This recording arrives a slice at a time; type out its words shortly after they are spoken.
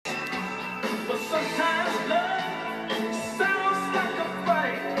But sometimes love sounds like a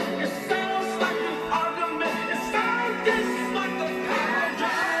fight. It sounds like an argument. It sounds just like a power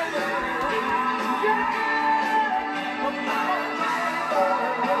driver. Yeah, a power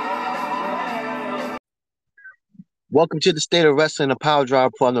driver. Welcome to the State of Wrestling, the Power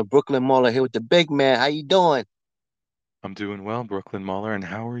Drive partner, Brooklyn Mauler here with the big man. How you doing? I'm doing well, Brooklyn Mauler, and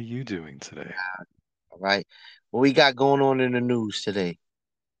how are you doing today? All right. What we got going on in the news today?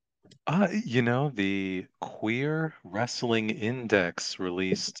 The Queer Wrestling Index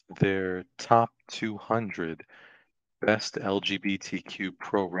released their top 200 best LGBTQ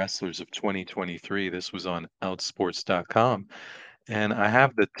pro wrestlers of 2023. This was on outsports.com. And I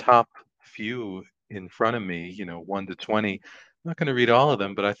have the top few in front of me, 1 to 20. I'm not going to read all of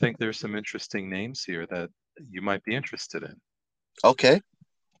them, but I think there's some interesting names here that you might be interested in. Okay.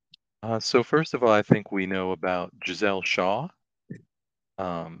 So first of all, I think we know about Giselle Shaw,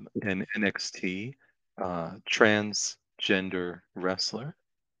 an NXT transgender wrestler,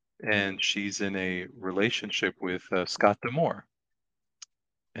 and she's in a relationship with Scott D'Amore,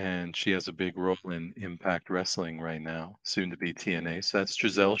 and she has a big role in Impact Wrestling right now, soon to be TNA. So that's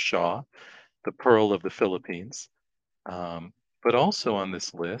Giselle Shaw, the Pearl of the Philippines. Um, but also on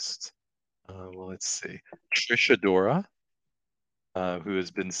this list, well, let's see, Trisha Dora, who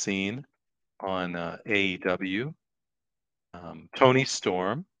has been seen on AEW, Tony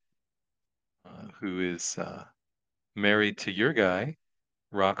Storm, who is married to your guy,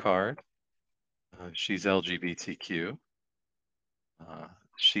 Rock Hard. She's LGBTQ. Uh,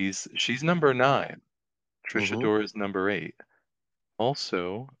 she's number nine. Trisha Mm-hmm. Dora is number eight.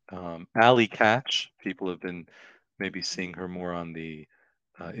 Also, Allie Katch. People have been maybe seeing her more on the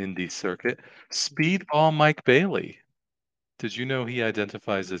indie circuit. Speedball Mike Bailey. Did you know he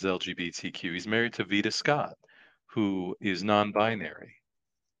identifies as LGBTQ? He's married to Vita Scott, who is non-binary.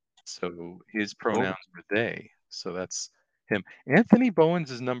 So his Oh, pronouns are they. So that's him. Anthony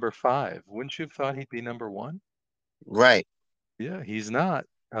Bowens is number five. Wouldn't you have thought he'd be number one? right. Yeah, he's not.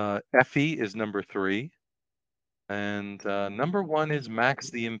 Effie is number three. And number one is Max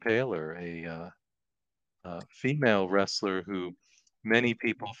the Impaler, a female wrestler who many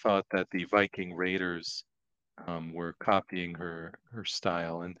people thought that the Viking Raiders were copying her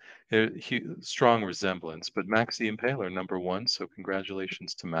style, and strong resemblance. But Max the Impaler, number one. So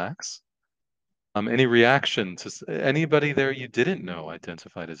congratulations to Max. Any reaction to anybody there you didn't know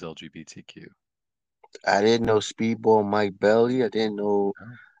identified as LGBTQ? I didn't know Speedball Mike Bailey. I didn't know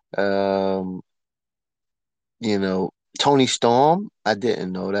No. um, you know, Tony Storm. I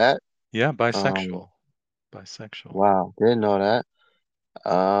didn't know that. Yeah, Um, bisexual. Bisexual. wow, didn't know that.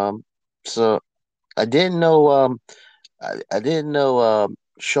 So I didn't know I didn't know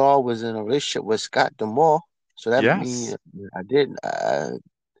Shaw was in a relationship with Scott Demore. So that means Yes. I didn't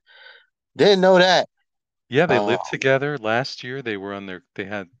know that. Yeah, they Uh, lived together last year. They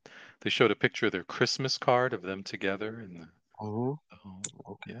showed a picture of their Christmas card of them together in mhm, the home.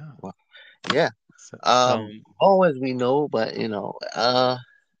 okay. Yeah. Well, yeah. So, Always we know, but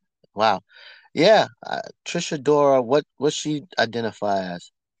wow. Yeah, Trisha Dora, what she identify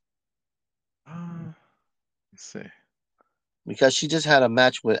as? uh, let's see. Because she just had a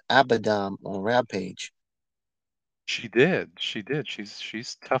match with Abaddon on Rampage. She did. She did.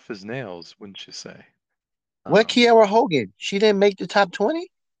 She's tough as nails, wouldn't you say? Where Um, Kiera Hogan? She didn't make the top 20?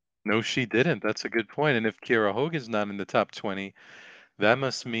 no, she didn't. That's a good point. And if Kiera Hogan's not in the top 20, that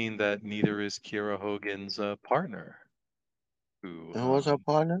must mean that neither is Kiera Hogan's partner, who, And who was her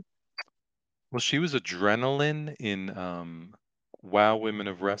partner? well, she was Adrenaline in Wow Women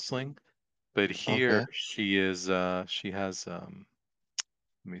of Wrestling, but here Okay. she has, let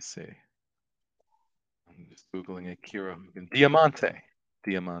me see, I'm just Googling it, Kiera Hogan, Diamante. Oh,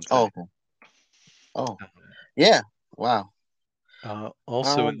 Diamante. okay. Oh, yeah. Wow.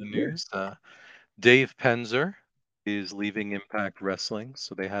 Also in the Yeah. news, Dave Penzer is leaving Impact Wrestling,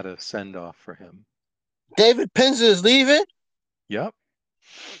 so they had a send off for him. David Penzer is leaving. Yep.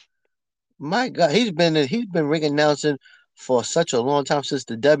 My God, he's been ring announcing for such a long time since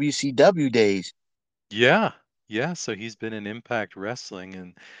the WCW days. Yeah. Yeah. So he's been in Impact Wrestling.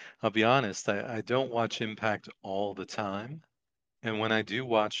 And I'll be honest, I don't watch Impact all the time. And when I do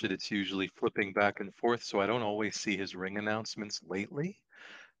watch it, it's usually flipping back and forth. So I don't always see his ring announcements lately.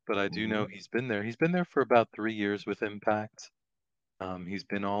 But I do Hmm. know he's been there. He's been there for about 3 years with Impact. He's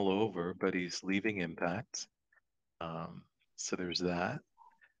been all over, but he's leaving Impact. Um, so there's that.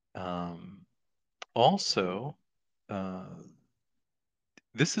 Um, Also, uh,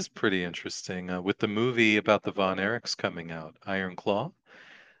 this is pretty interesting. With the movie about the Von Erichs coming out, Iron Claw,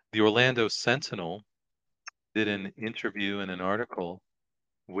 the Orlando Sentinel did an interview and an article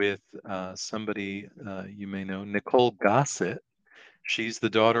with somebody you may know, Nicole Gossett. She's the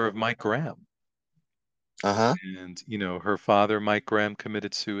daughter of Mike Graham. Uh-huh. And, her father, Mike Graham,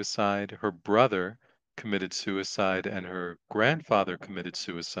 committed suicide. Her brother committed suicide, and her grandfather committed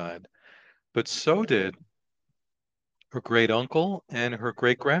suicide. But so did her great uncle and her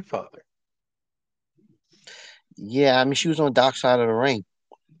great grandfather. Yeah, I mean she was on Dark Side of the Ring.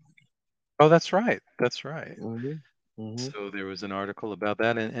 Oh, that's right. That's right. Hmm. Hmm. So there was an article about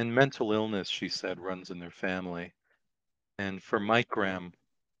that. And mental illness, she said, runs in their family. And for Mike Graham,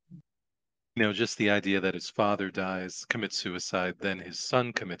 just the idea that his father dies, commits suicide, then his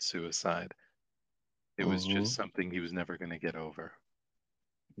son commits suicide. It was just Hmm. something he was never going to get over.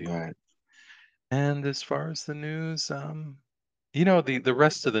 Yeah. Right. And as far as the news, the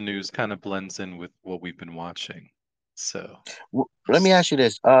rest of the news kind of blends in with what we've been watching. So, Let me ask you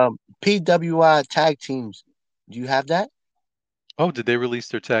this. PWI tag teams. Do you have that? oh, did they release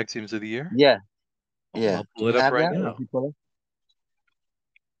their tag teams of the year? Yeah. Oh, Yeah. I'll Do pull it you up have right that? Or now. people?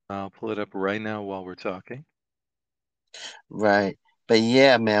 I'll pull it up right now while we're talking. Right. But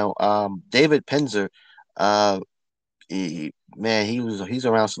yeah, man. David Penzer. Uh, man, he's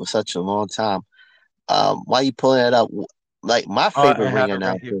around for such a long time. Why you pulling that up? Like my favorite I ring have it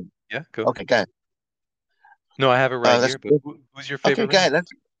right here. announcer. Yeah, go ahead. Okay, go ahead. No, I have it right That's here, but who's your okay. favorite Go ring ahead.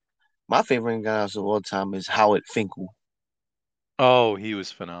 announcer? My favorite ring announcer of all time is Howard Finkel, Oh, he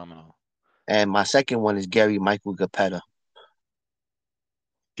was phenomenal. and my second one is Gary Michael Capetta.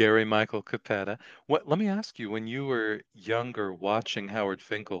 Gary Michael Capetta. Let me ask you, when you were younger watching Howard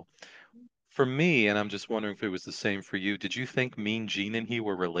Finkel, for me, and I'm just wondering if it was the same for you, did you think Mean Gene and he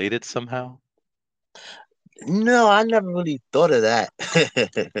were related somehow? No, I never really thought of that.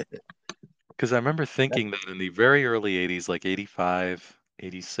 Because I remember thinking that in the very early 80s, like 85,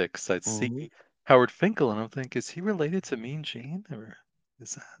 86, I'd see Mhm. Howard Finkel and I'm thinking, is he related to Mean Gene? Or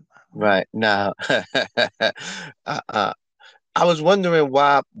is that, I don't know. Right now, uh, I was wondering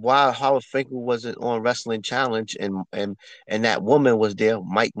why Howard Finkel wasn't on Wrestling Challenge and that woman was there,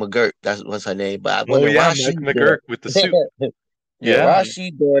 Mike McGirt. That was her name. But I Oh, wonder yeah, why Mike she's McGurk with the there. suit. Yeah, Yeah. why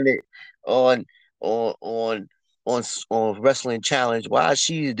she doing it on on on on Wrestling Challenge? Why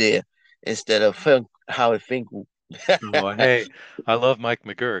she there instead of Howard Finkel? Oh, hey, I love Mike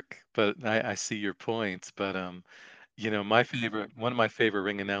McGurk, but I see your point. But one of my favorite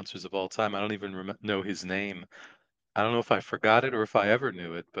ring announcers of all time, I don't even know his name. I don't know if I forgot it or if I ever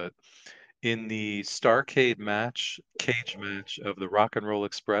knew it, but in the cage match of the Rock and Roll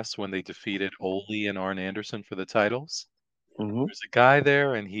Express when they defeated Ole and Arn Anderson for the titles, Hmm. there's a guy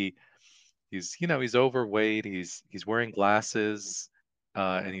there and he's overweight, he's wearing glasses,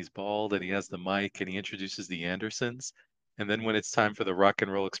 and he's bald and he has the mic and he introduces the Andersons. And then when it's time for the Rock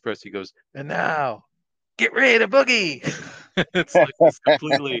and Roll Express, he goes, and now get ready to boogie. It's like this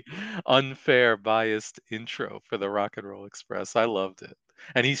completely unfair, biased intro for the Rock and Roll Express. I loved it.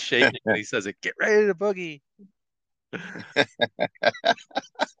 And he's shaking when he says it, get ready to boogie.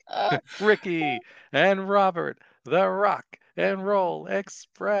 Ricky and Robert, the Rock and Roll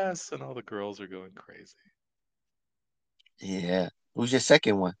Express. And all the girls are going crazy. Yeah. Who's your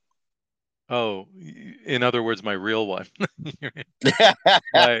second one? Oh, in other words, my real one.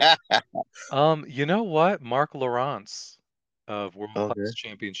 My you know what? Mark Lawrence of World Okay. Class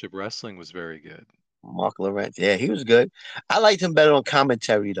Championship Wrestling was very good. Mark Lawrence. Yeah, he was good. I liked him better on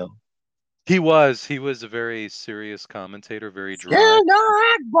commentary though. He was a very serious commentator, very dry. Yeah, no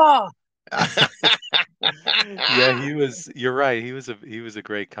Akbar. Yeah, you're right. He was a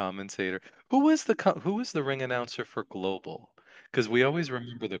great commentator. Who was the ring announcer for Global? Because we always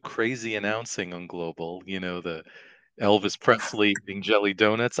remember the crazy announcing on Global, the Elvis Presley eating jelly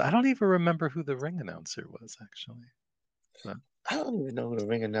donuts. I don't even remember who the ring announcer was actually. But I don't even know who the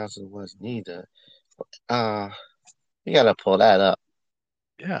ring announcer was neither. Uh, you gotta pull that up.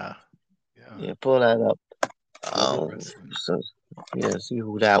 yeah, yeah. Yeah, pull that up. Global Wrestling. So yeah, see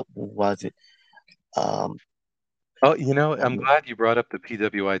who was it. Um, Oh, I'm glad you brought up the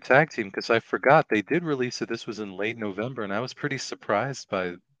PWI tag team because I forgot they did release it. This was in late November, and I was pretty surprised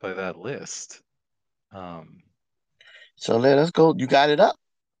by that list. Um, so let's go. You got it up,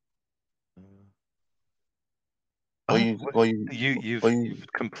 or oh, you, or you, you or you've you.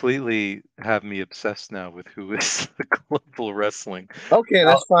 you've completely have me obsessed now with who is the global wrestling. Okay,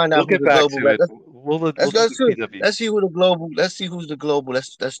 let's find We'll out who get the back global. to it. We'll do the PW Let's see who the global. Let's see who's the global.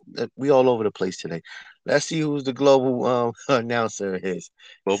 We all over the place today. Let's see who's the global announcer is.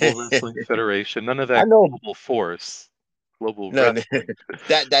 Global Wrestling Federation. None of I that know. global force. Global No, Wrestling.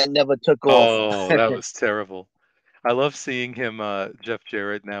 that never took off. Oh, that was terrible. I love seeing him, Jeff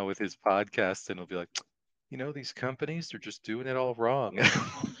Jarrett, now with his podcast, and he'll be like, these companies, they're just doing it all wrong.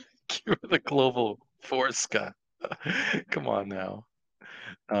 You're the global force guy. Come on now.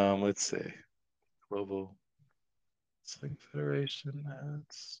 Let's see. Global Wrestling Federation.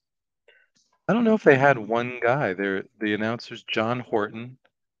 I don't know if they had one guy. The announcers, John Horton,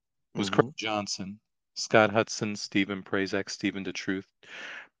 was Craig Hmm. Johnson, Scott Hudson, Stephen Prazak, Stephen DeTruth.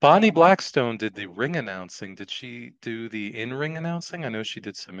 Bonnie Blackstone did the ring announcing. Did she do the in-ring announcing? I know she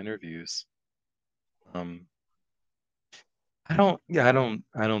did some interviews. Um, I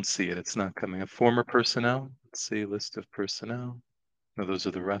don't see it. It's not coming up. Former personnel. Let's see, list of personnel. No, those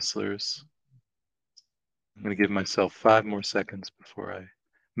are the wrestlers. I'm going to give myself 5 more seconds before I.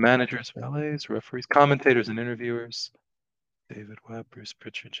 Managers, valets, referees, commentators, and interviewers. David Webb, Bruce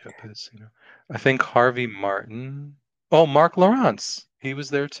Pritchard, Joe Pedicino. I think Harvey Martin. Oh, Mark Lawrence. He was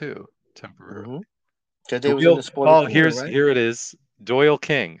there too, temporarily. Hmm. Because they was in Doyle. the sport of Oh, theater, here's right? here it is. Doyle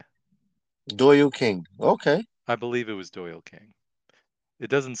King. Doyle King. Okay. I believe it was Doyle King. It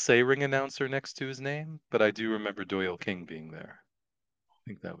doesn't say ring announcer next to his name, but I do remember Doyle King being there. I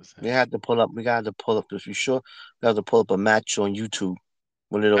think that was We him. had to pull up. We got to pull up this. You sure? We got to pull up a match on YouTube.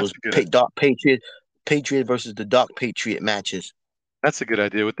 One of That's those a good. Dark Patriot versus the Dark Patriot matches. That's a good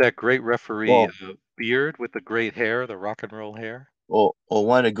idea with that great referee Or beard with the great hair, the rock and roll hair. or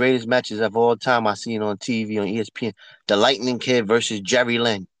one of the greatest matches of all time I seen on TV on ESPN. The Lightning Kid versus Jerry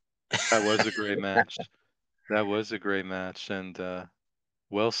Lynn. That was a great match. That was a great match, and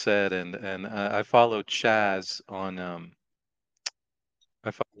well said. And I followed Chaz on.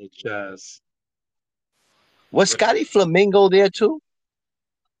 I followed Chaz. Was Scotty Flamingo there too?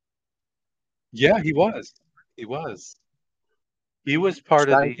 Yeah, he was. He was. He was part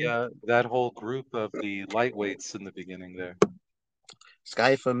of Scotty the that whole group of the lightweights in the beginning there.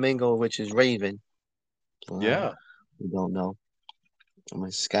 Scotty Flamingo, which is Raven. Uh, Yeah, we don't know. I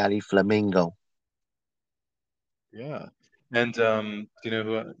mean, Scotty Flamingo. yeah. And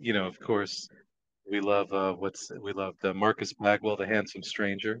of course, we love the Marcus Bagwell, the handsome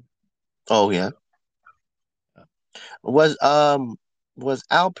stranger. Oh yeah. Uh, Was was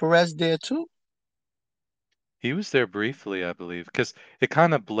Al Perez there too? He was there briefly, I believe, because it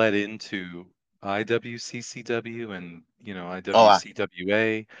kind of bled into IWCCW and Oh,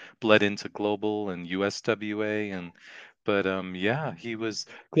 IWCWA, bled into Global and USWA, but yeah, he was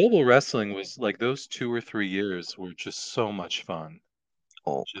Global Wrestling was like those 2 or 3 years were just so much fun,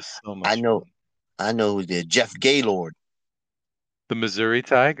 oh, just so I much know, fun. I know who's there. Jeff Gaylord. The Missouri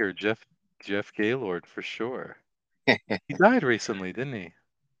Tiger, Jeff Gaylord for sure. He died recently, didn't he?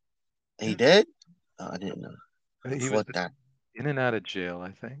 He Yeah, did? Oh, I didn't know. Who he was fought that? in and out of jail, I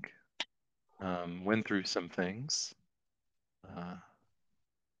think. Went through some things. Uh,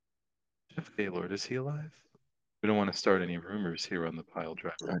 Jeff Gaylord, is he alive? We don't want to start any rumors here on the Pile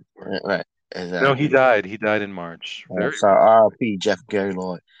Driver Right, Report. right, No, he exactly. died. He died in March. Very So R.P. Jeff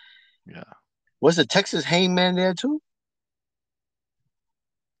Gaylord. yeah. Was the Texas Hangman there too?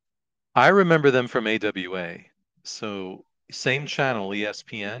 I remember them from AWA. So same channel,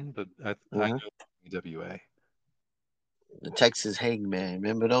 ESPN, but I Hmm. know AWA. The Texas Hangman.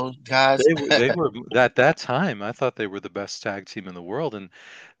 Remember those guys? They were at that time, I thought they were the best tag team in the world, and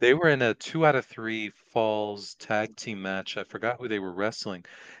they were in a 2 out of 3 falls tag team match. I forgot who they were wrestling.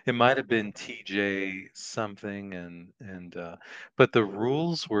 It might have been TJ something, and but the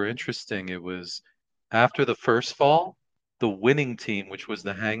rules were interesting. It was after the first fall, the winning team, which was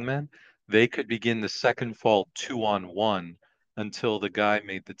the Hangman, they could begin the second fall 2-on-1 until the guy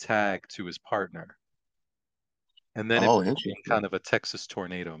made the tag to his partner, and then it Oh, became interesting. kind of a Texas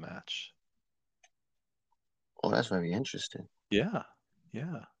tornado match. Oh, that's very interesting. Yeah,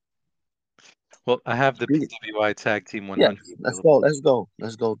 yeah. Well, I have the Speak- PWI Tag Team Yeah, 100 let's available. go. Let's go.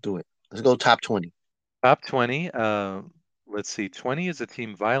 Let's go through it. Let's go top 20. Top 20. Let's see. 20 is a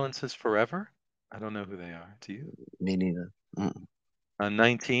team Violence is Forever. I don't know who they are. Do you? Me neither. Mm-mm.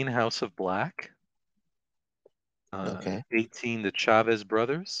 19, House of Black. Okay. 18, the Chavez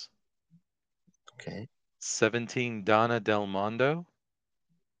Brothers. Okay. 17, Donna Del Mondo.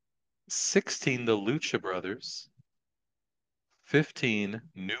 16, the Lucha Brothers. 15,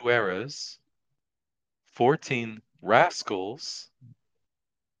 New Eras. 14, Rascals.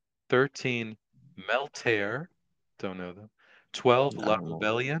 13, Meltear. Don't know them. 12, I La don't know.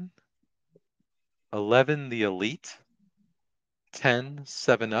 Rebellion. 11, The Elite. 10,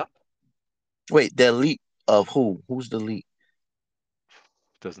 7 Up. Wait, the elite of who? Who's the elite?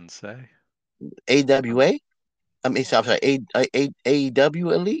 Doesn't say. Uh, AWA? I mean, I'm sorry.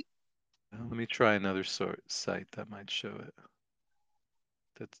 AEW elite? Let me try another site that might show it.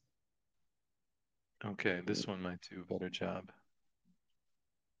 That's okay. This one might do a better job.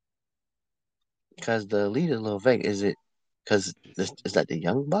 Cause the elite is a little vague. Is it? Cause is that the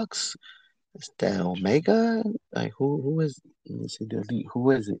Young Bucks? Is that Omega? Like who is? Let me see the elite.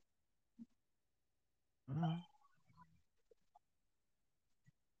 Who is it? Uh,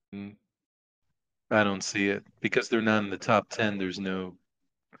 mm, I don't see it because they're not in the top 10. There's no.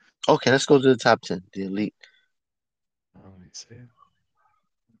 Okay, let's go to the top 10. The elite. Let me see it.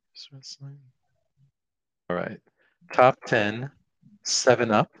 Wrestling. All right. Top 10,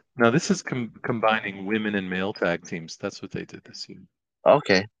 7 Up. Now, this is combining women and male tag teams. That's what they did this year.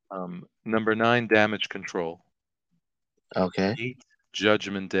 Okay, Number 9, Damage Control. okay, 8,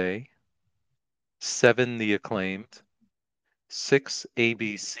 Judgment Day. 7, The Acclaimed. 6,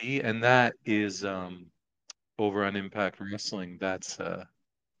 ABC. And that is over on Impact Wrestling. That's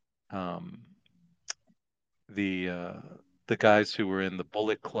um, the uh, the guys who were in the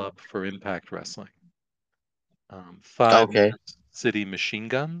Bullet Club for Impact Wrestling. 5, okay. City Machine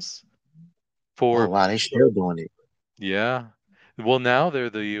Guns. Oh 4, wow, they still doing it. yeah. Well, now they're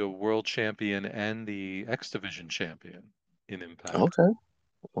the world champion and the X Division champion in Impact. Okay,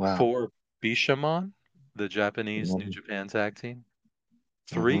 wow. 4, Bishamon, the Japanese New Mm-hmm. Japan tag team.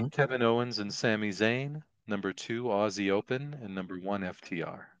 3, Mm-hmm. Kevin Owens and Sami Zayn. Number 2, Aussie Open. And number 1,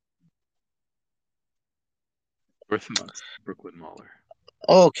 FTR. Your thoughts, Brooklyn Mauler?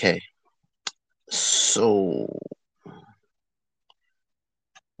 Okay, so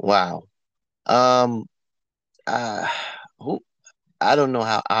wow. Um, uh, who? I don't know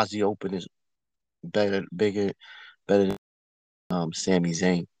how Ozzy Open is better than Sami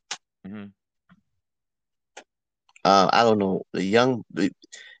Zayn. Hmm. I don't know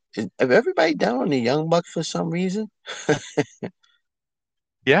is everybody down on the Young Bucks for some reason?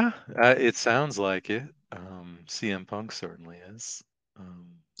 Yeah, it sounds like it. CM Punk certainly is. Um,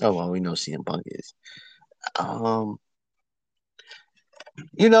 Oh well, we know CM Punk is. Um,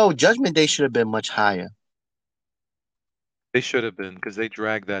 Judgment Day should have been much higher. they should have been because they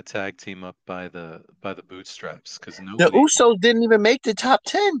dragged that tag team up by the bootstraps because The nobody. Usos didn't even make the top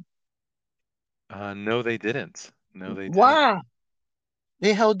 10. No, they didn't. No, they didn't. Why?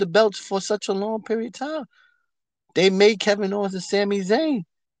 They held the belts for such a long period of time. They made Kevin Owens and Sami Zayn.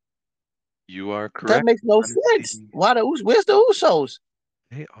 You are That correct. makes no Trying to sense. see. Why the Where's the Usos?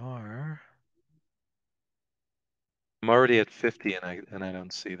 They are. I'm already at 50 and I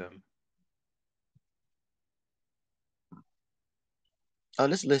don't see them. Oh,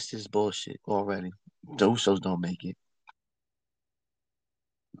 this list is bullshit already. The Usos don't make it.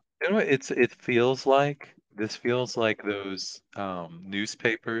 You know what it feels like? This feels like those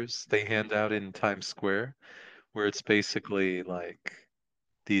newspapers they hand out in Times Square, where it's basically like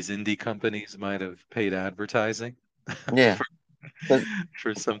these indie companies might have paid advertising Yeah, for 'cause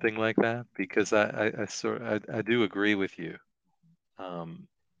for something like that because I do agree with you. Um,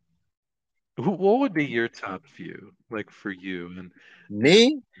 what would be your top few like for you and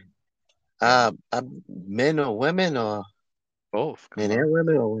me, yeah, men or women or both men and combined.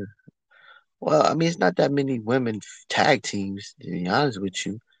 women or well, I mean, it's not that many women tag teams to be honest with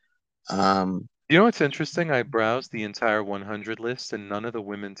you. Um, You know what's interesting? I browsed the entire 100 list and none of the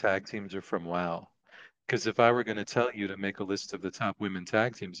women tag teams are from WoW. Because if I were going to tell you to make a list of the top women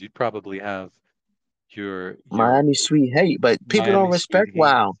tag teams, you'd probably have your Miami Sweet Hate, but people don't Miami Sweet respect Heat.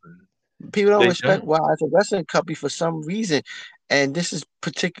 WoW. People don't They respect don't. WoW as a wrestling company for some reason, and this is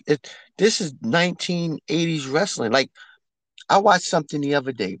particular. This is 1980s wrestling. Like I watched something the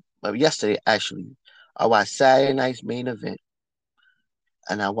other day, yesterday actually. I watched Saturday night's main event,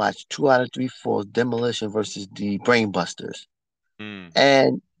 and I watched 2 out of 3 falls Demolition versus the Brainbusters, Mm.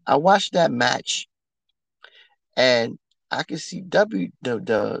 and I watched that match, and I could see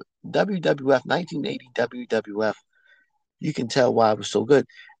the WWF 1980 WWF. You can tell why it was so good.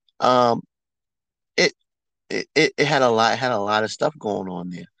 Um, it it had a lot of stuff going on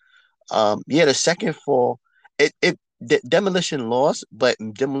there. Yeah, the second fall, Demolition lost, but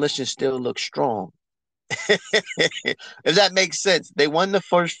Demolition still looks strong. If that makes sense, they won the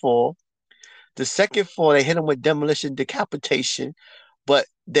first fall. The second fall, they hit him with Demolition decapitation, but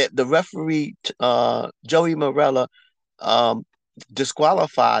the referee, Joey Morella, um,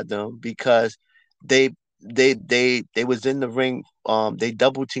 disqualified them because they they was in the ring. They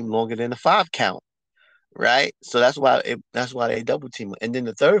double team longer than the 5 count, right? So that's why they double team. And then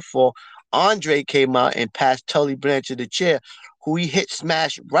the third fall, Andre came out and passed Tully Blanchard the chair, who he hit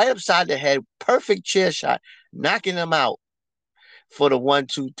smash right upside the head, perfect chair shot, knocking him out for the 1,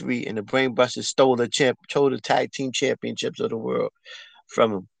 2, 3. And the Brainbusters stole the tag team championships of the world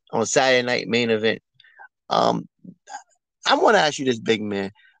from him on Saturday night main event. Um, I want to ask you this, big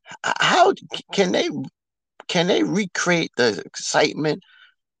man. How can they can they recreate the excitement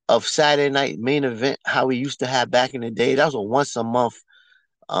of Saturday Night Main Event, how we used to have back in the day. That was a once a month,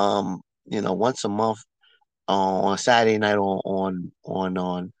 once a month on Saturday night on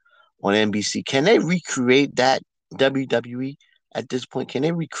NBC. Can they recreate that WWE at this point? Can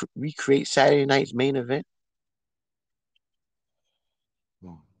they recreate Saturday night's Main Event?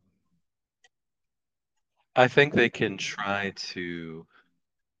 Hmm. I think they can try to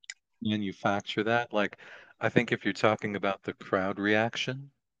manufacture that. Like, I think if you're talking about the crowd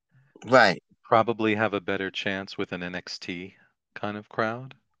reaction, Right. probably have a better chance with an NXT kind of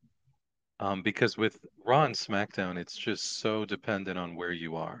crowd. Because with Raw and SmackDown, it's just so dependent on where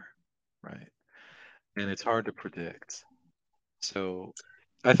you are, right? And it's hard to predict. So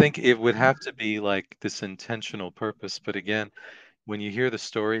I think it would have to be like this intentional purpose. But again, when you hear the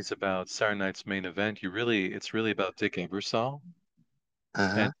stories about Saturday Night's Main Event, it's really about Dick Ebersol Uh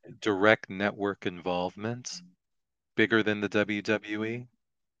and huh. direct network involvement, bigger than the WWE.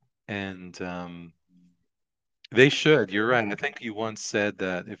 And they should. You're right. I think you once said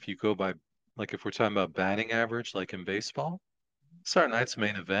that if you go by, like, if we're talking about batting average, like in baseball, Saturday Night's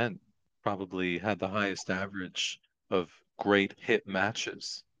Main Event probably had the highest average of great hit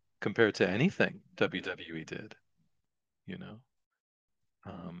matches compared to anything WWE did, you know?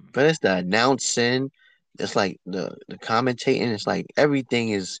 Um, But it's the announcing, it's like the commentating. It's like everything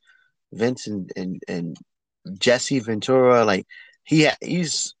is Vince and Jesse Ventura. Like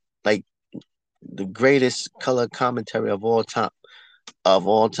he's like the greatest color commentary of all time. Of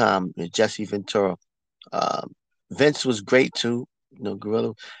all time, Jesse Ventura. Um, Vince was great too.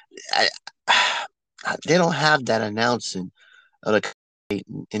 Gorilla. I, they don't have that announcing of the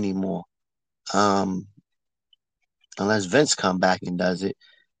anymore. Um, unless Vince come back and does it,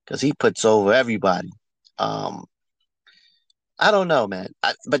 because he puts over everybody. Um, I don't know, man.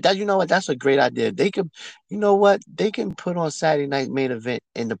 But that, you know what? That's a great idea. They could, you know what? They can put on Saturday Night Main Event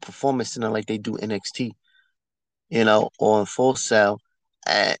in the Performance Center like they do NXT. On Full Sail.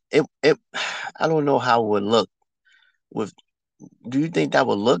 It, I don't know how it would look. With, do you think that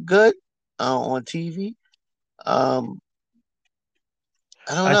would look good on TV? Um,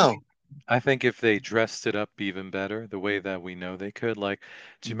 I don't I know. think I think if they dressed it up even better, the way that we know they could, like,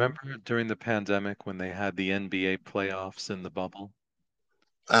 do you remember during the pandemic when they had the NBA playoffs in the bubble?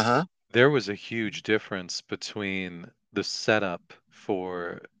 Uh huh. There was a huge difference between the setup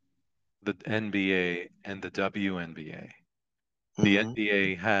for the NBA and the WNBA. The Mhm.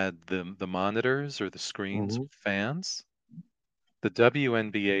 NBA had the monitors or the screens Mhm. with fans. The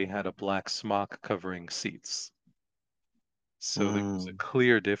WNBA had a black smock covering seats. So there was a Mm.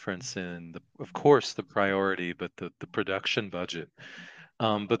 clear difference in of course, the priority, but the production budget.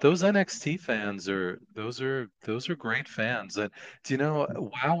 But those NXT fans those are great fans. And do you know,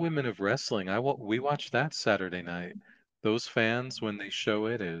 Wow Women of Wrestling? We watched that Saturday night. Those fans, when they show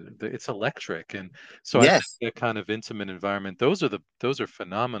it, it's electric, and so I think Yes. that kind of intimate environment. Those are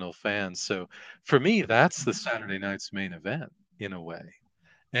phenomenal fans. So for me, that's the Saturday night's main event in a way.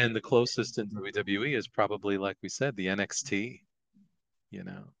 And the closest in WWE is probably, like we said, the NXT. You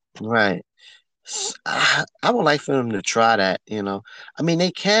know. Right. I would like for them to try that. I mean,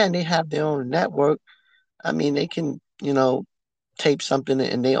 they can. They have their own network. I mean, they can. Tape something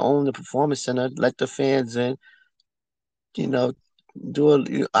and they own the performance center. Let the fans in. You know,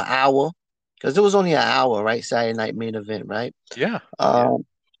 do a hour because it was only an hour, right? Saturday night main event, right? Yeah. Yeah. Um,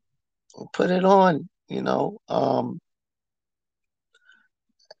 put it on.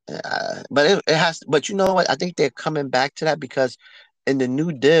 But it has. But you know what? I think they're coming back to that because in the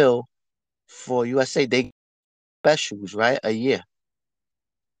new deal for USA, they specials right a year.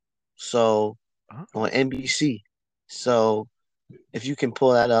 So Oh. on NBC. So if you can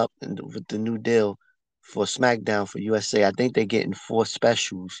pull that up with the new deal for SmackDown for USA, I think they're getting four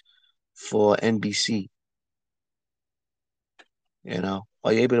specials for NBC.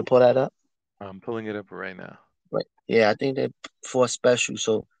 Are you able to pull that up? I'm pulling it up right now. Right. Yeah, I think they're four specials.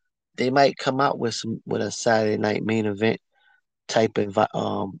 So they might come out with a Saturday night main event type of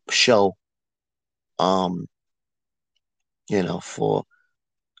show. Um,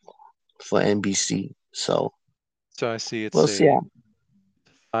 for NBC. So So I see it's we'll see. a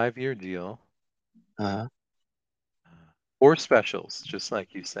 5-year deal. Uh, Four specials, just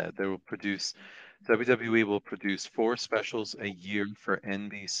like you said. WWE will produce four specials a year for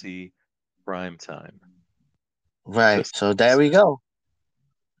NBC prime time. right. Just So like you there we said. go.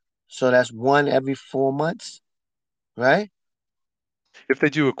 So that's one every 4 months, right? If they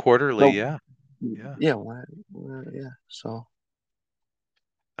do a quarterly, No, yeah, yeah. yeah, yeah. So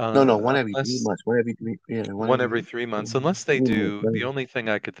no, one every three Unless months. One every three. Yeah, one every 3 months, unless they 3 months. do, Right? the only thing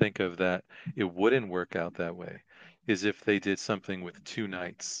I could think of that it wouldn't work out that way is if they did something with two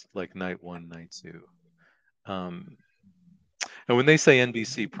nights, like night one, night two. Um, and when they say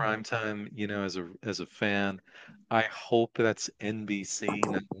NBC primetime, as a fan, I hope that's NBC,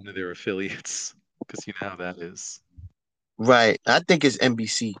 not one of their affiliates, because you know how that is. Right. I think it's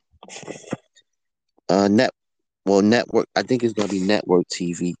NBC. Net. Well, network. I think it's gonna be network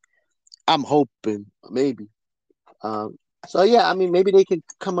TV. I'm hoping maybe. Um. So yeah, I mean, maybe they could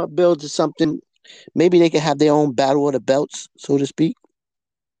come up build to something. Maybe they could have their own battle of the belts, so to speak.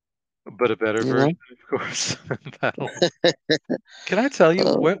 But a better You know. version, of course. Battle. Can I tell you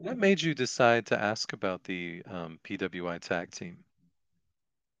Uh, what made you decide to ask about the PWI tag team?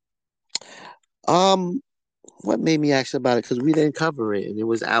 um. What made me ask about it? Because we didn't cover it, and it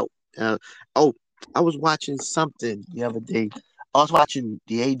was out. Oh, I was watching something the other day. I was watching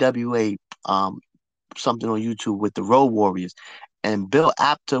the AWA something on YouTube with the Road Warriors, and Bill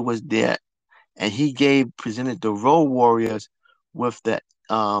Apter was there, and he gave presented the Road Warriors with the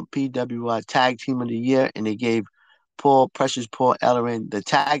PWI Tag Team of the Year, and they gave Paul Ellering the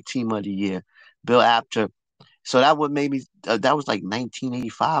Tag Team of the Year. Bill Apter. So that what made me. That was like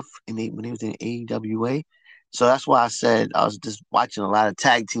 1985, and when he was in AWA. So that's why I said I was just watching a lot of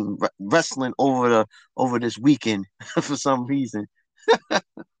tag team wrestling over this weekend for some reason.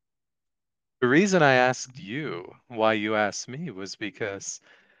 The reason I asked you why you asked me was because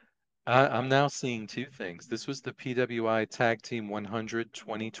I'm now seeing two things. This was the PWI Tag Team 100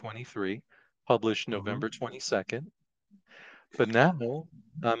 2023, published Hmm. November 22nd. But now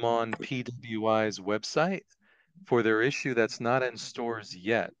I'm on PWI's website for their issue that's not in stores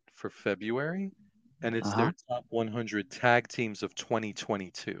yet for February, and Uh it's huh. their top 100 tag teams of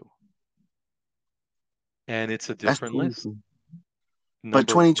 2022. And it's a That's different list. 22. But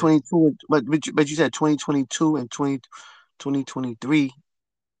Number one, 2022, but you said 2022 and 2023.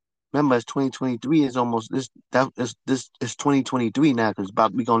 Remember, it's 2023 is almost this is 2023 now because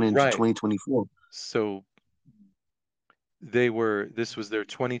about to be going into right. 2024. So this was their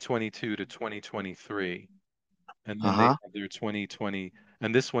 2022 to 2023, and Uh then they huh. have their 2020,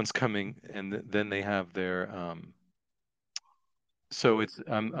 and this one's coming, and then they have their so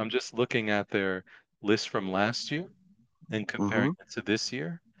I'm just looking at their list from last year and comparing Hmm. it to this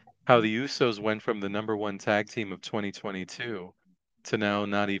year, how the Usos went from the number one tag team of 2022 to now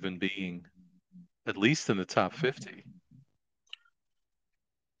not even being at least in the top 50.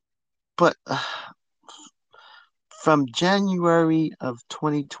 But from January of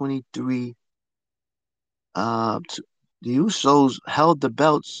 2023, the Usos held the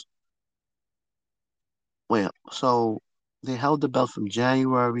belts. Well, so they held the belt from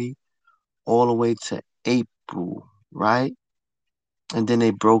January all the way to April, right? And then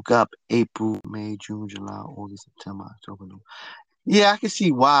they broke up April, May, June, July, August, September, October, November. Yeah, I can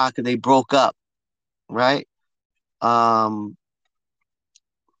see why, because they broke up, right? Um,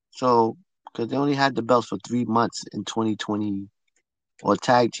 so because they only had the belts for 3 months in 2020, or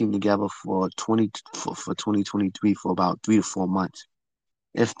tag team together for 2023 for about 3 to 4 months,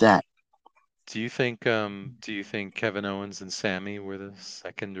 if that. Do you think Kevin Owens and Sammy were the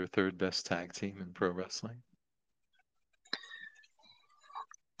second or third best tag team in pro wrestling?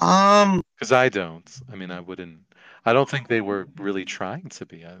 Um, Because I don't. I mean, I wouldn't. I don't think they were really trying to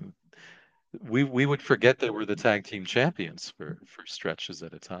be. We would forget they were the tag team champions for stretches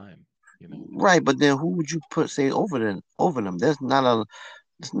at a time. You know. right, but then who would you put say over them? There's not a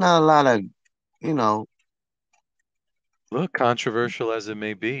lot of you know. Look, controversial as it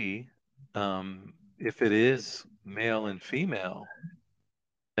may be, if it is male and female,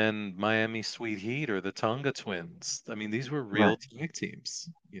 then Miami Sweet Heat or the Tonga Twins. I mean, these were real Right, tag teams.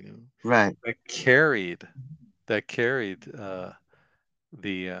 right, That carried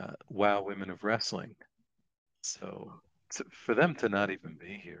the WoW Women of Wrestling. So for them to not even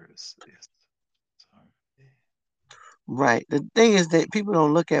be here is sorry. right. The thing is that people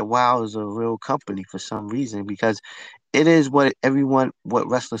don't look at WoW as a real company for some reason because it is what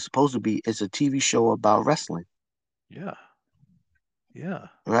wrestling's supposed to be. It's a TV show about wrestling, Yeah, yeah.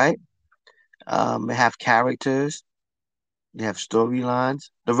 right? They have characters, they have storylines.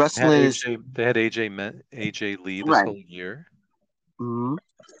 The They had wrestling is AJ. They had AJ Lee this right. whole year. Hmm.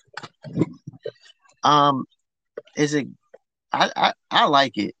 Um, is it? I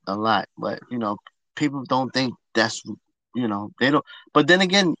like it a lot, but people don't think that's they don't. But then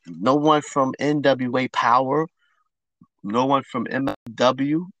again, no one from NWA Power, no one from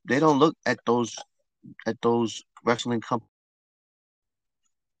MLW, they don't look at those wrestling companies,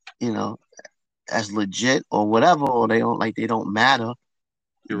 you know, as legit or whatever, or they don't matter.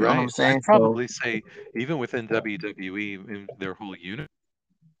 You're You know what I'm right. I'd saying? So probably say even within WWE, in their whole unit,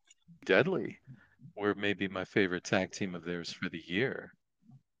 Deadly were maybe my favorite tag team of theirs for the year.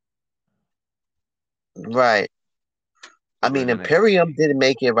 Right. I We're mean, gonna, Imperium didn't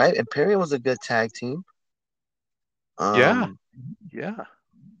make it, right? Imperium was a good tag team. yeah, Um, yeah.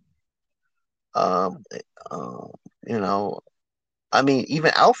 um, um, you know, I mean,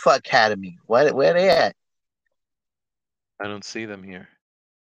 even Alpha Academy, where they at? I don't see them here.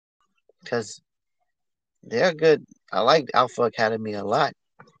 Because they're good. I like Alpha Academy a lot.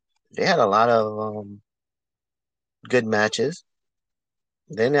 They had a lot of good matches.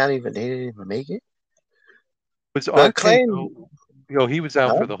 They didn't even make it. Was But Claim, RKO? Yo, he was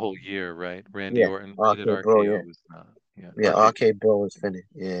out huh? for the whole year, right? Randy Yeah, Orton. Why did RK Bro, RKO yeah, was not? Yeah, yeah. RK. RK Bro was finished.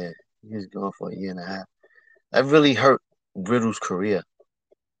 Yeah, he was gone for a year and a half. That really hurt Riddle's career.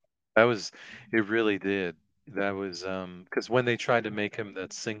 That was, it really did. That was because when they tried to make him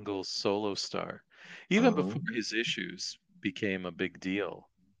that single solo star, even Uh-huh. before his issues became a big deal,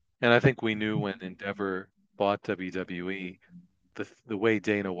 and I think we knew when Endeavor bought WWE, the way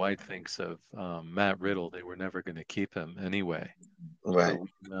Dana White thinks of Matt Riddle, they were never going to keep him anyway. Right,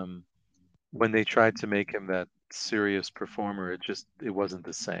 So when they tried to make him that serious performer, it wasn't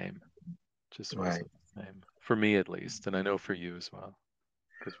the same. Just right. wasn't the same for me at least, and I know for you as well,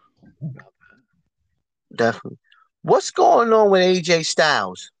 because we talked about that. Definitely. What's going on with AJ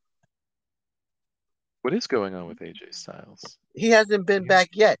Styles? What is going on with AJ Styles? He hasn't been Yeah. back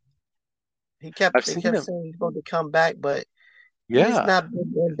yet. I've They seen kept him. saying he's going to come back, but he has Yeah. not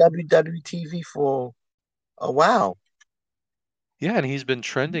been on WWE TV for a while. Yeah, and he's been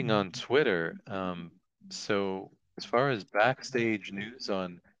trending on Twitter. So as far as backstage news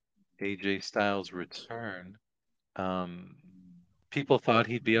on AJ Styles' return, um, people thought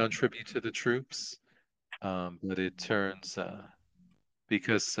he'd be on Tribute to the Troops, but it turns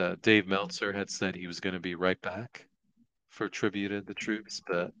because Dave Meltzer had said he was going to be right back for Tribute to the Troops,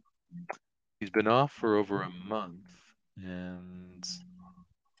 but he's been off for over a month, and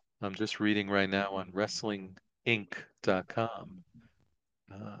I'm just reading right now on WrestlingInc.com.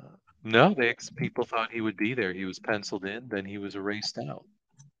 No, people thought he would be there. He was penciled in, then he was erased out.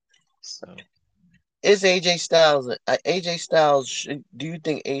 So, Is AJ Styles AJ Styles? Do you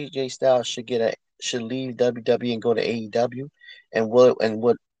think AJ Styles should leave WWE and go to AEW? And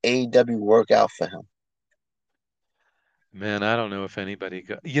would AEW work out for him? man, I don't know if anybody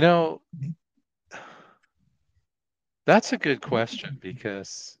go. That's a good question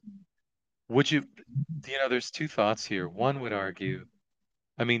because would you, there's two thoughts here. One would argue,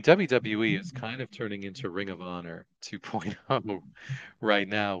 I mean, WWE is kind of turning into Ring of Honor 2.0 right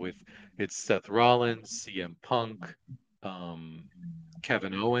now with it's Seth Rollins, CM Punk, um,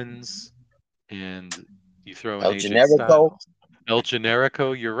 Kevin Owens, and you throw in El AJ Generico? Styles. El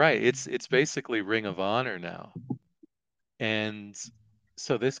Generico, you're right. It's basically Ring of Honor now. And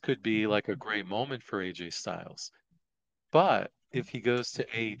so this could be like a great moment for AJ Styles. But if he goes to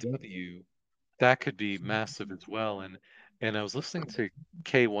AEW, that could be massive as well. And I was listening to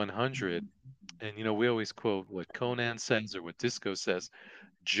K100, and we always quote what Conan says or what Disco says.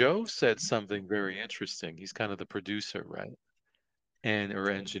 Joe said something very interesting. He's kind of the producer, right? And or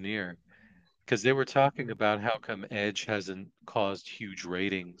engineer. Because they were talking about how come Edge hasn't caused huge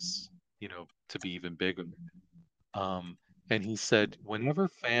ratings, to be even bigger. Um, and he said whenever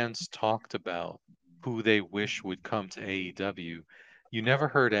fans talked about who they wish would come to AEW, you never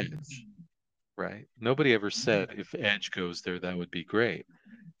heard Edge, right? Nobody ever said if Edge goes there, that would be great.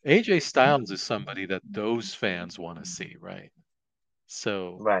 AJ Styles is somebody that those fans want to see, right?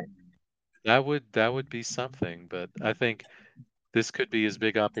 So Right, that would be something, but I think this could be his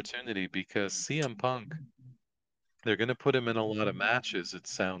big opportunity because CM Punk, they're going to put him in a lot of matches, it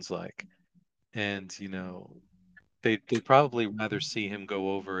sounds like. And, they'd probably rather see him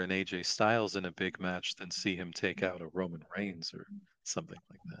go over an AJ Styles in a big match than see him take out a Roman Reigns or something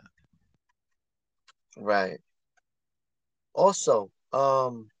like that. right. Also,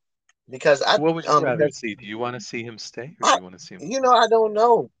 because What would you rather because see? Do you want to see him stay or do I you want to see him? I don't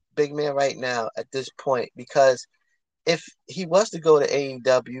know, big man, right now at this point because if he was to go to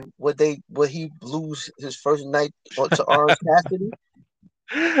AEW, would he lose his first night to Orange Cassidy?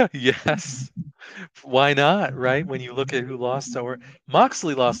 Yes. Why not, right? When you look at who lost to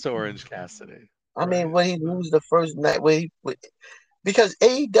Moxley lost to Orange Cassidy, I mean, right? would he lose the first night? Because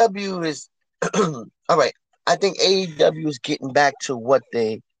AEW is all right. I think AEW is getting back to what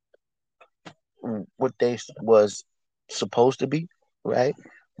they was supposed to be, right?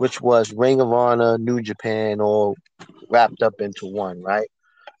 Which was Ring of Honor, New Japan, all wrapped up into one, right?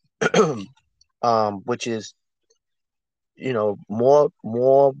 Which is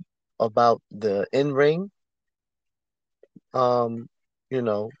more about the in ring, um, you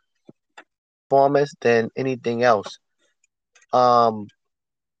know, performance than anything else. Um,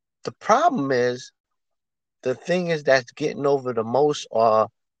 the problem is the thing is that's getting over the most are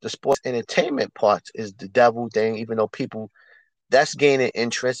the sports entertainment parts is the devil thing. Even though people that's gaining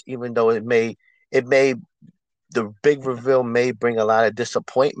interest, even though it may the big reveal may bring a lot of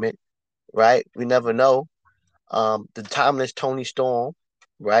disappointment, right? We never know. The timeless Tony Storm,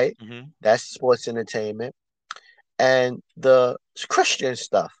 right? Hmm. That's sports entertainment. And the Christian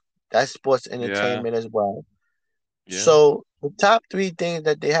stuff, that's sports Yeah. entertainment as well. Yeah. So the top three things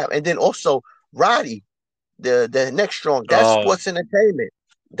that they have, and then also Roddy, the next strong, that's Oh, sports entertainment.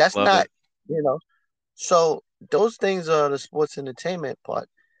 That's love not, it. you know. So those things are the sports entertainment part,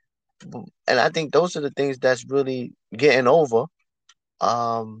 and I think those are the things that's really getting over.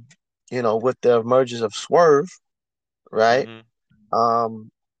 Um, with the emergence of Swerve, right? Hmm.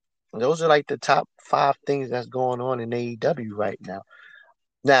 Um, those are like the top five things that's going on in AEW right now.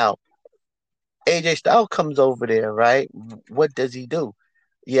 Now, AJ Styles comes over there, right? What does he do?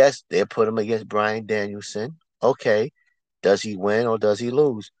 Yes, they put him against Bryan Danielson. Okay. Does he win or does he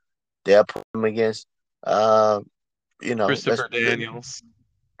lose? They'll put him against uh, let's Christopher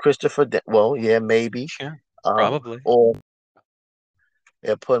Daniels. Well, yeah, maybe. Yeah, probably. Or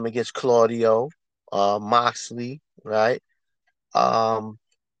they'll put him against Claudio, Moxley, right? Um,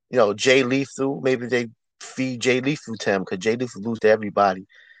 Jay Lethal. Maybe they feed Jay Lethal to him because Jay Lethal lose to everybody.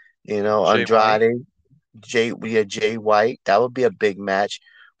 Jay White. Andrade, Jay White. That would be a big match.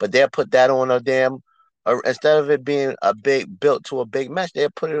 But they'll put that on a damn. Instead of it being a big built to a big match, they'll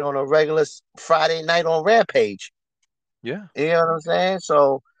put it on a regular Friday night on Rampage. Yeah. You know what I'm saying?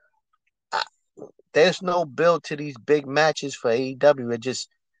 So I, there's no build to these big matches for AEW.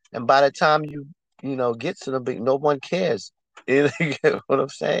 And by the time you get to the big, no one cares. You get what I'm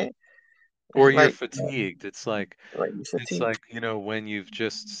saying? Or It's you're like fatigued. you It's fatigue. like, when you've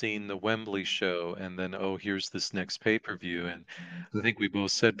just seen the Wembley show and then, oh, here's this next pay-per-view. And I think we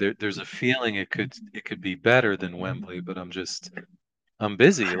both said there's a feeling it could be better than Wembley, but I'm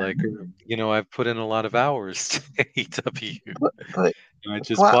busy. Like, I've put in a lot of hours to AEW. But I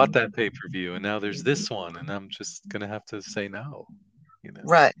just why? bought that pay-per-view and now there's this one and I'm just gonna have to say no, you know.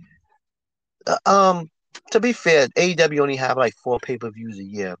 Right. Uh, um, to be fair, AEW only have like 4 pay-per-views a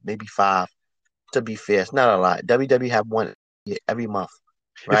year, maybe five. To be fair, it's not a lot. WWE have one every month,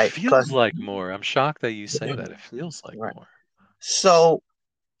 It right? feels Plus, like more. I'm shocked that you say that. It feels like right. more. So,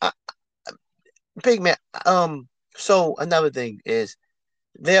 uh, big man. So another thing is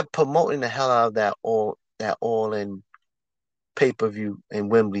they're promoting the hell out of that all in pay-per-view in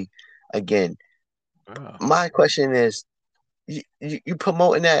Wembley again. Oh. My question is, you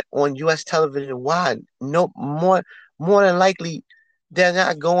promoting that on U.S. television? Why? No more than likely, they're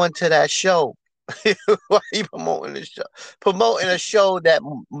not going to that show. Why are you promoting the show? Promoting a show that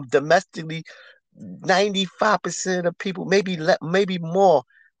domestically, 95% of people, maybe more,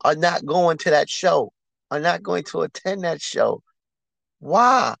 are not going to that show. Are not going to attend that show.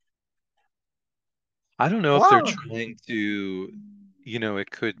 Why? I don't know if they're Why? trying to,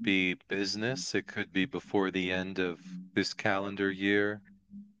 it could be business, it could be before the end of this calendar year,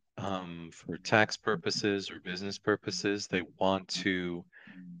 for tax purposes or business purposes. They want to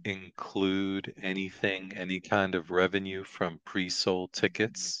include anything, any kind of revenue from pre-sold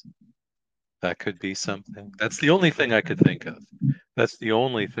tickets. That could be something. That's the only thing I could think of. That's the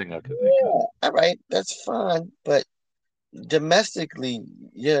only thing I could think of. Yeah, all right, that's fine. But domestically,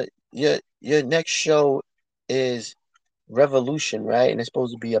 your next show is Revolution, right? And it's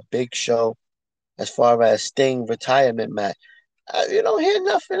supposed to be a big show as far as Sting retirement match. You don't hear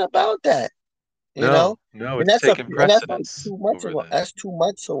nothing about that, you know. No, no, And it's taken that's like precedence 2 months over ago. that. That's 2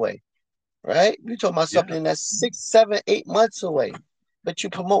 months away, right? You're talking about Yeah. something that's 6, 7, 8 months away, but you're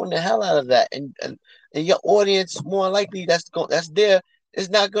promoting the hell out of that, and your audience more likely that's there is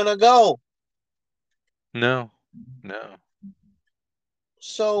not gonna go. No, no.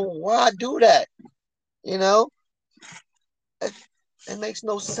 So why do that? You know, it, it makes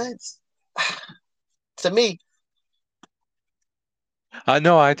no sense to me. I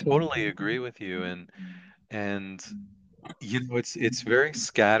know, I totally agree with you. And it's very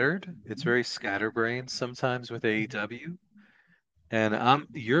scattered. It's very scatterbrained sometimes with AEW. And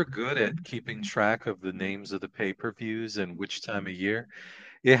you're good at keeping track of the names of the pay-per-views and which time of year.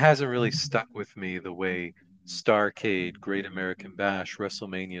 It hasn't really stuck with me the way Starrcade, Great American Bash,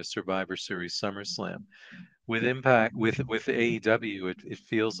 WrestleMania, Survivor Series, SummerSlam. With Impact, with AEW, it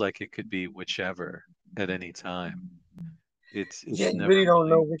feels like it could be whichever at any time. Yeah, It's you never really don't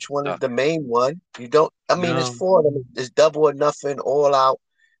know really which one is stuck. the main one. You don't. I mean, it's No, four of them. It's Double or Nothing, All Out,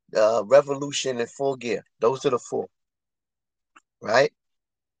 Revolution, and Full Gear. Those are the four, right?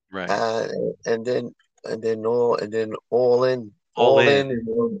 Right. uh, and then All all in,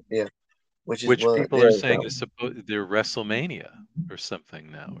 in, yeah, which is which what people yeah, are saying is supposed they're WrestleMania or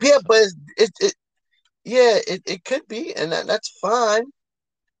something now or yeah, something. but yeah, it could be, and that's fine.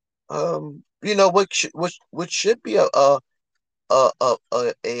 What should be a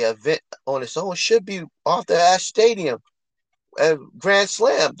event on its own should be off the Ash Stadium, Grand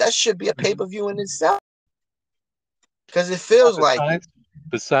Slam. That should be a pay per view in itself because it Well, feels like it.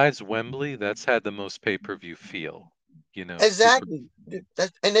 besides Wembley, that's had the most pay-per-view feel. Super. Exactly.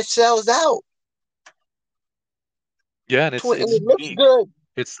 And it sells out. Yeah, and And it's it looks unique. good.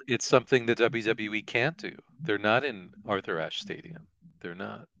 It's something that WWE can't do. They're not in Arthur Ashe Stadium. They're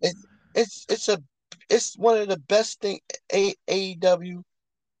not. It's it's one of the best thing AEW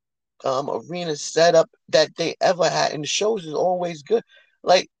arena setup that they ever had, and the shows is always good.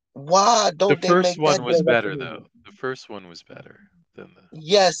 Like, why The don't they first make that one their was better WrestleMania? though. The first one was better than the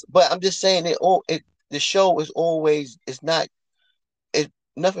Yes, but I'm just saying the show is always it's not it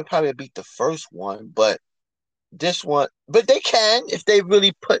nothing probably beat the first one, but this one, but they can if they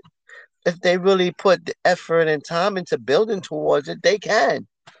really put the effort and time into building towards it, they can.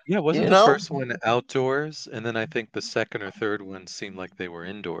 Yeah, You wasn't the know? first one outdoors? And then I think the second or third one seemed like they were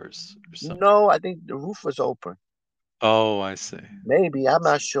indoors or something. No, I think the roof was open. Oh, I see. Maybe I'm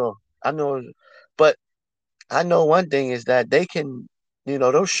not sure. I know, but I know one thing is that they can.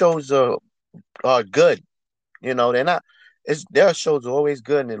 Those shows are good. They're not. It's their shows are always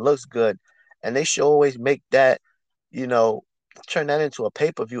good and it looks good, and they should always make that. You know, turn that into a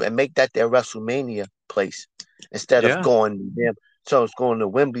pay per view and make that their WrestleMania place instead of Yeah. going them. So it's going to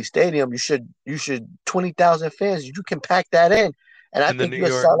Wembley Stadium. You should 20,000 fans. You can pack that in, and I And the think New you'll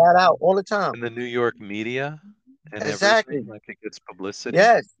York sell that out all the time. and the New York media and everything, Exactly. like it gets publicity.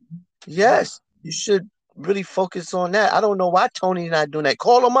 Yes. Yeah. Yes. You should really focus on that. I don't know why Tony's not doing that.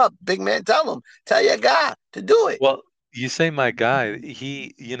 Call him up, big man. Tell him. Tell your guy to do it. Well, you say my guy,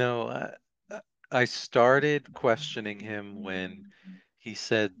 I started questioning him when he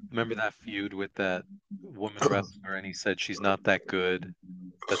said, remember that feud with that woman wrestler, and he said she's not that good.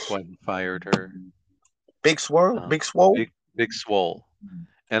 That's why he fired her. Big Swirl, Um, Big Swole. Big Swole.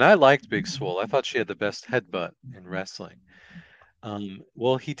 And I liked Big Swole. I thought she had the best headbutt in wrestling.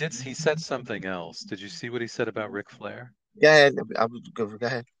 Well, he said something else. Did you see what he said about Ric Flair? Go ahead. Go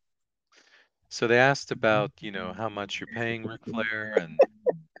ahead. So they asked about, how much you're paying Ric Flair, and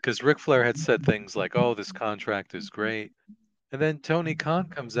because Ric Flair had said things like, "Oh, this contract is great." And then Tony Khan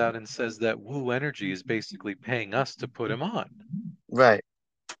comes out and says that Woo Energy is basically paying us to put him on. Right.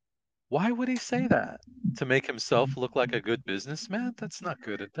 Why would he say that? To make himself look like a good businessman? That's not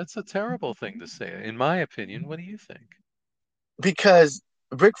good. That's a terrible thing to say, in my opinion. What do you think? Because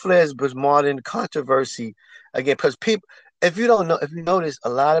Ric Flair's was more than controversy again. Because people, if you notice, a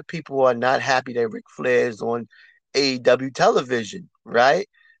lot of people are not happy that Ric Flair is on AEW television, right?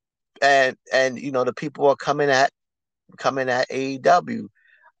 And the people are coming at AEW,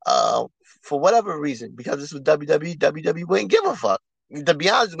 uh, for whatever reason, because this was WWE. WWE wouldn't give a fuck. To be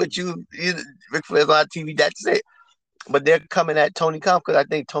honest with you, Ric Flair's on TV. That's it. But they're coming at Tony Khan because I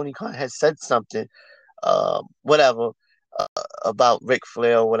think Tony Khan has said something, whatever, about Ric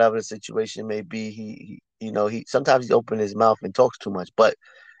Flair or whatever the situation may be. He sometimes he opens his mouth and talks too much. But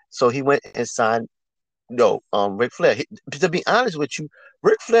so he went and signed no Ric Flair. To be honest with you,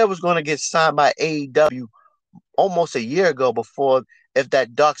 Ric Flair was going to get signed by AEW almost a year ago before if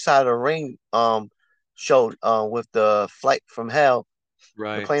that Dark Side of the Ring showed with the Flight from Hell,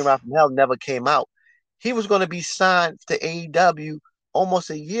 the plane Right. ride from hell never came out. He was going to be signed to AEW almost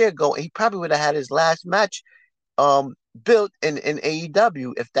a year ago, and he probably would have had his last match built in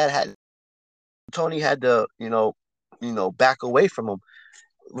AEW if that had Tony had to back away from him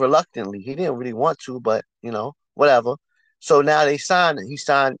reluctantly. He didn't really want to, but whatever. So now he signed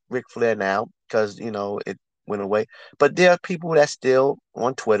Ric Flair now because it went away. But there are people that still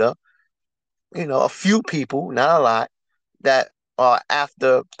on Twitter, a few people, not a lot, that are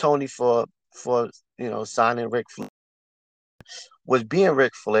after Tony for signing Ric Flair, was being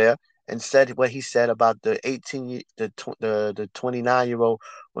Ric Flair and said what he said about the the 29-year-old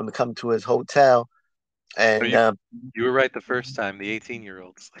when we come to his hotel Oh, and you were right the first time, the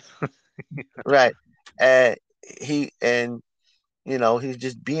 18-year-olds. right, and he's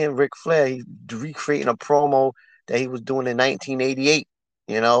just being Ric Flair. He's recreating a promo that he was doing in 1988.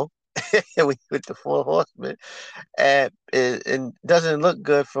 You know, with the Four Horsemen, and it doesn't look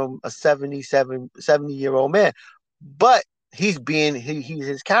good from a 70-year-old man. But he's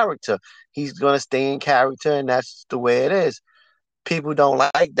his character. He's gonna stay in character, and that's the way it is. People don't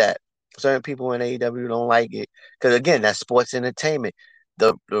like that. Certain people in AEW don't like it because again, that's sports entertainment.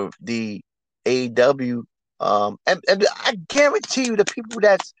 the AEW, and I guarantee you the people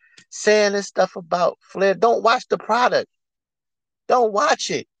that's saying this stuff about Flair don't watch the product. Don't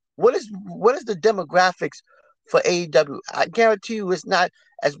watch it. What is the demographics for AEW? I guarantee you it's not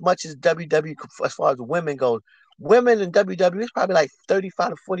as much as WWE as far as women goes. Women in WWE is probably like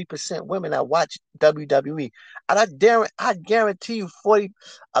 35 to 40% women that watch WWE. And I guarantee you 40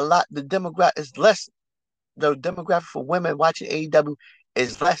 a lot the demographic is less the demographic for women watching AEW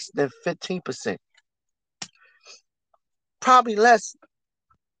is less than 15%. Probably less.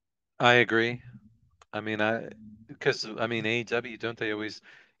 I agree. I mean, because I mean, AEW, don't they always,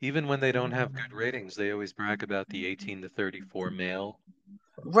 even when they don't have good ratings, they always brag about the 18 to 34 male,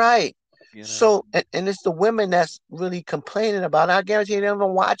 Right. you know? So and it's the women that's really complaining about it. I guarantee they never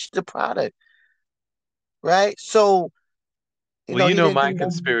watched the product. Right. So, Well, you he know didn't my do no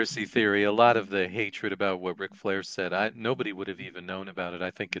conspiracy theory, a lot of the hatred about what Ric Flair said, nobody would have even known about it. I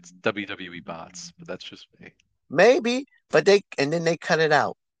think it's WWE bots, but that's just me. maybe, but then they cut it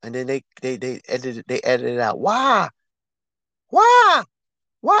out. And then they edit it out. Why? Why?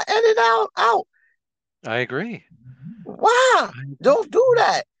 Why edit out? I agree. Why? I agree. Don't do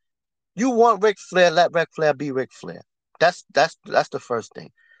that. You want Ric Flair, let Ric Flair be Ric Flair. That's the first thing.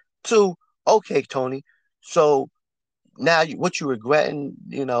 Two, okay, Tony. So now what you regretting,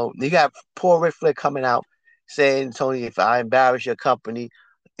 you got poor Ric Flair coming out saying, Tony, if I embarrass your company,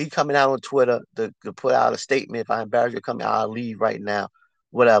 he coming out on Twitter to put out a statement. If I embarrass your company, I'll leave right now.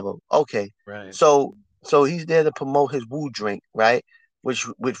 Whatever. Okay. Right. So he's there to promote his Woo drink, right? Which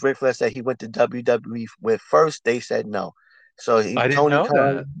Ric Flair said he went to WWE with first. They said no. So I didn't Tony know Khan,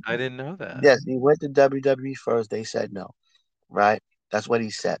 that. I didn't know that. yes, he went to WWE first. They said no, right? That's what he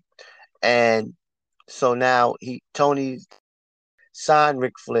said. And so now Tony signed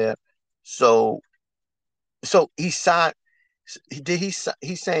Ric Flair. So he signed. He's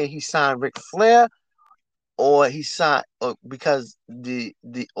saying he signed Ric Flair, or he signed because the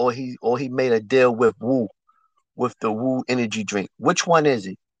or he made a deal with Woo with the Woo energy drink. Which one is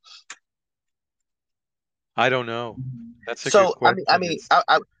it? I don't know. That's a good So question. It's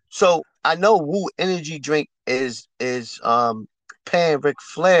so I know Woo energy drink is paying Ric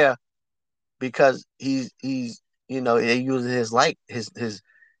Flair because he's they using his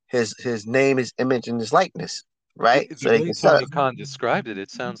his name, his image, and his likeness, right? the So they way can sell it. Tony Khan described it,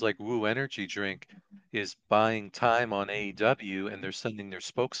 it sounds like Woo Energy Drink is buying time on AEW and they're sending their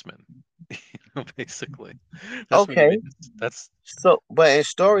spokesman. Basically. That's what he Okay. means. That's So, but in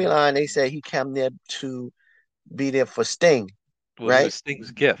storyline, they said he came there to be there for Sting, well, he right? was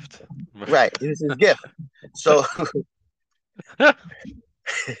Sting's gift. Right. It was his gift. So you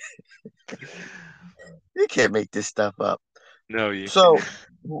can't make this stuff up. No, you So, can't.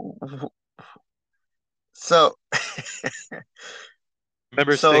 so,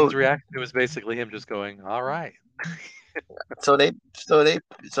 Remember so, Sting's reaction? It was basically him just going, "All right." so they, so they,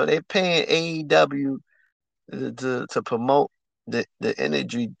 so they paying AEW to promote the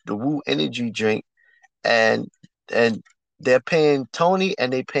Woo energy drink, and and they're paying Tony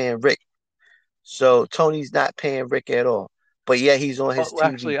and they paying Rick. So Tony's not paying Rick at all, but yeah, he's on his Well, TV.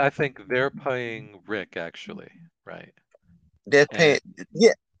 actually, I think they're paying Rick actually, right? They're And paying.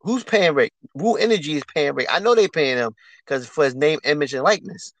 Yeah, who's paying Rick? Woo Energy is paying Rick. I know they paying him because for his name, image, and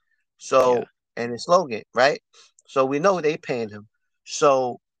likeness. yeah. So and his slogan, right? So we know they paying him.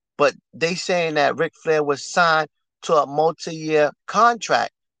 So, but they saying that Ric Flair was signed to a multi-year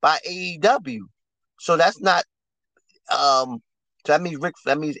contract by AEW. So that's not So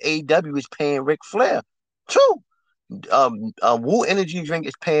that means AEW is paying Ric Flair too. Woo Energy Drink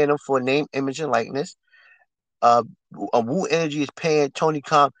is paying him for name, image, and likeness. Uh, Woo Energy is paying Tony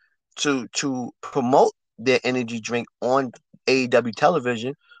Khan to promote their energy drink on AEW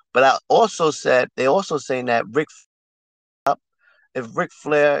television. But they also saying that if Ric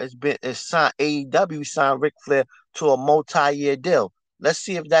Flair is signed, AEW signed Ric Flair to a multi-year deal. Let's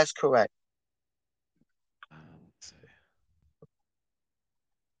see if that's correct. Let's see.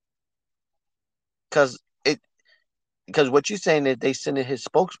 Because it because what you're saying is they sending their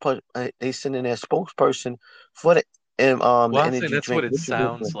spokesperson for Well, the I'm saying energy that's drink. what it Which is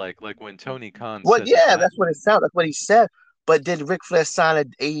Ric Flair. sounds like when Tony Khan Well, says it yeah, that that's what it sounds. That's what he said. But did Ric Flair sign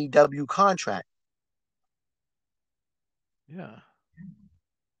an AEW contract? yeah.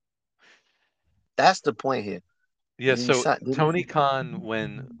 That's the point here. Yeah, Did he so sign? Tony Khan,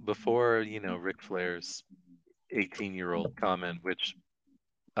 when before, Ric Flair's 18-year-old comment, which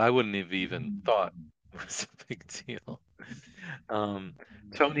I wouldn't have even thought was a big deal. Um,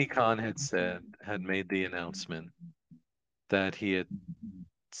 Tony Khan had made the announcement that he had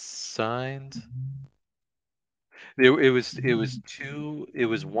signed. It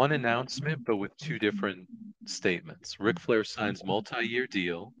was one announcement, but with two different statements. Ric Flair signs multi-year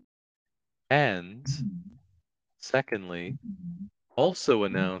deal, and secondly, also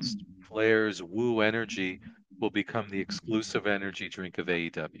announced Flair's Woo Energy will become the exclusive energy drink of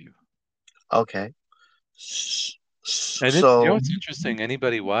AEW. Okay. And it's, So it's interesting.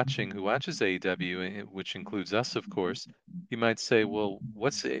 Anybody watching who watches AEW, which includes us, of course, you might say, well,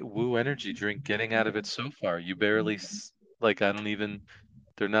 what's a Woo Energy drink getting out of it so far? You barely, like, I don't even,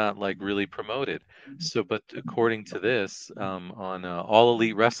 they're not like really promoted. So, but according to this, on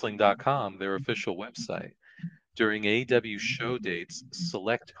allelitewrestling.com, their official website, during AEW show dates,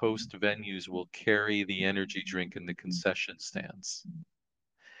 select host venues will carry the energy drink in the concession stands,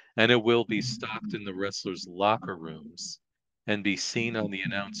 and it will be stocked in the wrestlers' locker rooms and be seen on the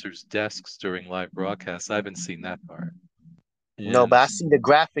announcers' desks during live broadcasts. I haven't seen that part. no, but And I see the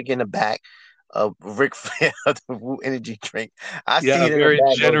graphic in the back of Ric Flair, the Woo Energy drink. I yeah, see a it in the very back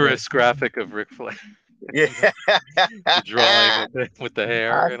of it. generous graphic of Ric Flair, Yeah. the drawing with the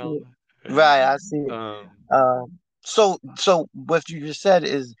hair I and see all it. Right, I see that. it. So what you just said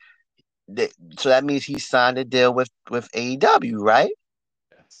is that, so that means he signed a deal with AEW, right?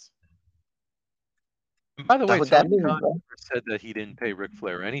 Yes. And by the That's way, what that Tony means, Khan right? never said that he didn't pay Ric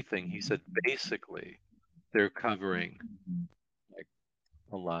Flair anything. He said basically they're covering like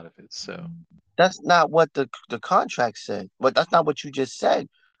a lot of it. So That's not what the contract said. But that's not what you just said.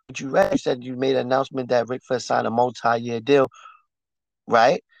 What you read, you said you made an announcement that Ric Flair signed a multi-year deal,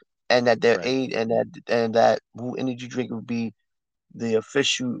 right? And that their right. aid and that Woo Energy drink would be the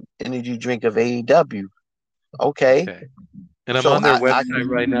official energy drink of AEW. Okay, Okay. And I'm so on their I website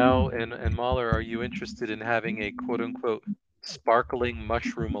right now. And Mahler, are you interested in having a quote unquote sparkling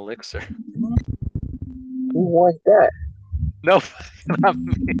mushroom elixir? who wants that? No, not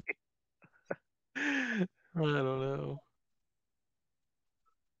me. I don't know.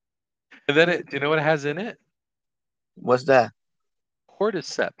 And then do you know what it has in it? What's that?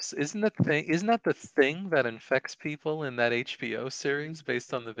 Cordyceps. Isn't that the thing that infects people in that HBO series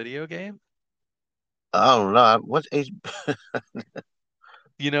based on the video game? I don't know. What's H?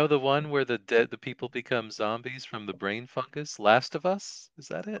 You know the one where the people become zombies from the brain fungus? Last of Us? Is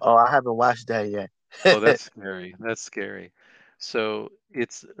that it? Oh, I haven't watched that yet. Oh, that's scary. That's scary. So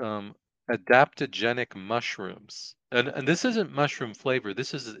it's adaptogenic mushrooms. And this isn't mushroom flavor.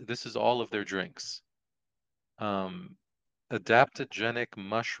 This is all of their drinks. Um, adaptogenic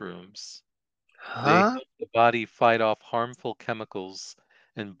mushrooms. They Huh? help the body fight off harmful chemicals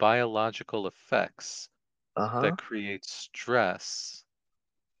and biological effects Uh-huh. that create stress.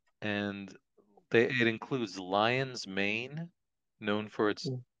 And it includes lion's mane, known for its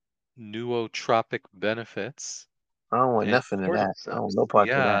nootropic benefits, I don't want and nothing of that. I don't want no cordyceps.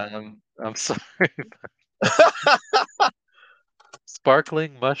 parts of that. Yeah, I'm sorry.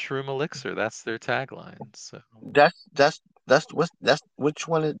 Sparkling mushroom elixir. That's their tagline. So That's which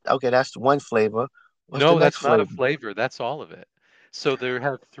one is okay, that's one flavor. What's the no, next that's not a flavor? flavor. That's all of it. So they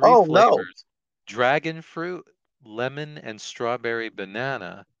have three Oh no. flavors: dragon fruit, lemon, and strawberry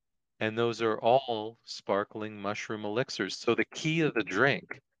banana. And those are all sparkling mushroom elixirs. So the key of the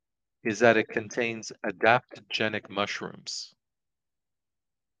drink is that it contains adaptogenic mushrooms.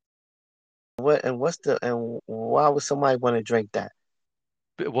 And why would somebody want to drink that?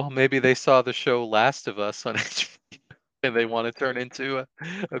 Well, maybe they saw the show Last of Us on HBO and they want to turn into a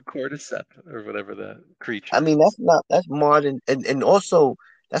cordyceps or whatever that I creature mean, is. that's marred and also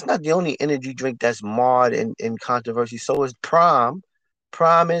that's not the only energy drink that's marred in controversy. So is Prime.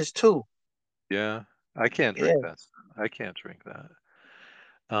 Prime is too. Yeah, I can't drink Yeah. that stuff. I can't drink that.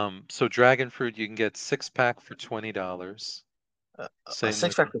 So dragon fruit, you can get 6-pack for $20. A Same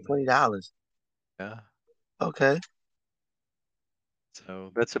six with pack for $20. yeah. Okay.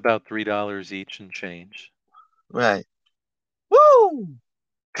 So that's about $3 each and change. Right. Woo!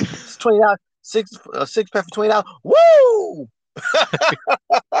 It's $20. Six pack for $20. Woo! Woo!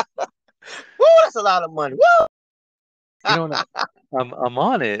 That's a lot of money. Woo! You know, and I'm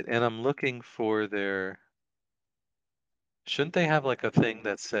on it and I'm looking for their. Shouldn't they have like a thing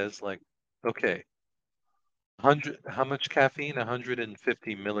that says like, okay, 100, how much caffeine?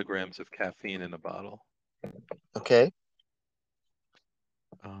 150 milligrams of caffeine in a bottle. Okay.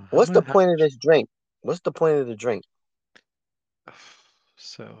 How What's the much? point of this drink? What's the point of the drink?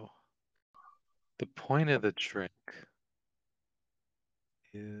 So the point of the drink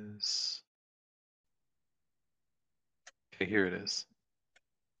is, okay, here it is.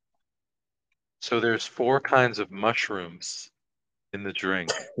 So there's 4 kinds of mushrooms in the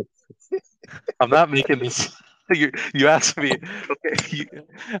drink. I'm not making this. You asked me. Okay,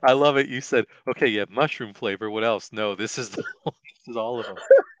 I love it. You said, okay, you have mushroom flavor. What else? No, this is this is all of them.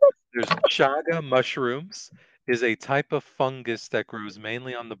 There's chaga mushrooms, is a type of fungus that grows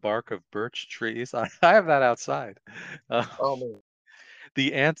mainly on the bark of birch trees. I have that outside. Uh, Oh man.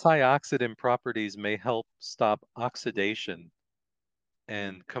 the antioxidant properties may help stop oxidation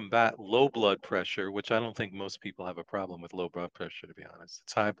and combat low blood pressure, which I don't think most people have a problem with low blood pressure, to be honest.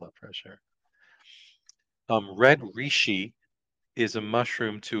 It's high blood pressure. Red reishi is a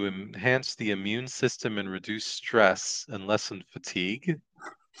mushroom to enhance the immune system and reduce stress and lessen fatigue,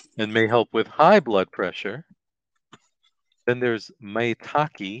 and may help with high blood pressure. Then there's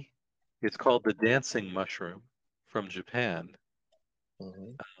maitake. It's called the dancing mushroom from Japan.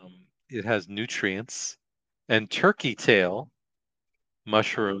 Hmm. It has nutrients. And turkey tail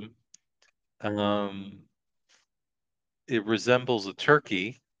mushroom, um, it resembles a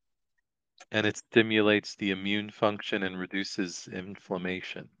turkey and it stimulates the immune function and reduces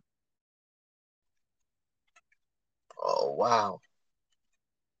inflammation. Oh wow.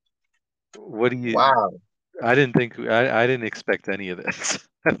 What do you? Wow. I didn't think I didn't expect any of this.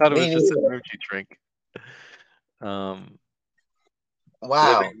 I thought it Me was just an neither. energy drink. Um, look at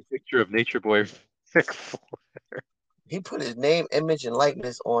Wow. the picture of Nature Boy. Ric Flair He put his name, image, and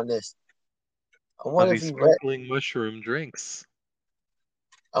likeness on this. I on wonder if these he read. sparkling mushroom drinks.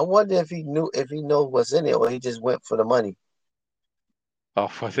 I wonder if he knew, if he knows what's in it, or he just went for the money.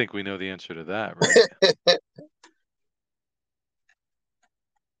 Oh, I think we know the answer to that, right?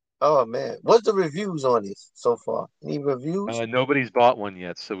 Oh man, what's the reviews on this so far? Any reviews? Nobody's bought one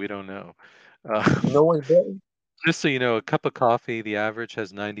yet, so we don't know. Uh, No one's betting. just so you know, a cup of coffee, the average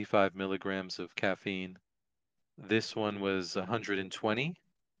has 95 milligrams of caffeine. This one was 120,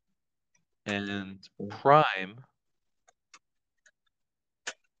 and prime.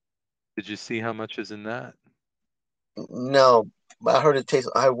 Did you see how much is in that? No, but I heard it tastes.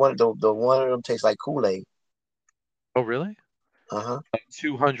 I heard the one of them tastes like Kool-Aid. Oh, really? Uh-huh.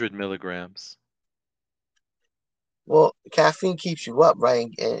 200 milligrams. Well, caffeine keeps you up, right,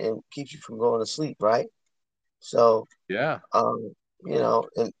 and keeps you from going to sleep, right? So, Yeah. um,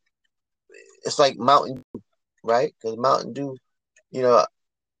 and it's like Mountain Dew, right? Because Mountain Dew, you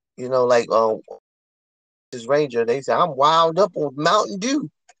know, like this Ranger, they say I'm wild up on Mountain Dew.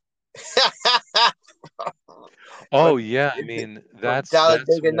 for Oh, yeah. I mean, for that's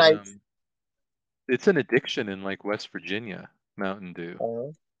Talladega what Nights. it's an addiction in like West Virginia, Mountain Dew.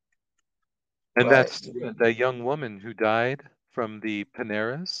 Uh-huh. And Right. that's that young woman who died from the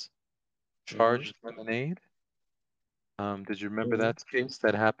Paneras Hmm. charged lemonade. Did you remember Hmm. that case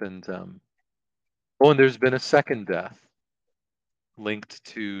that happened? Oh, and there's been a second death linked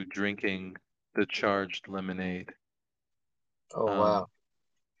to drinking the charged lemonade. Oh Um, wow.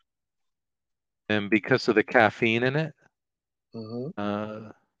 and because of the caffeine in it, Hmm.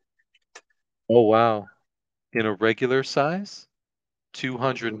 uh, oh wow, in a regular size,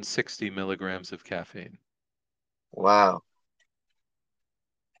 260 milligrams of caffeine. Wow.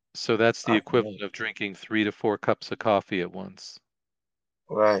 So that's the Okay. equivalent of drinking 3 to 4 cups of coffee at once.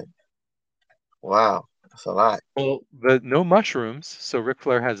 Right. Wow. That's a lot. Well, but no mushrooms, so Ric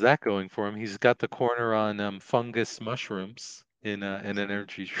Flair has that going for him. He's got the corner on fungus mushrooms in an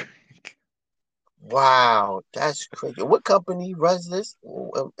energy drink. Wow. That's crazy. What company runs this?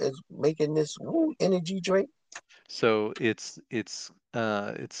 Is making this energy drink? So it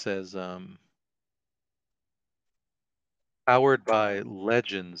says powered by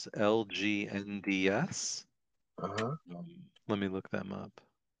Legends LGNDS. Uh-huh. Let me look them up.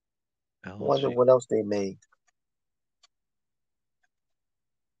 Wonder LG. what else they made.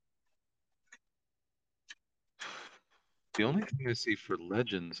 The only thing I see for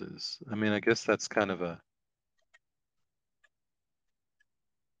Legends is, I mean, I guess that's kind of a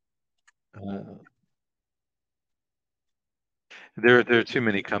uh, there are too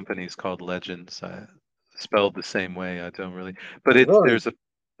many companies called Legends. Spelled the same way. I don't really, but it Really? there's a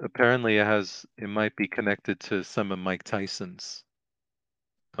apparently it might be connected to some of Mike Tyson's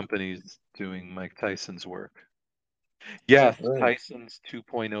companies doing Mike Tyson's work. Yes, Really? Tyson's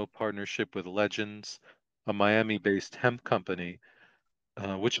 2.0 partnership with Legends, a Miami-based hemp company,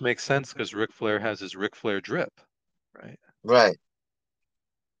 which makes sense because Ric Flair has his Ric Flair drip, right? Right.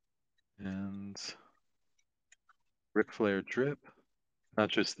 And Ric Flair drip, not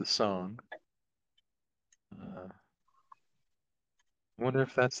just the song. I wonder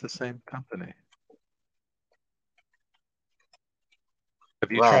if that's the same company.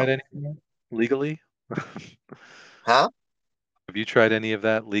 Have you tried Wow. any of that legally? Huh? Have you tried any of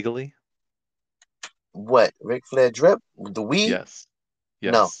that legally? What? Ric Flair drip? The weed? Yes.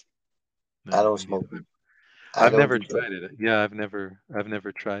 No, Yes. I No, don't me smoke neither. weed. I I've don't never do drugs. tried it. Yeah, I've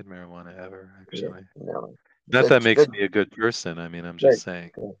never tried marijuana ever, Yeah, actually. no. Not Good, that makes good, me a good person. I mean, I'm good, just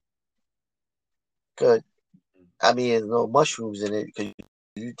saying. good, good. I mean, there's no mushrooms in it because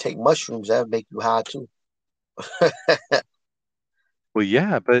you take mushrooms, that make you high too. Well,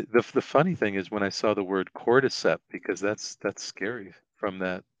 yeah, but the funny thing is when I saw the word cordyceps, because that's scary from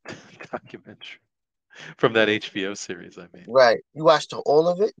that documentary, from that HBO series, I mean. Right. You watched all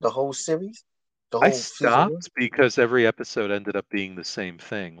of it, the whole series, the I whole season one. stopped because every episode ended up being the same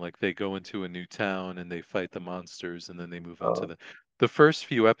thing. Like they go into a new town and they fight the monsters and then they move on to Uh, the first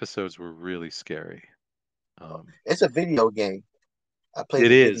few episodes were really scary. Um, it's a video game. I played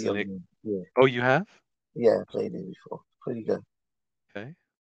it the is, video and it game. Yeah, oh, you have? yeah, I played it before. Pretty good Okay.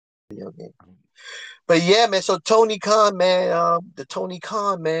 video game. Um, But yeah, man. So Tony Khan, man, the Tony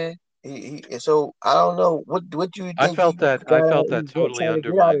Khan, man. And so I don't know what do you think he I got out? felt that totally Trying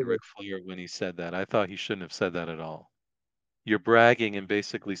to get out undermined of Ric it. Flair when he said that. I thought he shouldn't have said that at all. You're bragging and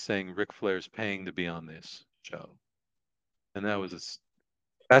basically saying Ric Flair's paying to be on this show. And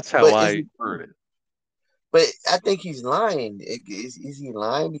that's how But is I he? heard it. But I think he's lying. Is he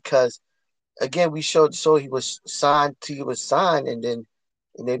lying? Because again, we showed so he was signed, and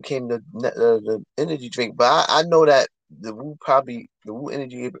then came the energy drink. But I know that the Wu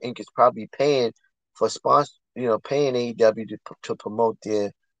Energy Inc. is probably paying for sponsor, paying AEW to promote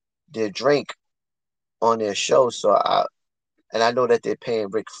their drink on their show. And I know that they're paying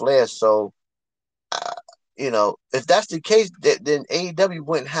Ric Flair. So uh, if that's the case, then AEW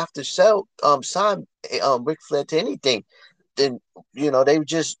wouldn't have to sign Ric Flair to anything. Then they would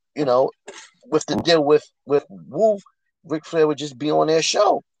just with the deal with Wu, Ric Flair would just be on their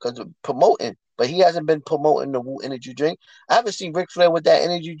show because of promoting. But he hasn't been promoting the Wu energy drink. I haven't seen Ric Flair with that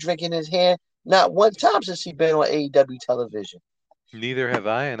energy drink in his hand not one time since he been on AEW television. Neither have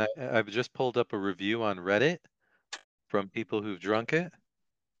I, and I've just pulled up a review on Reddit from people who've drunk it.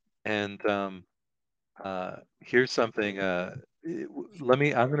 And here's something. I'm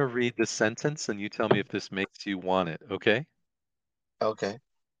going to read the sentence and you tell me if this makes you want it, okay? Okay.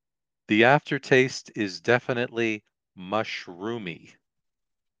 The aftertaste is definitely mushroomy.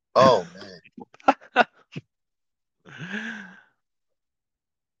 Oh man.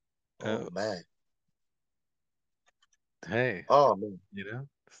 Uh, Oh man. hey, Oh man. you know,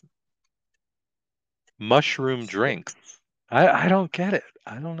 mushroom drinks. I don't get it.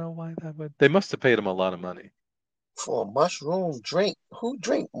 I don't know why that would. They must have paid him a lot of money. For a mushroom drink, who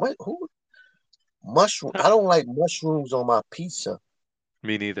drink what? Who mushroom? I don't like mushrooms on my pizza.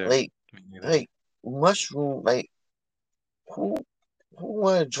 Me neither. Like, Me neither. like mushroom. Like who? Who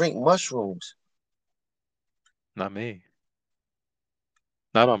want to drink mushrooms? Not me.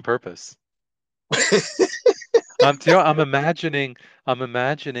 Not on purpose. I'm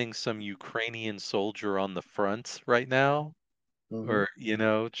imagining some Ukrainian soldier on the front right now, Hmm. or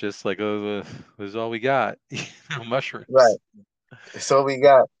just like, oh, this is all we got, Right. mushrooms. So we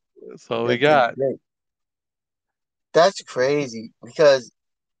got That's all we got this got. drink. That's crazy because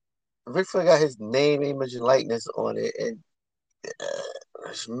Ric Flair got his name, image, and likeness on it, and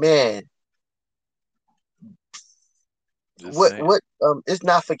man, Just saying. it's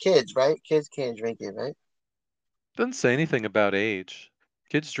not for kids, right? Kids can't drink it, right? Doesn't say anything about age.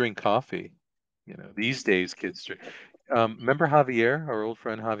 Kids drink coffee. These days kids drink. Remember Javier, our old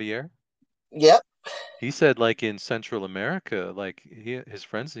friend Javier? Yep. He said like in Central America, like his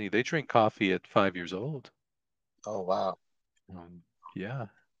friends and they drink coffee at 5 years old. Oh wow. Yeah.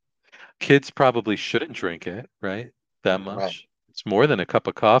 Kids probably shouldn't drink it, right? That Right. much. It's more than a cup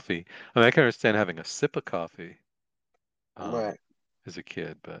of coffee. I mean, I can understand having a sip of coffee um, Right. as a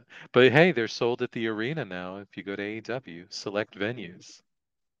kid, but hey, they're sold at the arena now. If you go to AEW, select venues.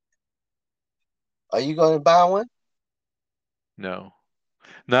 Are you going to buy one? No,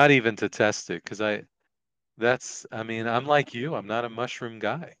 not even to test it, because I mean, I'm like you. I'm not a mushroom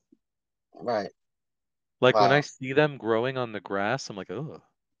guy. Right. Like when I Wow. see them growing on the grass, I'm like, oh,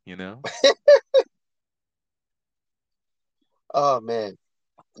 you know? Oh man,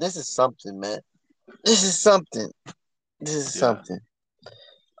 this is something, man. This is something. This is Yeah. something.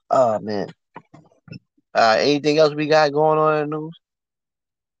 Oh man. Anything else we got going on in the news?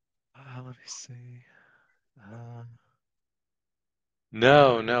 Let me see. Uh,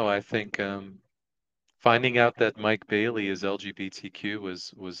 no, no, I think finding out that Mike Bailey is LGBTQ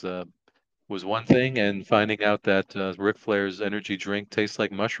was one thing, and finding out that Ric Flair's energy drink tastes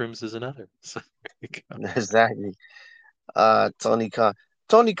like mushrooms is another. So there you go. Exactly. Tony Khan.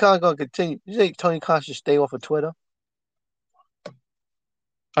 Tony Khan gonna continue. You think Tony Khan should stay off of Twitter?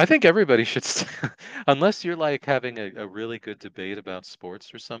 I think everybody should, unless you're like having a really good debate about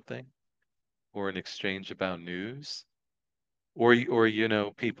sports or something. or an exchange about news, or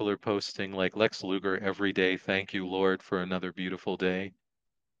people are posting like Lex Luger every day, thank you, Lord, for another beautiful day.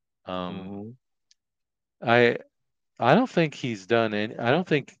 Um, Hmm. I I don't think he's done any.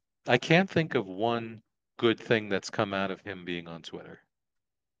 I can't think of one good thing that's come out of him being on Twitter.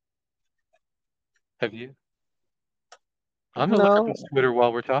 Have you? I'm gonna look up No. his Twitter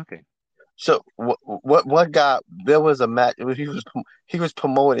while we're talking. So what got there was a match. He was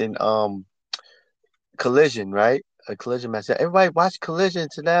promoting Collision, right? A Collision match. Everybody watch Collision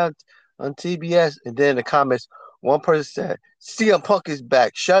tonight on TBS, and then in the comments, one person said, "CM Punk is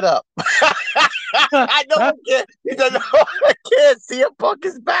back. Shut up." I know one kid. He said, "No, I can't. CM Punk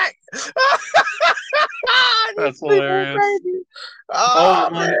is back." These That's people are hilarious. crazy. Oh,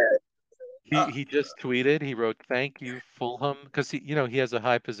 Oh one man. he just tweeted. He wrote, "Thank you, Fulham," because he has a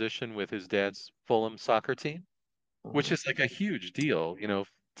high position with his dad's Fulham soccer team, which Mhm. is like a huge deal,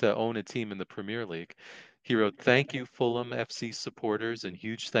 to own a team in the Premier League. He wrote, "Thank you, Fulham FC supporters, and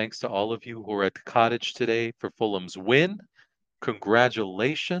huge thanks to all of you who are at the cottage today for Fulham's win.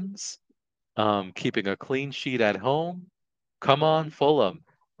 Congratulations. Keeping a clean sheet at home. Come on, Fulham."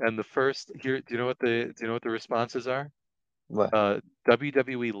 And the first here, do you know what the responses are? What?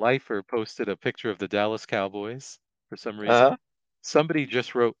 WWE Lifer posted a picture of the Dallas Cowboys for some reason. Uh Somebody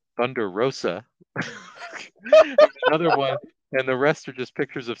just wrote Thunder Rosa. And another one, and the rest are just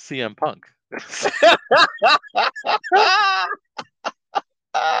pictures of CM Punk.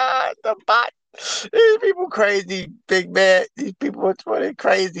 huh. The bot. These people crazy, big man. These people are twenty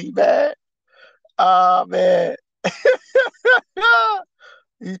crazy, man. Oh man.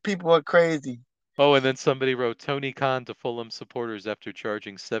 These people are crazy. Oh, and then somebody wrote Tony Khan to Fulham supporters after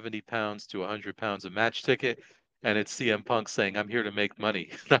charging £70 to £100 a match ticket. And it's CM Punk saying, "I'm here to make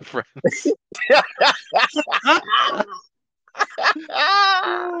money, not friends."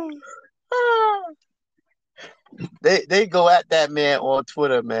 They go at that man on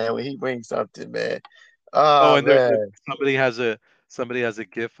Twitter, man, when he brings something, man. Oh, Oh and there's man. somebody has a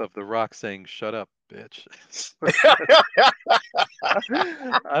gif of The Rock saying, "Shut up, bitch."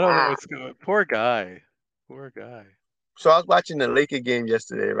 I don't know what's going. Poor guy. Poor guy. So I was watching the Laker game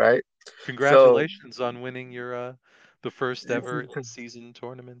yesterday, right? So Congratulations on winning your the first ever in-season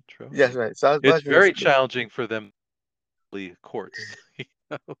tournament yes, trophy. right. So I was It's watching this. very challenging for them courts,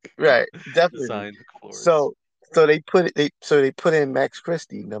 Right, definitely. designed floors. So so they put in Max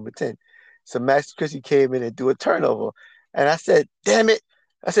Christie, number 10. So Max Christie came in and do a turnover. And I said, damn it.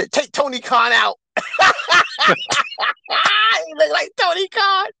 I said, take Tony Khan out. He looked like Tony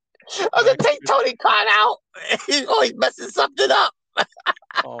Khan. I said, Max, take Tony Khan out. He's always messing something up.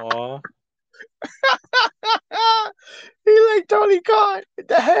 aw. He like Tony Khan.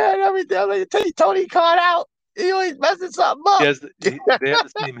 The hair and everything. I'm like, take Tony Khan out. He always messing something He up. has they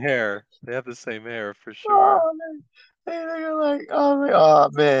have the same hair. They have the same hair for sure. Oh man. He looking like, oh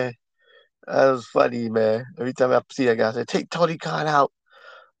man. That was funny, man. Every time I see that guy, I say, take Tony Khan out.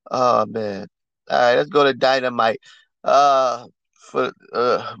 Oh man. All right, let's go to Dynamite. For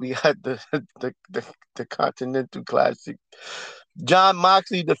we got the Continental Classic. John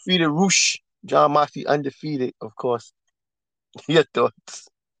Moxley defeated Roosh. John Moxley undefeated, of course. Your thoughts?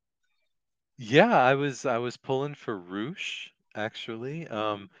 Yeah, I was pulling for Roosh actually.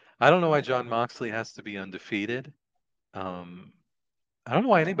 I don't know why John Moxley has to be undefeated. Um, I don't know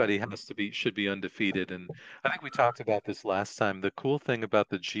why anybody should be undefeated. And I think we talked about this last time. The cool thing about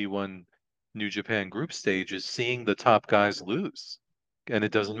the G1 New Japan group stage is seeing the top guys lose. And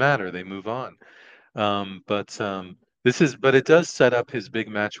it doesn't matter, they move on. But it does set up his big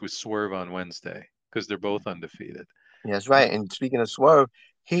match with Swerve on Wednesday because they're both undefeated. That's Uh, right. And speaking of Swerve,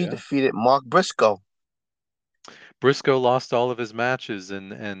 he yeah. defeated Mark Briscoe. Briscoe lost all of his matches,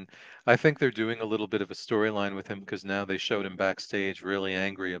 and I think they're doing a little bit of a storyline with him because now they showed him backstage really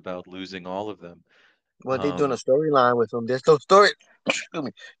angry about losing all of them. Well, they're doing a Um, storyline with him. There's no story. Excuse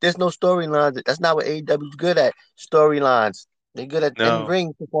me. There's no storylines. That's not what AEW's good at. Storylines. They're good at in no,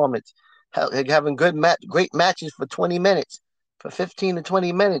 ring performance. They're having great matches for 20 minutes, for 15 to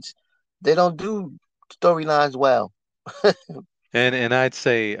 20 minutes. They don't do storylines well. and I'd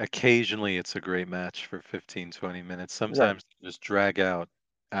say occasionally it's a great match for 15, 20 minutes. Right. Sometimes they just drag out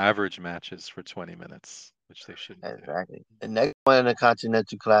average matches for 20 minutes, which they shouldn't do. Exactly. The next one in the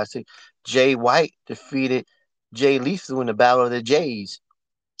Continental Classic, Jay White defeated Jay Lethal in the Battle of the Jays.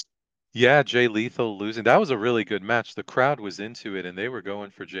 Yeah, Jay Lethal losing. That was a really good match. The crowd was into it and they were going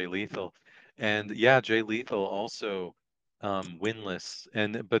for Jay Lethal. And yeah, Jay Lethal also winless.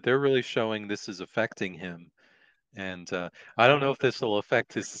 But they're really showing this is affecting him. And I don't know if this will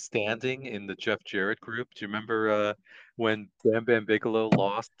affect his standing in the Jeff Jarrett group. Do you remember when Bam Bam Bigelow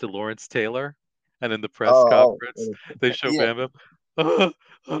lost to Lawrence Taylor? And in the press Oh, conference, oh, they show yeah. Bam Bam. Uh,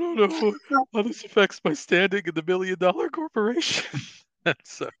 I don't know how this affects my standing in the $1 million corporation.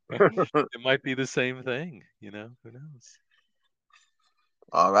 So it might be the same thing, who knows?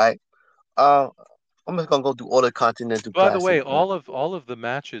 All right. Uh, I'm just gonna go through all the Continental By the Classic. way, all of the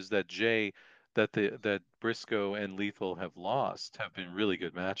matches that Briscoe and Lethal have lost have been really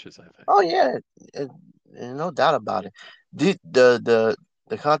good matches, I think. Oh yeah, it, no doubt about it.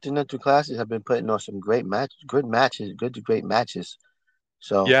 The Continental Classics have been putting on some great matches, good matches, good to great matches.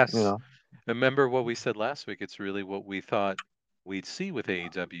 So Yes. Remember what we said last week? It's really what we thought we'd see with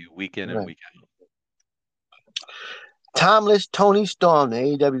AEW week in and right. week out. Timeless Tony Storm, the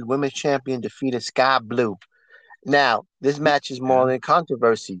AEW Women's Champion, defeated Sky Blue. Now, this match is more Yeah. than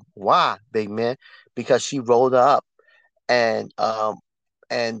controversy. Why, big man? Because she rolled her up, and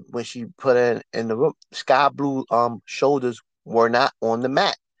when she put her in the room, Sky Blue shoulders were not on the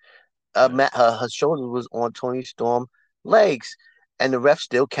mat. Right. Her shoulders was on Tony Storm legs, and the ref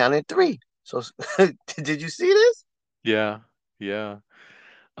still counted three. So, did you see this? Yeah. Yeah.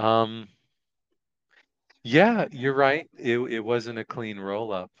 Um, yeah, you're right. It wasn't a clean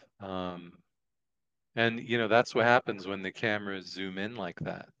roll up. Um, and that's what happens when the cameras zoom in like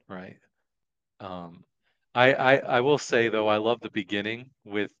that, right? Um, I will say though, I love the beginning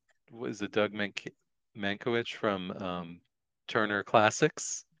with was it Mankiewicz from Turner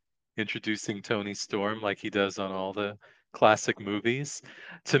Classics introducing Tony Storm like he does on all the classic movies.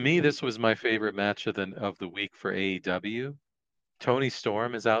 To me, this was my favorite match of the week for AEW. Tony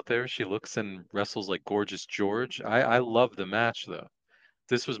Storm is out there. She looks and wrestles like Gorgeous George. I love the match though.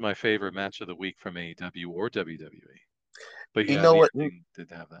 This was my favorite match of the week from AEW or WWE. But You yeah, know the what? ending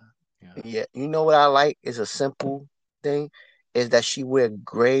did have that. Yeah. Yeah, you know what I like is a simple thing, is that she wear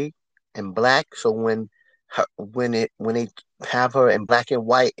gray and black. So when they have her in black and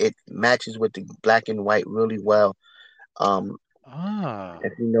white, it matches with the black and white really well. Um, if Ah,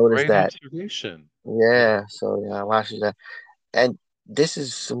 you notice great that, observation. Yeah. yeah. So yeah, I watched that, and this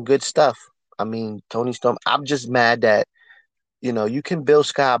is some good stuff. I mean, Tony Storm. I'm just mad that you can build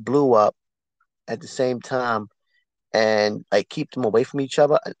Sky Blue up at the same time and like keep them away from each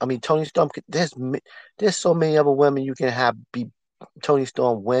other. I mean, Tony Storm. There's so many other women you can have be Tony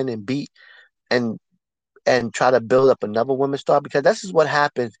Storm win and beat and try to build up another woman star, because this is what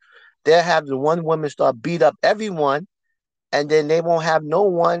happens. They'll have the one woman star beat up everyone, and then they won't have no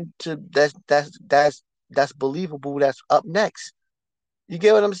one to that's believable that's up next. You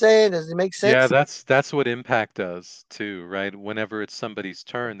get what I'm saying? Does it make Yeah, sense? that's what Impact does too, right? Whenever it's somebody's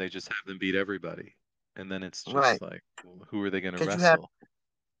turn, they just have them beat everybody. And then it's just Right. like, well, who are they going to Because you have wrestle?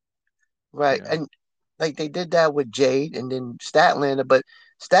 right, Yeah. and like they did that with Jade and then Statlander, but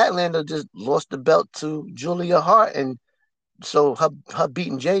Statlander just lost the belt to Julia Hart, and so her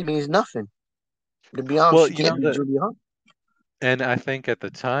beating Jade means nothing. To be honest, Well, she can't beat Julia Hart. and I think at the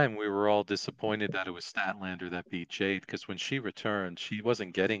time we were all disappointed that it was Statlander that beat Jade because when she returned, she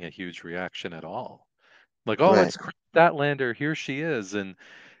wasn't getting a huge reaction at all. Like, oh, Right. it's Statlander, here she is, and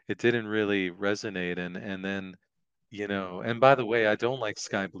it didn't really resonate. And then, and by the way, I don't like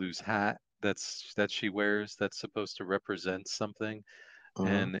Sky Blue's hat that she wears that's supposed to represent something.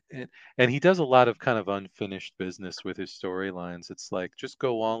 Hmm. And he does a lot of kind of unfinished business with his storylines. It's like just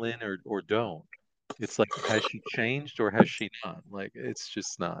go all in or don't. It's like has she changed or has she not? Like it's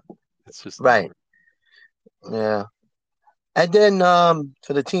just not. It's just not. Right. Yeah. And then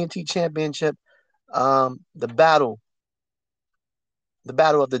for the TNT Championship, the battle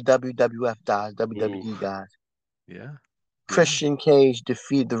of the WWF guys, Ooh, WWE guys. yeah, yeah. Christian Cage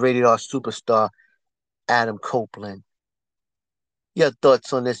defeated the Rated R superstar Adam Copeland. Your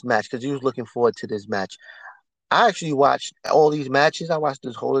thoughts on this match? Because you was looking forward to this match. I actually watched all these matches. I watched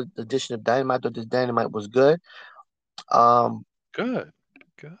this whole edition of Dynamite. I thought this Dynamite was good. Um, Good,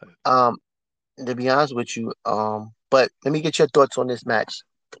 good. um, to be honest with you, but let me get your thoughts on this match.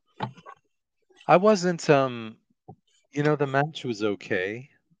 I wasn't the match was okay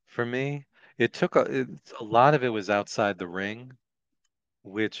for me. A lot of it was outside the ring,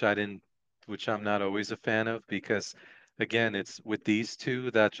 which I didn't, which I'm not always a fan of because, again, it's with these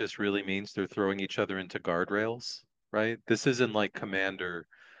two that just really means they're throwing each other into guardrails, right? This isn't like Commander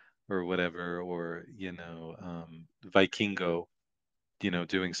or whatever, or Vikingo,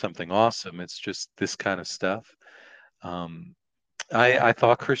 doing something awesome. It's just this kind of stuff. Um, I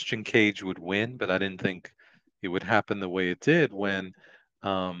thought Christian Cage would win, but I didn't think it would happen the way it did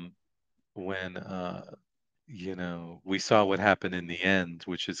um, when we saw what happened in the end,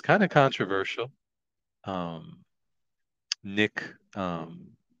 which is kind of controversial. Um, Nick,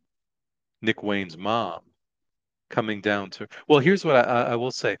 Nick Wayne's mom coming down to. Well, here's what I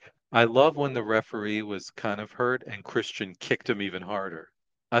will say. I love when the referee was kind of hurt and Christian kicked him even harder.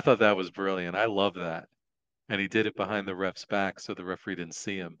 I thought that was brilliant. I love that. And he did it behind the ref's back so the referee didn't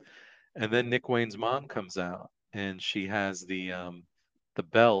see him. And then Nick Wayne's mom comes out and she has the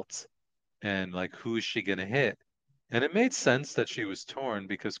belt and like who is she gonna hit? And it made sense that she was torn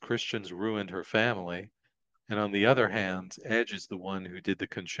because Christian's ruined her family. And on the other hand, Edge is the one who did the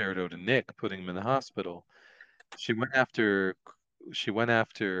concerto to Nick, putting him in the hospital. She went after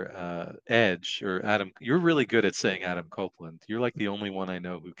Edge or Adam. You're really good at saying Adam Copeland. You're like the only one I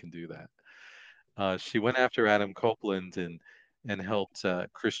know who can do that. She went after Adam Copeland and helped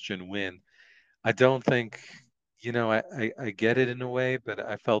Christian win. I don't think, I get it in a way, but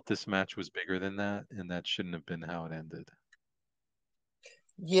I felt this match was bigger than that, and that shouldn't have been how it ended.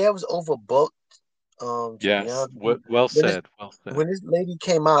 Yeah, it was overbooked. To be Yes, honest with you, well when this said, well said. when this lady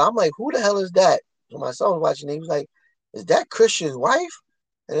came out, I'm like, who the hell is that? So my son was watching it. He was like, is that Christian's wife?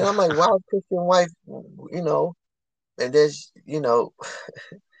 And then I'm like, wow, Christian's wife, you know. And there's,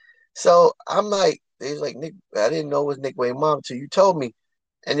 so I'm like, he's like Nick. I didn't know it was Nick Wayne mom until you told me.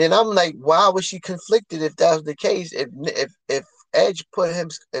 And then I'm like, why was she conflicted if that was the case? If Edge put him,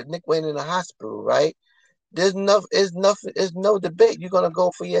 if Nick Wayne in the hospital, right? There's no debate. You're gonna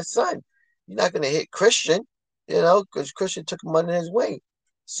go for your son. You're not gonna hit Christian, because Christian took him under his wing.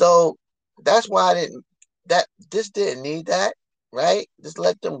 So that's why I didn't. That this didn't need that, right? Just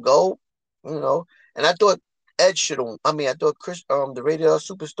let them go, you know. And I thought Edge should have. I mean, I thought the radio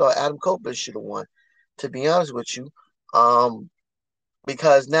superstar Adam Copeland should have won. To be honest with you, um,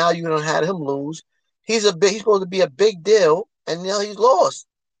 because now you don't have him lose. He's supposed to be a big deal, and now he's lost.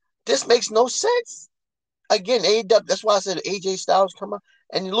 This makes no sense. Again, AEW. That's why I said AJ Styles come out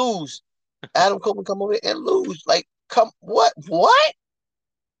and lose. Adam Copeland come over and lose. Like, come what? What?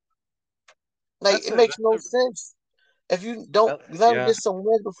 Like, That's it a makes that's no a sense. If you don't let him yeah. get some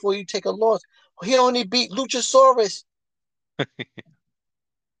wins before you take a loss. He only beat Luchasaurus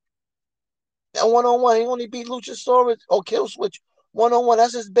and one on one. He only beat Luchasaurus or Kill Switch one on one.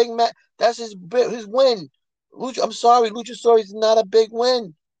 That's his big match. That's his win. I'm sorry, Luchasaurus is not a big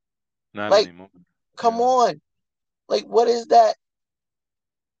win. Not Like, anymore. come Yeah. on. Like, what is that?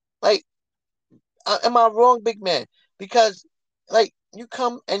 Like, am I wrong, big man? Because like you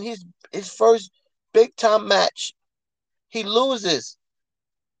come and his first big time match, he loses.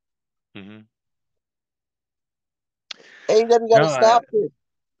 Hmm. AEW got No, to stop this.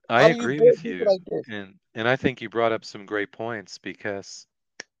 I How do you agree build with people you, like this? and I think you brought up some great points because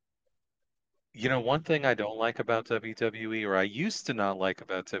one thing I don't like about WWE, or I used to not like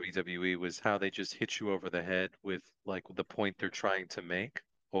about WWE, was how they just hit you over the head with like the point they're trying to make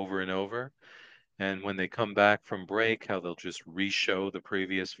over and over. And when they come back from break, how they'll just re-show the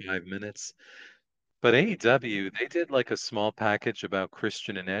previous 5 minutes. But AEW, they did like a small package about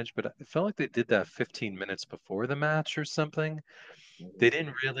Christian and Edge, but I felt like they did that 15 minutes before the match or something. They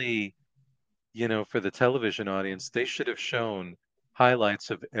didn't really, for the television audience, they should have shown highlights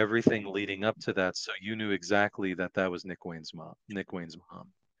of everything leading up to that so you knew exactly that that was Nick Wayne's mom,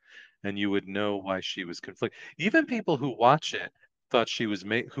 and you would know why she was conflicted. Even people who watch it thought she was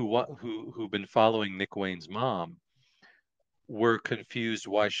who've been following Nick Wayne's mom were confused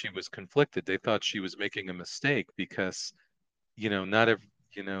why she was conflicted. They thought she was making a mistake because, not every,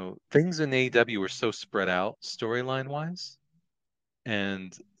 things in AEW were so spread out storyline wise,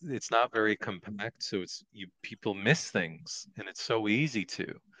 and it's not very compact, so it's you people miss things, and it's so easy to.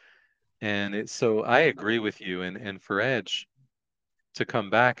 And it's so I agree with you, and for Edge to come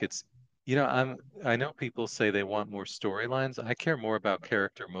back, it's I know people say they want more storylines. I care more about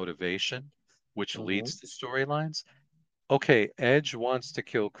character motivation, which Mm-hmm. leads to storylines. Okay, Edge wants to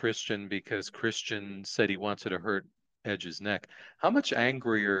kill Christian because Christian said he wanted to hurt Edge's neck. How much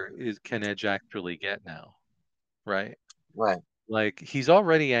angrier can Edge actually get now, right? Right. Like he's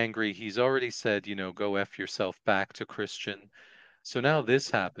already angry. He's already said, go F yourself back to Christian. So now this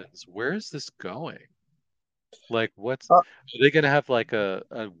happens. Where is this going? Like Uh, are they gonna have like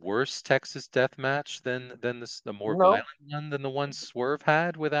a worse Texas death match than this the more no, violent one than the one Swerve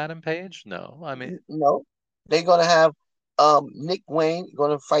had with Adam Page? No. I mean, no. They're gonna have Nick Wayne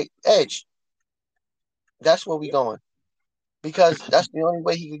gonna fight Edge. That's where we going because that's the only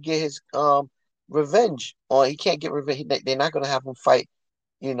way he could get his revenge. Or he can't get revenge. They're not gonna have him fight.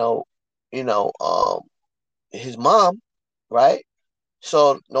 You know, you know, his mom, right?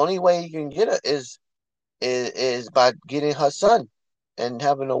 So the only way you can get her is by getting her son and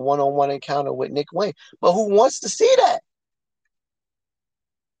having a one-on-one encounter with Nick Wayne. But who wants to see that?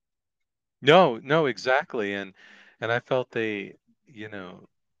 no, no, exactly. And I felt they, you know,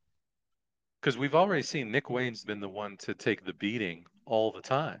 because we've already seen Nick Wayne's been the one to take the beating all the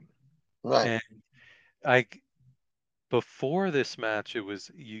time. Right. And I before this match, it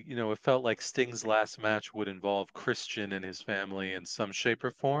was it felt like Sting's last match would involve Christian and his family in some shape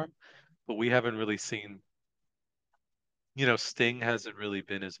or form, but we haven't really seen, Sting hasn't really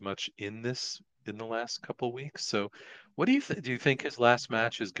been as much in this in the last couple weeks. So, what do you think? Do you think his last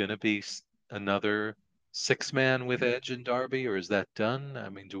match is going to be another six man with Edge and Darby, or is that done? I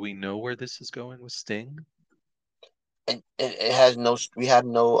mean, do we know where this is going with Sting? It has no. We have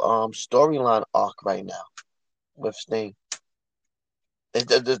no storyline arc right now with Sting.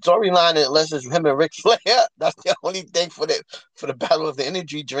 The storyline, unless it's him and Ric Flair, that's the only thing for the battle of the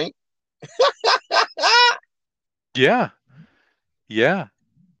energy drink. Yeah, yeah.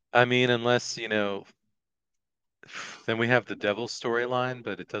 I mean, unless, then we have the Devil storyline,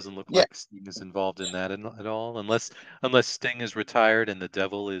 but it doesn't look Yeah, like Sting is involved in that at all, unless Sting is retired and the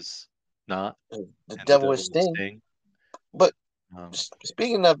Devil is not, the and the devil is Devil is Sting. Sting. But Um,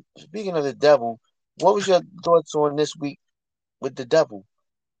 speaking of the devil, what was your thoughts on this week with the devil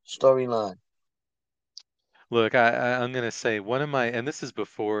storyline? Look, I'm gonna say one of my, and this is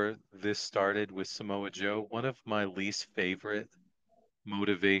before this started with Samoa Joe, one of my least favorite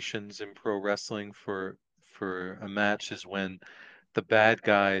motivations in pro wrestling for a match is when the bad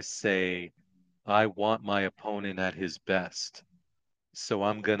guys say, "I want my opponent at his best, so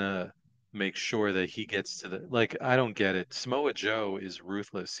I'm gonna make sure that he gets to the like." I don't get it. Samoa Joe is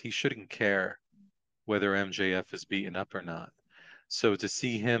ruthless. He shouldn't care whether MJF is beaten up or not. So to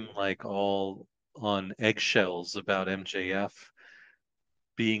see him like all on eggshells about MJF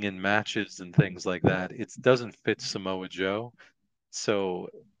being in matches and things like that, it doesn't fit Samoa Joe. So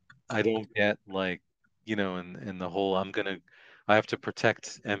I don't get like, and the whole I have to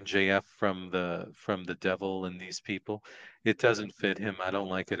protect MJF from the devil and these people. It doesn't fit him. I don't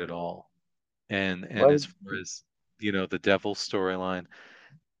like it at all. And Well, as far as, the devil storyline,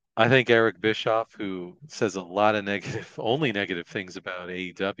 I think Eric Bischoff, who says a lot of negative, only negative things about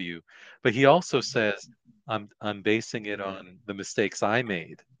AEW, but he also says, I'm basing it on the mistakes I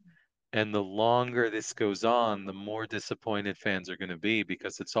made. And the longer this goes on, the more disappointed fans are going to be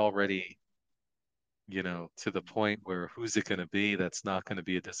because it's already, to the point where who's it going to be that's not going to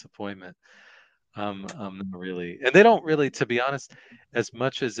be a disappointment. I'm not really, and they don't really, to be honest, as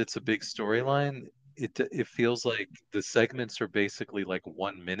much as it's a big storyline, it feels like the segments are basically like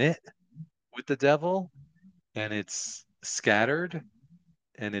 1 minute with the devil, and it's scattered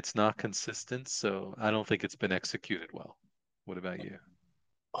and it's not consistent. So I don't think it's been executed well. What about you?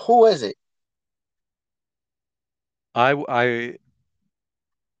 who is it? I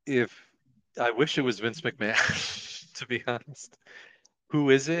if I wish it was Vince McMahon, to be honest. Who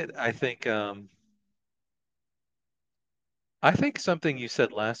is it? I think something you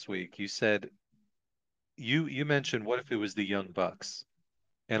said last week. You said you mentioned what if it was the Young Bucks?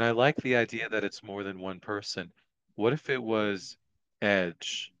 And I like the idea that it's more than one person. What if it was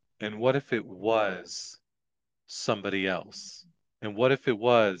Edge? And what if it was somebody else? And what if it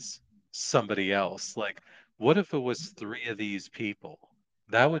was somebody else? Like, what if it was three of these people?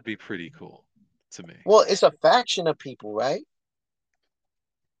 That would be pretty cool to me. Well, it's a faction of people, right?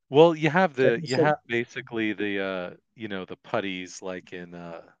 Well, Like you you said, have basically the putties like in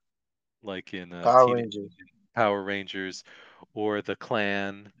Power Teenage Rangers. Mutant Power Rangers, or the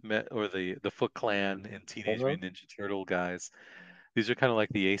or the Foot Clan in Teenage Uh-huh. Mutant Ninja Turtle guys. These are kind of like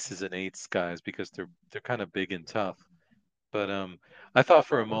the aces and eights guys because they're kind of big and tough. But I thought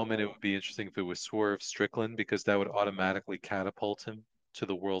for a moment it would be interesting if it was Swerve Strickland because that would automatically catapult him to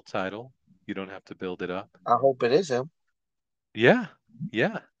the world title. You don't have to build it up. I hope it is him. Yeah,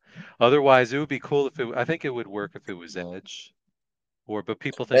 yeah. Otherwise, it would be cool if I think it would work if it was Edge, but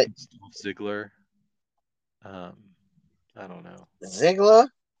people think But it's Dolph Ziggler. Um, I don't know. Ziggler,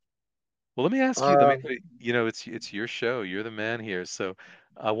 Well, let me ask you. uh, It's your show. You're the man here, so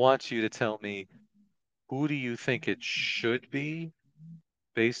I want you to tell me who do you think it should be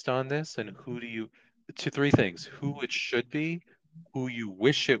based on this, and three things: who it should be, who you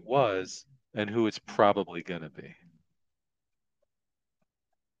wish it was, and who it's probably gonna be.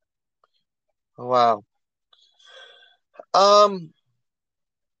 wow. Um,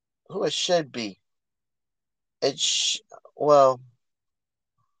 who it should be? It well,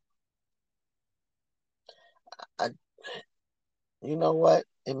 I, you know what?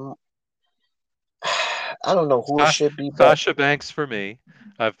 I don't know who it should be, but Sasha Banks for me.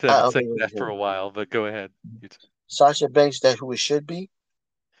 I've been saying that for okay. a while, but go ahead. Sasha Banks, that who it should be.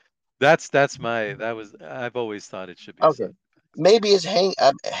 I've always thought it should be Okay, Sasha Banks. maybe it's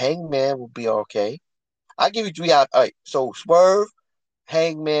Hangman will be okay. I'll give you three out. All right, so Swerve,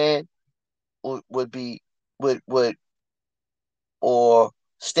 Hangman would be would or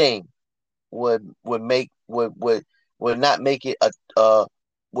Sting. would not make it a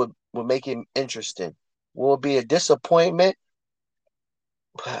would make it interesting. Will it be a disappointment?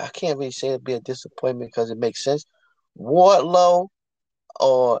 I can't really say it'd be a disappointment because it makes sense. Wardlow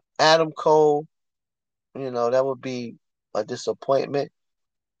or Adam Cole, that would be a disappointment.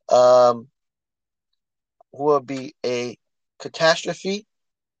 Um, would be a catastrophe.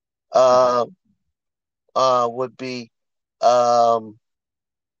 Mhm. Um, would be um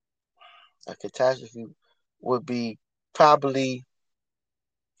a catastrophe would be probably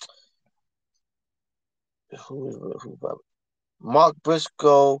who Mark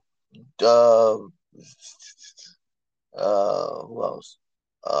Briscoe, uh, who else?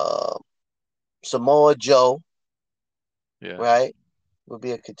 Uh, Samoa Joe, Yeah. right? Would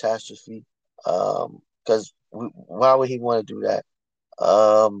be a catastrophe. Because why would he want to do that?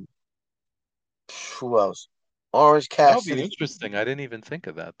 Um, who else? Orange That would be Cassidy. interesting. I didn't even think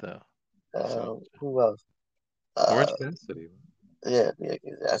of that though. So Who else? Orange Uh, Cassidy. yeah, yeah,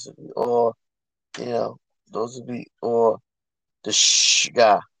 catastrophe. Or you know, those would be or the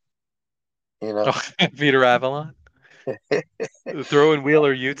guy. You know. Oh, Peter Avalon. Throw in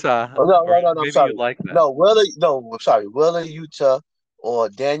Wheeler, Utah, Oh no, or no, no, no. maybe you Sorry. like that. No, Willer. No, I'm sorry. Willer Utah or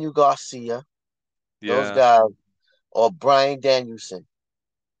Daniel Garcia. Those Yeah. guys or Brian Danielson.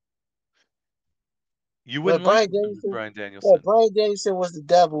 You Well, wouldn't like Brian Danielson. Brian Yeah, Danielson. Brian Danielson was the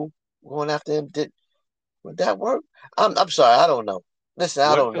devil going after him. Would that work? I'm sorry. I don't know. Listen, I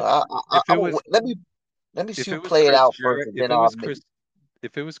What don't know. if it was Let me see if you it was play it out first, and If then it I'll was admit.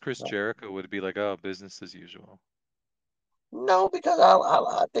 If it was Chris Jericho, would it be like, oh, business as usual? No, because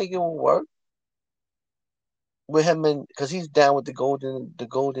I think it will work with him, and because he's down with the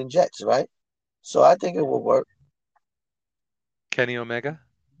Golden Jets, right? So I think it will work. Kenny Omega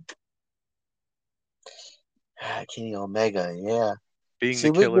Kenny Omega, yeah. being the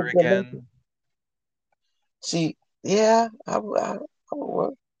See, we killer get again. mentioned. See, yeah, I would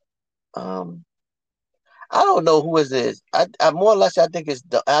work. Um, I don't know who is this. I more or less I think it's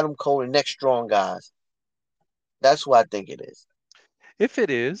the Adam Cole and Next Strong guys. That's who I think it is. If it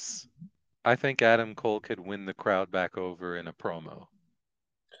is, I think Adam Cole could win the crowd back over in a promo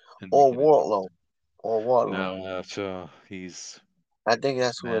and make Or it Wardlow. interesting. Or Wardlow. No, so he's I think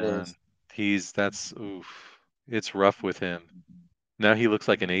that's who it man, is. that's oof. It's rough with him. Now he looks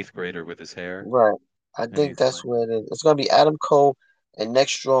like an eighth grader with his hair, Right. I and think he's that's like, who it is. It's gonna be Adam Cole and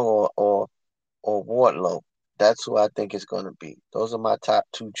Next Strong or Wardlow. That's who I think it's gonna be. Those are my top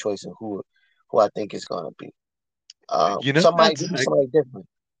two choices. Who I think it's gonna be. you know Somebody that give me somebody different,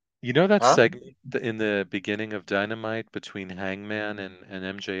 you know that huh? segment in the beginning of Dynamite between Hangman and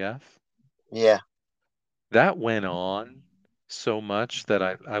MJF? Yeah. That went on so much that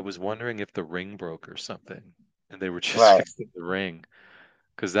I was wondering if the ring broke or something, and they were just Right. fixing the ring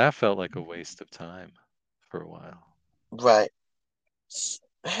because that felt like a waste of time for a while. Right.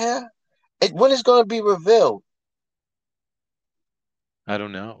 Yeah. When is gonna be revealed I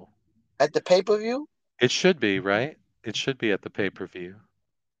don't know. at the pay-per-view? It should be, right? It should be at the pay-per-view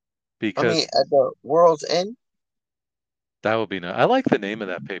I mean, because at the World's End. that would be nice. I like the name of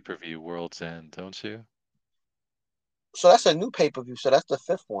that pay-per-view, World's End, don't you? So that's a new pay-per-view. So that's the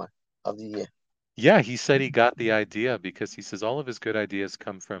fifth one of the year. Yeah, he said he got the idea because he says all of his good ideas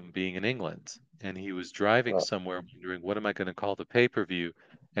come from being in England. And he was driving Right. somewhere wondering, what am I going to call the pay-per-view?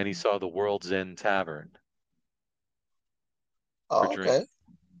 And he saw the World's End Tavern for Oh, drink. okay.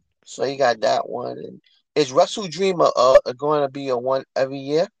 So you got that one. And is Wrestle Dream going to be a one every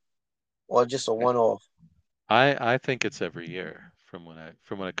year or just a one-off? I think it's every year from what I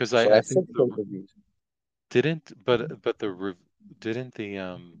because So I that's think six pay-per-views. didn't but the didn't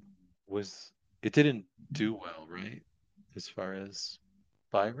the was it didn't do well, right? As far as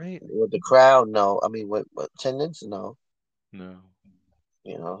buy rate? With the crowd, no. I mean, with attendance, no. No.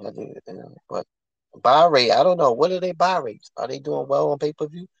 I think, but buy rate, I don't know. What are they buy rates? Are they doing well on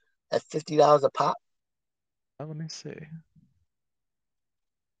pay-per-view at $50 a pop? Let me see.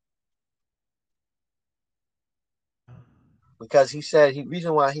 Because he said he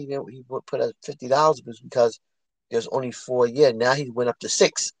reason why he would put at $50 was because there's only 4 years. Now he went up to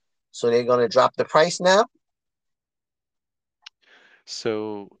six. So they're gonna drop the price now?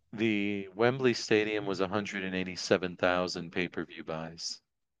 So the Wembley Stadium was 187,000 pay-per-view buys.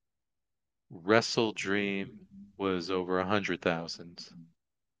 Wrestle Dream was over 100,000.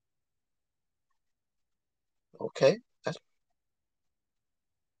 Okay. That's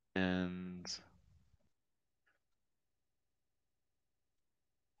And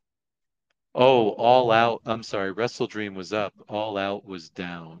oh, All Out, I'm sorry, Wrestle Dream was up, All Out was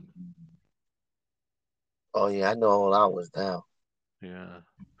down. oh yeah, I know all I was down. Yeah.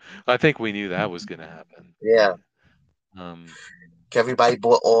 I think we knew that was going to happen. Yeah, Um, everybody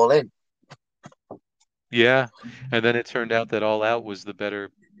bought all in. yeah, and then it turned out that All Out was the better,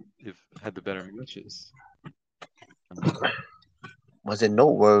 if had the better matches. Um, Was it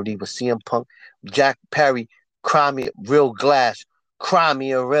noteworthy? Was CM Punk, Jack Perry, cry me real glass, cry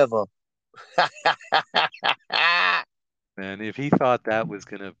me a river. and if he thought that was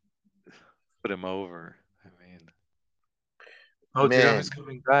going to put him over, I mean, oh, do you know Man, who's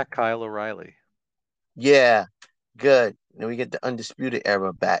coming back? Kyle O'Reilly. yeah, good. Then we get the undisputed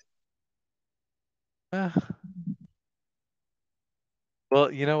era back. Ah,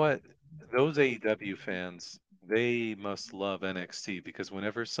 well, you know what? Those AEW fans, they must love NXT because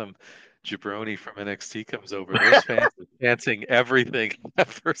whenever some jabroni from NXT comes over, those fans are chanting everything that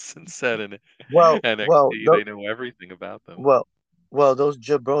person said in Well, well, NXT. tho- They know everything about them. well, well. Those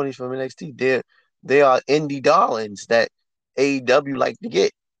jabronis from NXT, they are indie darlings that AEW like to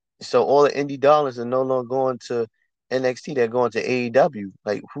get. So all the indie darlings are no longer going to NXT. They're going to AEW.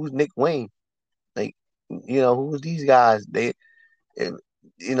 Like who's Nick Wayne? Like who's these guys? Eh,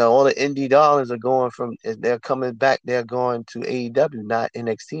 all the indie darlings are going from. They're coming back. They're going to AEW, not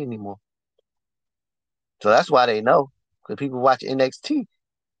NXT anymore. So that's why they know because people watch NXT.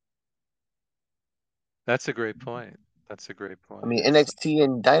 That's a great point. That's a great I point. mean, It's NXT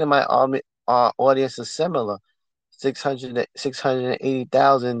and Dynamite audience is similar.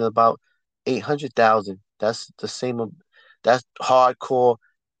 680,000 to about 800,000. That's the same. That's hardcore,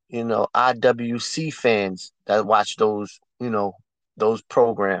 IWC fans that watch those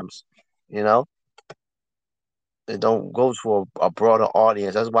programs. You know, it don't go for a broader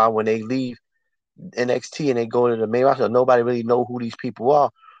audience. That's why when they leave NXT and they go to the main roster, nobody really know who these people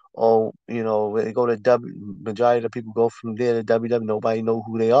are. Or when they go to majority of the people go from there to WWE, nobody know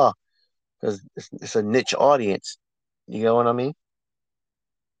who they are because it's a niche audience. You know what I mean?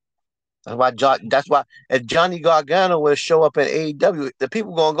 That's why if Johnny Gargano would show up at AEW, the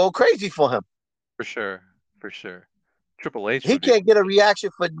people gonna go crazy for him. for sure. For sure. Triple H He would be can't get a reaction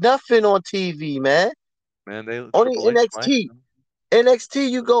for nothing on TV, man. man, they Only Triple H might NXT. NXT,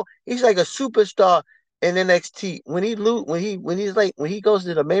 you go. He's like a superstar in NXT. When he lose, when he goes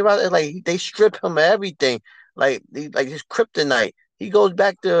to the main roster, it's like they strip him of everything. Like his kryptonite. He goes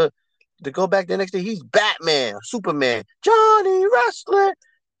back to go back to NXT. He's Batman, Superman, Johnny Wrestler.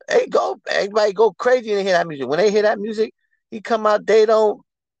 Everybody go crazy when they hear that music. When they hear that music, he come out. They don't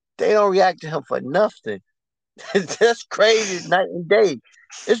react to him for nothing. That's crazy. It's night and day.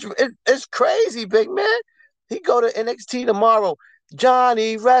 It's crazy, big man. He go to NXT tomorrow.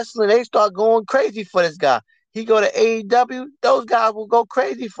 Johnny wrestling. They start going crazy for this guy. He go to AEW. Those guys will go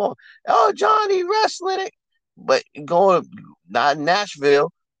crazy for him. Oh, Johnny wrestling. But going not in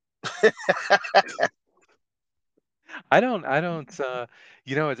Nashville. I don't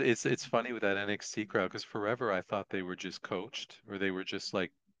it's funny with that NXT crowd because forever I thought they were just coached or they were just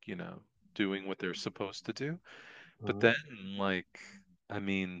like, you know, doing what they're supposed to do. But Mhm. then like I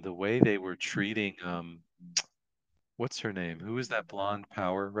mean the way they were treating what's her name? Who is that blonde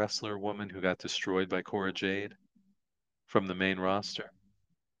power wrestler woman who got destroyed by Cora Jade from the main roster?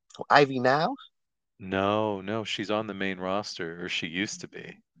 Ivy now. No, no, she's on the main roster or she used to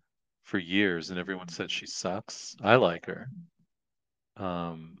be for years and everyone said she sucks. I like her.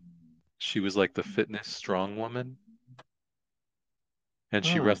 Um she was like the fitness strong woman. And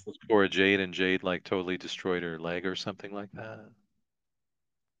she Hmm. wrestled Cora Jade, and Jade like totally destroyed her leg or something like that.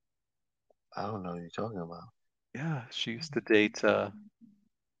 I don't know what you're talking about. Yeah, she used to date a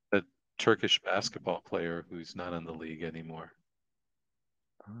Turkish basketball player who's not in the league anymore.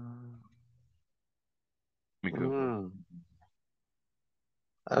 Let me Google it. Hmm.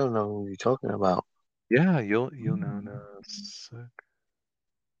 I don't know who you're talking about. Yeah, you'll know in a sec.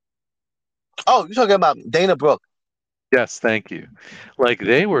 Oh, you're talking about Dana Brooke. Yes, thank you. Like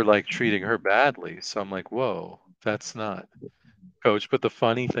they were like treating her badly, so I'm like, whoa, that's not coach. But the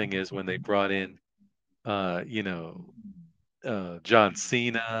funny thing is when they brought in, uh, you know, John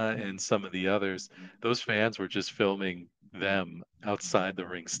Cena and some of the others, those fans were just filming them outside the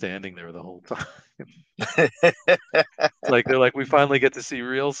ring, standing there the whole time. It's like they're like, we finally get to see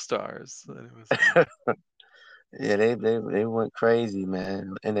real stars. And it was like, Yeah, they went crazy,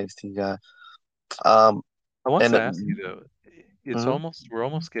 man. NXT guy. Um, I want and to ask you though, it's mhm. almost we're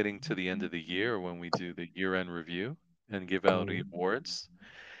almost getting to the end of the year when we do the year-end review and give out the Mhm. awards.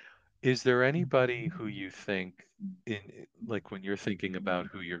 Is there anybody who you think in like when you're thinking about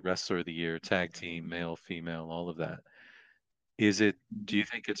who your wrestler of the year, tag team, male, female, all of that? Do you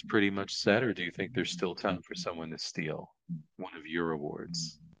think it's pretty much set, or do you think there's still time for someone to steal one of your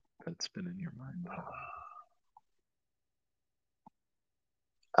awards that's been in your mind?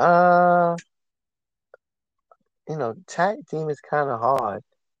 Uh, tag team is kind of hard.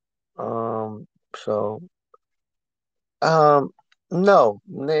 So um, no,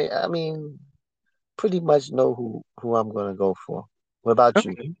 I mean, pretty much know who I'm gonna go for. What about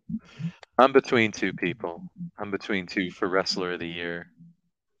you? Okay. I'm between two people. I'm between two for Wrestler of the Year.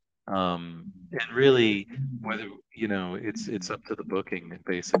 And really, whether, it's up to the booking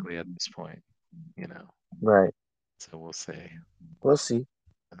basically at this point, you know. Right. So we'll see. We'll see.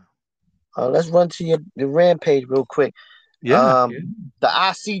 Let's run to the Rampage real quick. Yeah. Um, the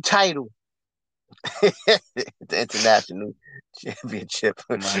IC title, the International Championship.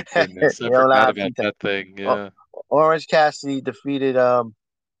 My goodness. I You know, the forgot IC about title. that thing. O- Yeah. Orange Cassidy defeated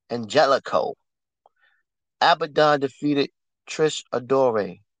Angelico. Abaddon defeated Trish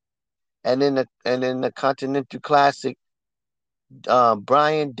Adore. And in the Continental Classic,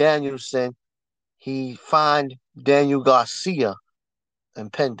 Brian Danielson he fined Daniel Garcia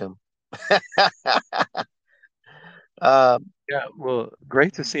and pinned him. uh, Yeah, well,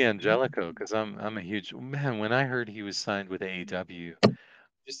 great to see Angelico because I'm a huge man. When I heard he was signed with AEW,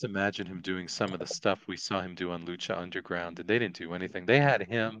 just imagine him doing some of the stuff we saw him do on Lucha Underground, and they didn't do anything. They had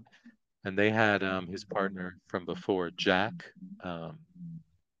him, and they had his partner from before, Jack. Um,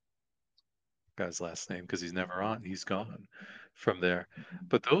 got his last name because he's never on. He's gone from there.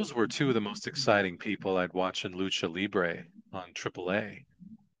 But those were two of the most exciting people I'd watch in Lucha Libre on AAA,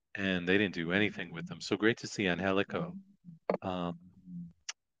 and they didn't do anything with them. So great to see Angelico. Um,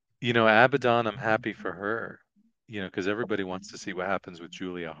 Abaddon, I'm happy for her, because everybody wants to see what happens with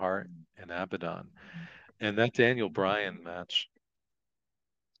Julia Hart and Abaddon. And that Daniel Bryan match,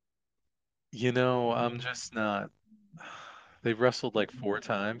 I'm just not. They've wrestled like four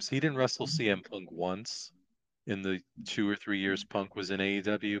times. He didn't wrestle CM Punk once in the 2 or 3 years Punk was in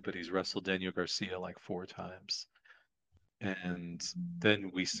AEW, but he's wrestled Daniel Garcia like four times. And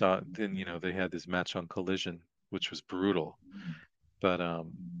then they had this match on Collision, which was brutal. But I've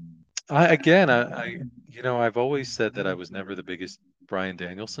always said that I was never the biggest Brian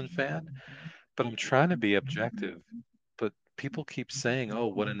Danielson fan, but I'm trying to be objective. But people keep saying, "Oh,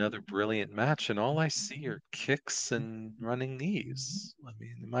 what another brilliant match," and all I see are kicks and running knees. I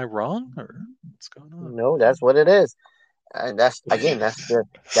mean, am I wrong or what's going on? no, that's what it is, and that's again,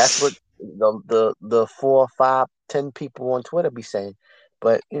 that's what the 4, 5, 10 people on Twitter be saying.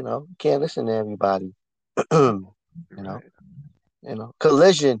 But you can't listen to everybody. you know, Right.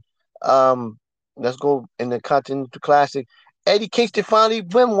 Collision. Um, let's go in the Continental Classic. Eddie Kingston finally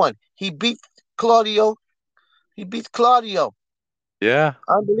win one. Claudio. He beats Claudio. Yeah.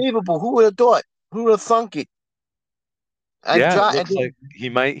 Unbelievable. Who would have thought? Who would have thunk it? Yeah, it Andrade, and looks then like he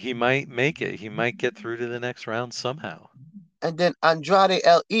might make it. He might get through to the next round somehow. and then Andrade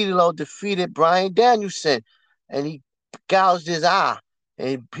El Idolo defeated Brian Danielson, and he gouged his eye,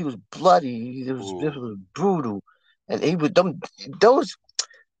 and he was bloody. This Ooh. was brutal, and he was those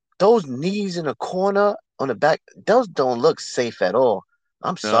those knees in the corner on the back. Those don't look safe at all.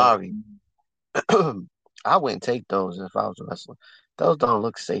 I'm No. sorry. I wouldn't take those if I was a wrestler. Those don't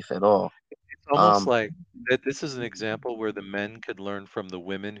look safe at all. It's almost Um, like that this is an example where the men could learn from the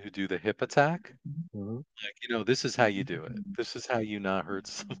women who do the hip attack. mhm, Like, this is how you do it. This is how you not hurt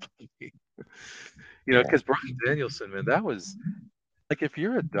somebody. yeah, Because Brian Danielson, man, that was like if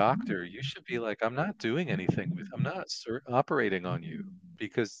you're a doctor, you should be like, I'm not doing anything I'm not operating on you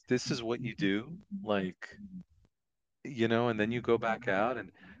because this is what you do. Like, and then you go back out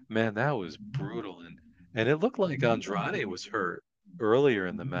and man, that was brutal. And it looked like Andrade was hurt earlier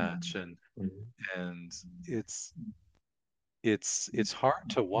in the match mhm, and it's it's hard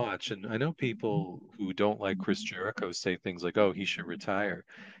to watch. And I know people who don't like Chris Jericho say things like, "Oh, he should retire."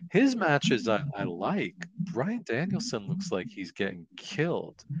 His matches I like. Brian Danielson looks like he's getting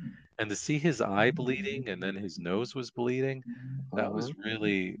killed. And to see his eye bleeding and then his nose was bleeding, that was mhm.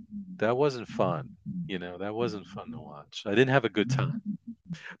 really that wasn't fun. That wasn't fun to watch. I didn't have a good time.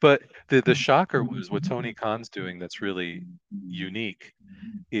 But the shocker was what Tony Khan's doing that's really unique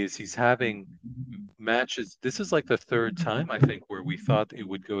is he's having matches. This is like the third time I think where we thought it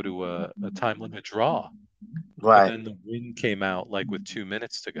would go to a time limit draw, but Right, then the win came out like with 2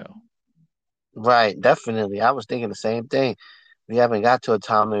 minutes to go. right, definitely. I was thinking the same thing. We haven't got to a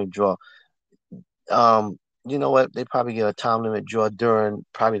time limit draw. Um, you know what? They probably get a time limit draw during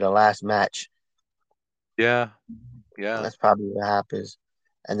probably the last match. Yeah, yeah, That's probably what happens.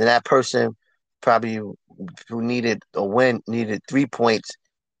 And then that person probably who needed a win needed 3 points,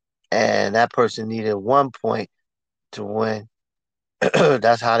 and that person needed 1 point to win.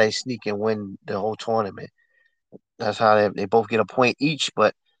 That's how they sneak and win the whole tournament. That's how they both get a point each,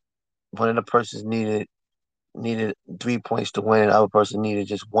 but one of the persons needed needed 3 points to win, and the other person needed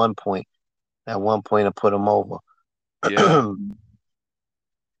just 1 point. At 1 point to put them over. Yeah.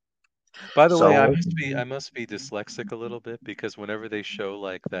 By the way, So I must be dyslexic a little bit because whenever they show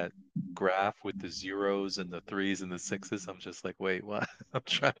like that graph with the zeros and the threes and the sixes, I'm just like, wait, what? I'm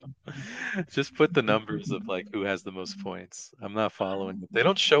trying to just put the numbers of like who has the most points. I'm not following it. They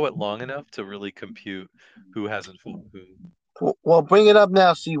don't show it long enough to really compute who hasn't fought who. well, bring it up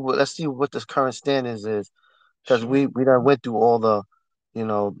now. Let's see what the current standings is, because Sure. we done went through all the,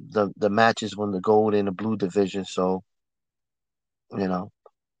 the matches from the gold and the blue division. So you know,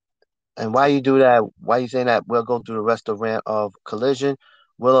 and why you do that? Why you saying that? We'll go through the rest of Collision.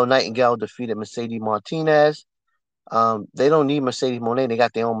 Willow Nightingale defeated Mercedes Martinez. They don't need Mercedes Monet. They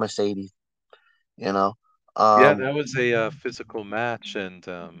got their own Mercedes. You know. Yeah, Um, that was a physical match, and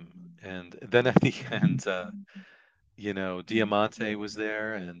then at the end, Diamante was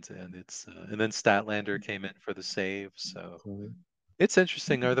there, and then Statlander came in for the save. So it's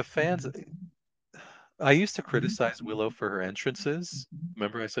interesting. Are the fans? I used to criticize Willow for her entrances.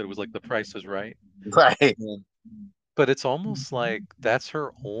 Remember, I said it was like The Price is Right. right. Mm. But it's almost like that's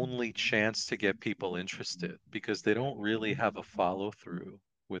her only chance to get people interested because they don't really have a follow through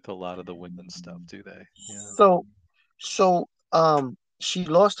with a lot of the women's stuff, do they? Yeah. So she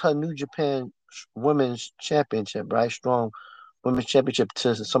lost her New Japan Women's Championship, right? Strong Women's Championship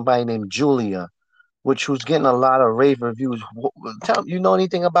to somebody named Julia, which was getting a lot of rave reviews. Tell you know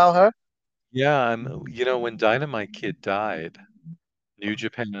anything about her? Yeah, when Dynamite Kid died, New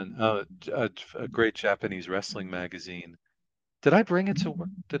Japan, a great Japanese wrestling magazine. Did I bring it to work?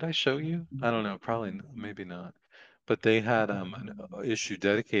 Did I show you? I don't know, probably maybe not. But they had an issue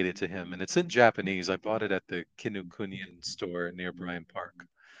dedicated to him, and it's in Japanese. I bought it at the Kinokuniya store near Bryant Park.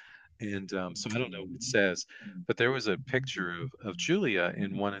 And so I don't know what it says, but there was a picture of Julia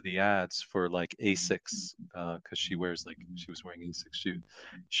in one of the ads for like Asics, because she was wearing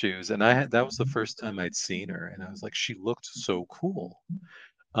shoes, and that was the first time I'd seen her, and I was like, she looked so cool.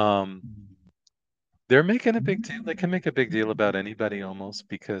 Um, they're making a big deal. They can make a big deal about anybody almost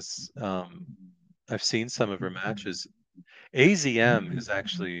because I've seen some of her matches. AZM is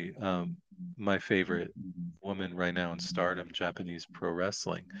actually my favorite woman right now in Stardom, Japanese pro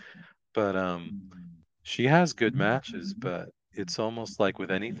wrestling, but she has good matches, but it's almost like with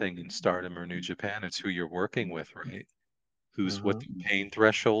anything in Stardom or New Japan, it's who you're working with, right? What Hmm. the pain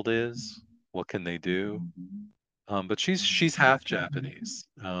threshold is, what can they do? But she's half Japanese,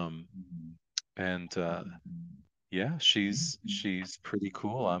 and yeah, she's pretty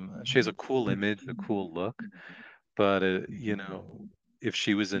cool. She has a cool image, a cool look, but if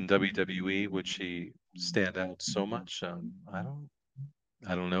she was in WWE, would she stand out so much?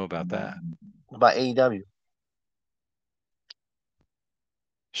 I don't know about that. About AEW.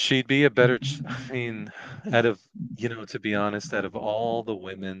 She'd be a better, I mean, out of, to be honest, out of all the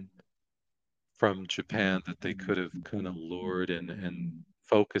women from Japan that they could have kind of lured and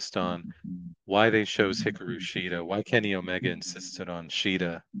focused on, why they chose Hikaru Shida, why Kenny Omega insisted on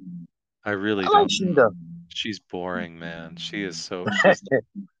Shida, I really I like don't know. Sheeta. She's boring, man. She's,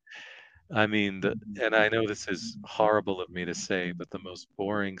 I mean, and I know this is horrible of me to say, but the most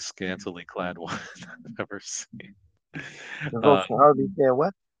boring, scantily clad one I've ever seen. The Uh, most hardly said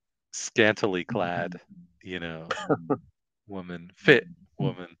what? Scantily clad, you know, fit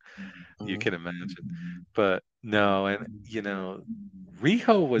woman, you Hmm. can imagine. But no, and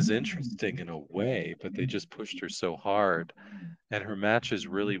Riho was interesting in a way, but they just pushed her so hard, and her matches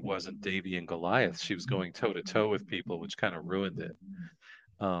really wasn't Davy and Goliath. She was going toe to toe with people, which kind of ruined it.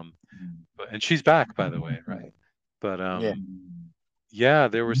 Um, and she's back, by the way, right? But Yeah. yeah,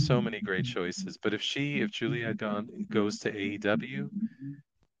 there were so many great choices. But if Julia goes to AEW,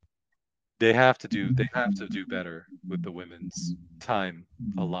 they have to do better with the women's time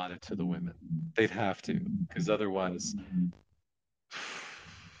allotted to the women. They'd have to, because otherwise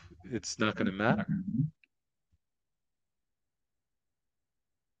it's not going to matter.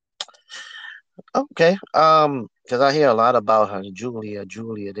 Okay. Because I hear a lot about her, Julia,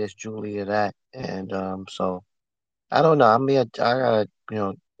 Julia this, Julia that, and so I don't know. I mean, I gotta,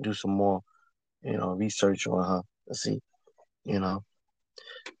 do some more, research on her. Let's see, you know.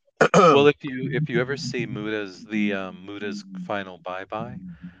 Well, if you ever see Muda's final bye bye,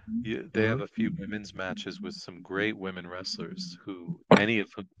 they have Mhm. a few women's matches with some great women wrestlers who any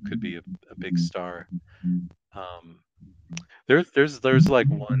of whom could be a big star. Um, there's like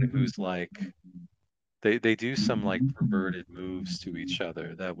one who's like they do some like perverted moves to each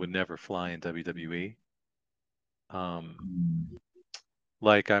other that would never fly in WWE. Um,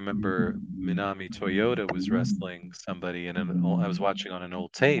 Like I remember Minami Toyota was wrestling somebody, and I was watching on an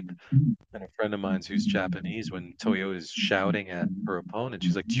old tape, and a friend of mine's who's Japanese, when Toyota's shouting at her opponent,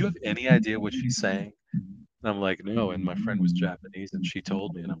 she's like, "Do you have any idea what she's saying?" And I'm like, "No." And my friend was Japanese, and she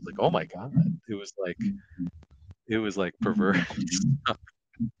told me, and I was like, "Oh my God!" It was like perverse stuff,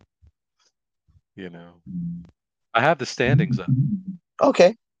 you know. I have the standings up.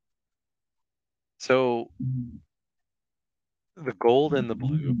 Okay. So the gold and the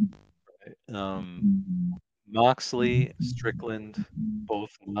blue, um, Moxley, Strickland,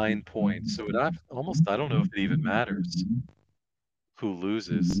 both 9 points. So almost, I don't know if it even matters who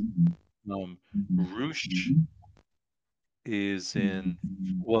loses. Um, Roosh is in,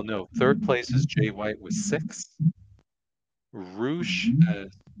 well, no, third place is Jay White with 6. Roosh has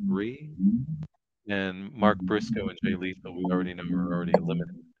 3. And Mark Briscoe and Jay Lethal, we already know, are already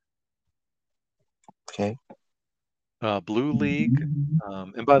eliminated. Okay. Blue League,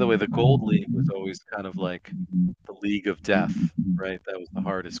 and by the way, the Gold League was always kind of like the League of Death, right? That was the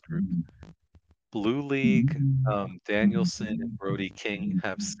hardest group. Blue League, Danielson and Brody King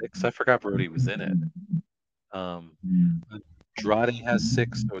have 6. I forgot Brody was in it. Um, Andrade has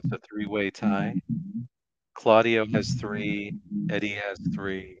 6, so it's a three-way tie. Claudio has 3. Eddie has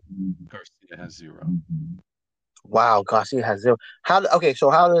 3. Garcia has 0. Wow, Garcia has zero. Okay, so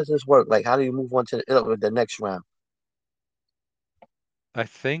how does this work? Like, how do you move on to the next round? I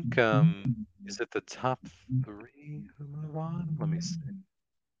think, is it the top 3 who move on? Let me see.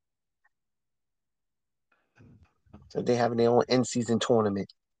 So they having their own in-season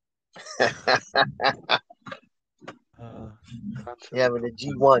tournament. Uh, They having Continental. the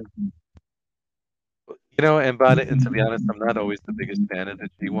G1. And to be honest, I'm not always the biggest fan of the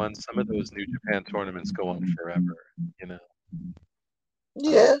G1. Some of those New Japan tournaments go on forever, you know. Um,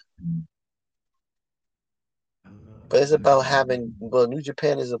 Yeah, but it's about having. Well, New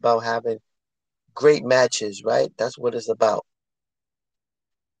Japan is about having great matches, right? That's what it's about.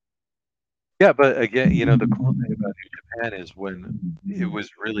 yeah, but again, the cool thing about New Japan is when it was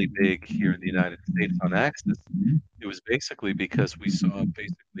really big here in the United States on Axis, it was basically because we saw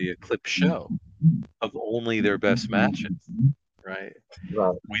basically a clip show of only their best matches, right?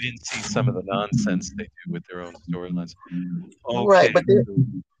 Right. We didn't see some of the nonsense they do with their own storylines. Right, Okay, but there so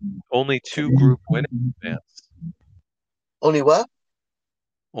only 2 group winners advance. only what?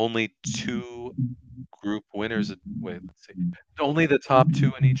 Only 2 group winners. Wait, let's see. Only the top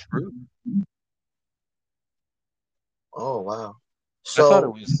 2 in each group. Oh wow. I thought So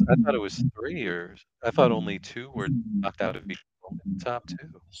it was. I thought it was 3, or I thought only 2 were knocked out of each. Only the top 2.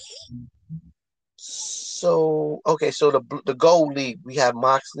 okay, so the gold league we have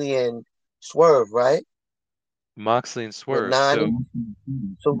Moxley and Swerve, right? Moxley and With Swerve. nine. So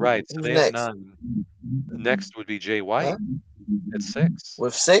So right. So who's they have next? 9. Next would be Jay Huh? White at 6.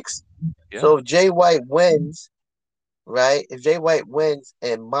 With 6. Yeah. So if Jay White wins, right? If Jay White wins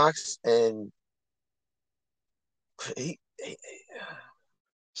and Mox and he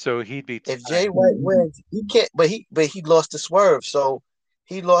So he'd be if Jay tied. White wins, he can't. But he lost to Swerve, so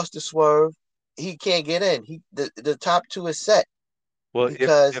he lost to Swerve. He can't get in. The top 2 is set Well,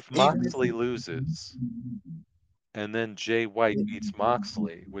 because if even if Moxley loses and then Jay White beats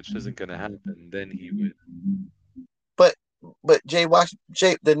Moxley, which isn't going to happen, then he would. but Jay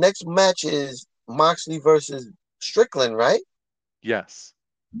the next match is Moxley versus Strickland, right? Yes.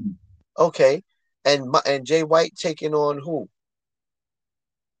 Okay, and Jay White taking on who?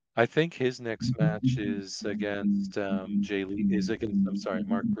 I think his next match is against Jay Lee. Is against. I'm sorry,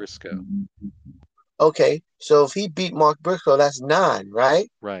 Mark Briscoe. Okay, so if he beat Mark Briscoe, that's 9, right?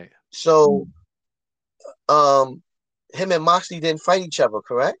 Right. So um, him and Moxley didn't fight each other,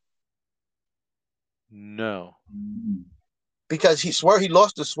 correct? No, Because he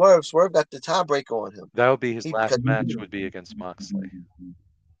lost to Swerve. Swerve got the tiebreaker on him. that would be his He last because match. Would be against Moxley.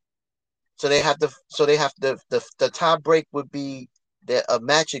 the tie break would be a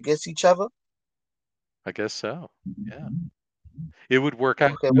match against each other. I guess so. Yeah, it would work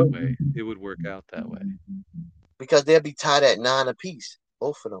out Okay, that way. It would work out that way. because they'll be tied at 9 apiece,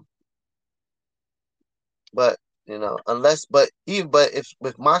 both of them. But unless but if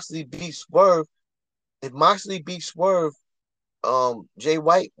Moxley beats Swerve, if Moxley beats Swerve, Jay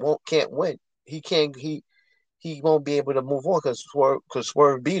White can't win. He won't be able to move on because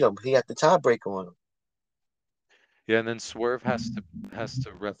Swerve beat him. He had the tiebreaker on him. Yeah, and then Swerve has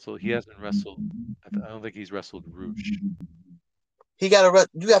to wrestle. He hasn't wrestled. I don't think he's wrestled Roosh. You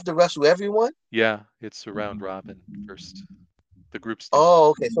have to wrestle everyone. Yeah, it's a round robin first. The group stage. Oh,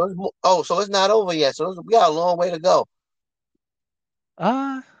 okay. So it's not over yet. So we got a long way to go.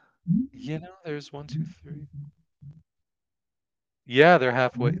 Ah, there's 1, 2, 3. Yeah, they're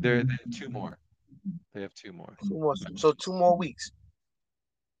halfway. They have two more. They have two more. 2 more, so 2 more weeks.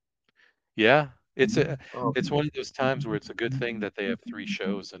 Yeah, it's Okay, one of those times where it's a good thing that they have three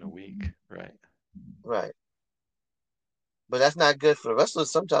shows in a week, right? right. But that's not good for the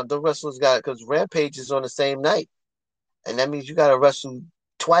wrestlers. Sometimes the wrestlers got because Rampage is on the same night, and that means you got to wrestle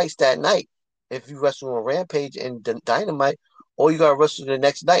twice that night. If you wrestle on Rampage and Dynamite, or you got to wrestle the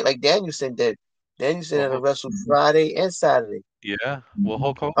next night, like Danielson did. Danielson Well, had to Hulk, wrestle Friday and Saturday. yeah. Well,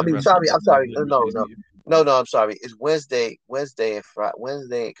 Hulk I Hogan mean, wrestled sorry, on I'm sorry. New No, Year's no, Eve. no, no. I'm sorry. It's Wednesday and Friday,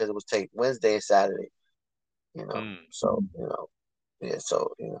 Wednesday because it was taped Wednesday and Saturday. Mm. So yeah.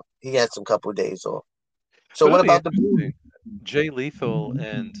 So he had some couple of days off. So But it'll what be about the Blue? interesting. Jay Lethal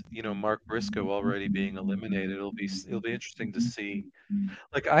and Mark Briscoe already being eliminated. It'll be interesting to see.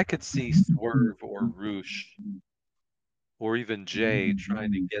 Like I could see Swerve or Roosh or even Jay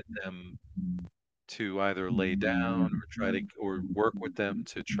trying to get them to either lay down or try to or work with them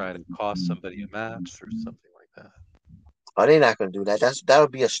to try to cost somebody a match or something like that. Oh, they're not gonna do that. That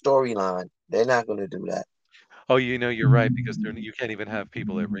would be a storyline. They're not gonna do that. Oh, you're right because you can't even have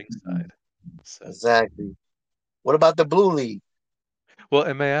people at ringside. So, Exactly. What about the Blue League? well,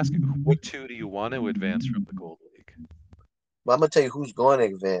 and may I ask, what two do you want to advance from the Gold League? Well, I'm gonna tell you who's going to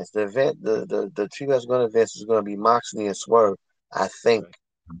advance. The two that's going to advance is going to be Moxley and Swerve. I think Right.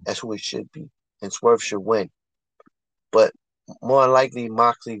 that's who it should be, and Swerve should win. But more than likely,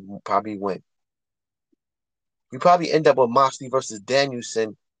 Moxley will probably win. We probably end up with Moxley versus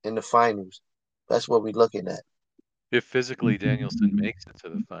Danielson in the finals. That's what we're looking at. If physically Danielson makes it to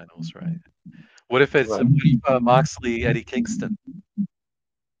the finals, right? What Right. if Moxley Eddie Kingston?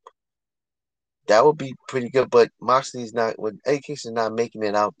 That would be pretty good. But Moxley's not. With Eddie Kingston not making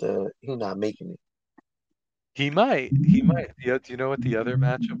it out the. He's not making it. He might. He might. Yeah, do you know what the other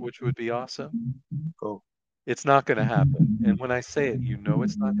matchup, which would be awesome? Go. It's not going to happen. And when I say it,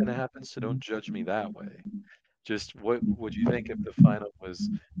 it's not going to happen. So don't judge me that way. Just what would you think if the final was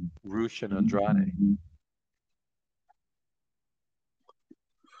Rush and Andrade?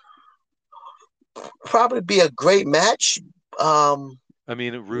 Probably be a great match. Um, I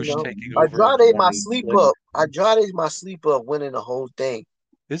mean, you Rush know, taking over Andrade my Andrade's place. sleeper. Andrade's my sleeper of winning the whole thing.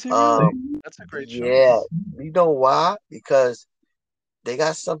 Is he really? Um, That's a great yeah, choice. you know why? Because they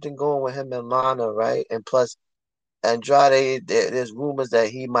got something going with him and Lana, right? And plus, Andrade, there's rumors that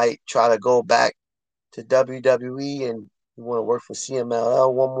he might try to go back to WWE and he want to work for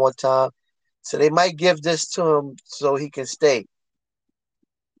CMLL one more time. So they might give this to him so he can stay.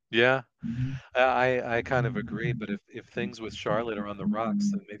 Yeah, I kind of agree. But if things with Charlotte are on the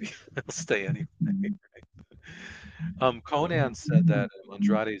rocks, then maybe he'll stay anyway. Conan said that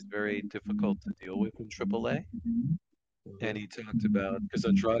Andrade is very difficult to deal with in AAA, and he Hmm. talked about because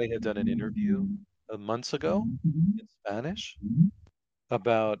Andrade had done an interview months ago in Spanish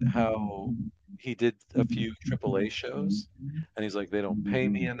about how he did a few AAA shows, and he's like, they don't pay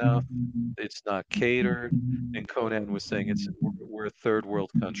me enough. It's not catered. And Conan was saying we're a third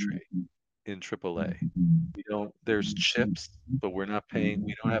world country in AAA. We don't. There's chips, but we're not paying.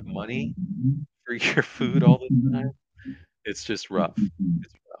 We don't have money for your food all the time. It's just rough.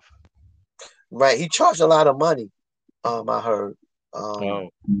 It's rough. Right, he charged a lot of money. I heard Oh,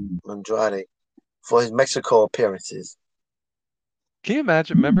 Andrade for his Mexico appearances. can you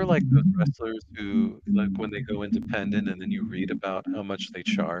imagine? Remember, like those wrestlers who, like, when they go independent, and then you read about how much they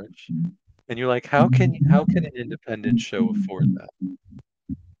charge, and you're like, how can an independent show afford that?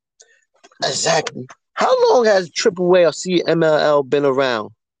 Exactly. How long has AAA or CMLL been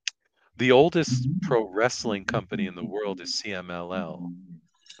around? The oldest pro wrestling company in the world is CMLL.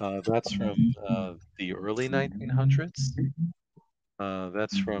 That's from the early 1900s.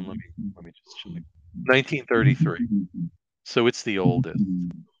 That's from let me just check. 1933. So it's the oldest.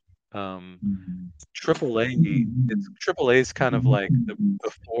 Um, AAA is kind of like the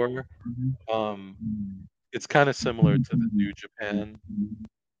before. Um, it's kind of similar to the New Japan,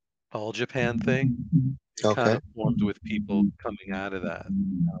 All Japan thing. It kind Okay. of formed with people coming out of that,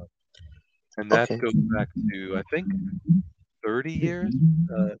 and that Okay. goes back to I think 30 years.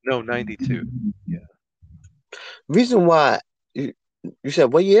 No, 92. Yeah, Reason why you, you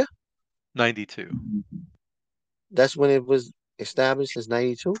said what year? 92. That's when it was established as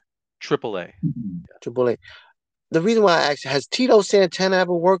 92? AAA. AAA. The reason why I asked, has Tito Santana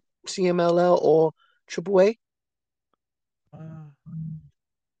ever worked CMLL or AAA? Uh,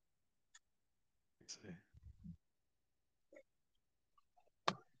 let's see.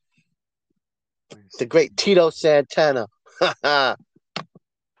 Let me The see. great Tito Santana.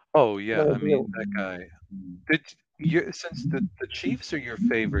 Oh yeah, No I mean deal. that guy. Did you since the Chiefs are your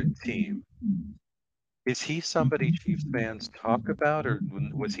favorite team, Is he somebody Chiefs fans talk about, or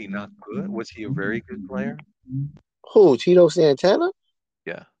was he not good? Was he a very good player? Who? Tito Santana?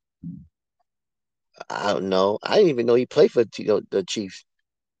 Yeah. I don't know. I didn't even know he played for Tito, the Chiefs.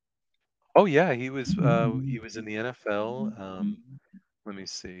 Oh yeah, he was in the NFL. Let me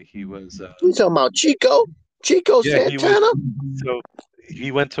see. He was You talking about Chico? Chico yeah, he was Santana? so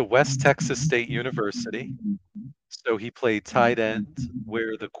he went to West Texas State University. So he played tight end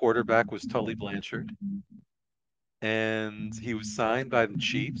where the quarterback was Tully Blanchard, and he was signed by the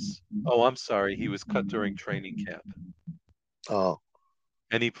Chiefs. Oh, I'm sorry, he was cut during training camp. Oh,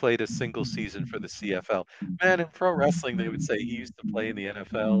 And he played a single season for the CFL. Man, in pro wrestling, they would say he used to play in the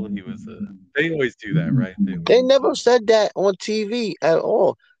NFL. He was a. They always do that, right? They always. they never said that on TV at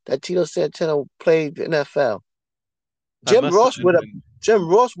all. That Tito Santana played the NFL. I Jim must have Ross been would have. when. Jim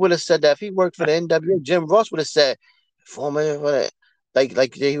Ross would have said that if he worked for the NWA. Jim Ross would have said, "Former,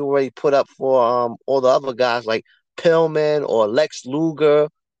 like they already put up for all the other guys like Pillman or Lex Luger.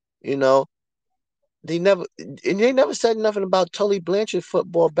 You know, they never said nothing about Tully Blanchard's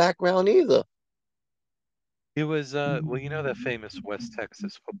football background either. It was well, you know that famous West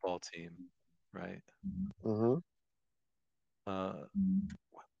Texas football team, right? Hmm. Uh,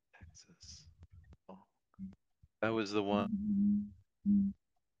 West Texas. Oh, that was the one.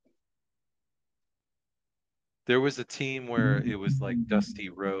 There was a team where it was like Dusty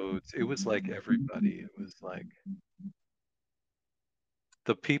Rhodes. It was like everybody. It was like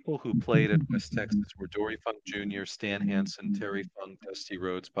the people who played at West Texas were Dory Funk Jr., Stan Hansen, Terry Funk, Dusty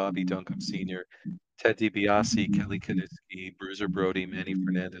Rhodes, Bobby Duncombe Sr., Ted DiBiase, Kelly Kadisky, Bruiser Brody, Manny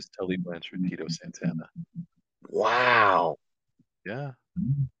Fernandez, Tully Blanchard, Tito Santana. Wow. Yeah.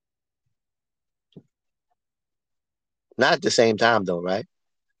 Not at the same time though, right?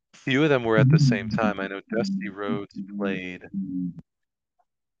 Few of them were at the same time. I know Dusty Rhodes played.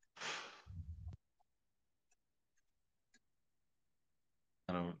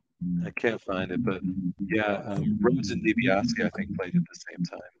 I don't. I can't find it, but yeah, Rhodes and DiBiase I think played at the same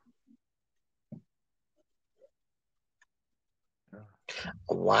time. Yeah.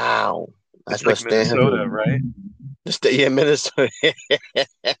 Wow. That's It's what like Stan Minnesota, Hansen. right? The state in Minnesota.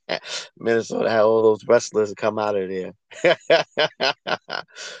 Minnesota had all those wrestlers come out of there.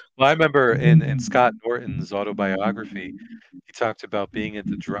 Well, I remember in Scott Norton's autobiography, he talked about being at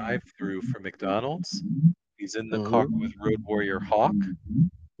the drive-through for McDonald's. He's in the car Hmm. with Road Warrior Hawk,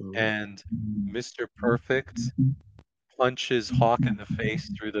 Hmm. and Mr. Perfect punches Hawk in the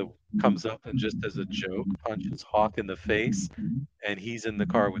face through the comes up and just as a joke punches Hawk in the face, and he's in the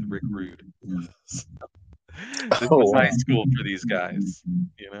car with Rick Rude. This Oh was high wow. school for these guys,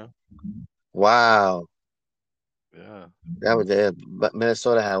 you know? Wow. Yeah. That was it. But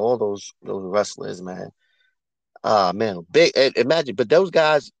Minnesota had all those wrestlers, man. Ah man, big. Imagine, but those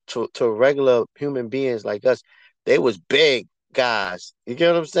guys to regular human beings like us, they was big guys. You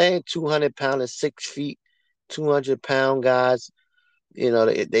get what I'm saying? 200 pound and 6 feet, 200 pound guys. You know,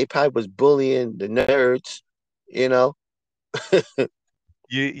 they probably was bullying the nerds. You know.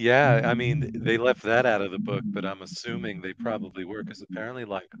 Yeah, I mean, they left that out of the book, but I'm assuming they probably were because apparently,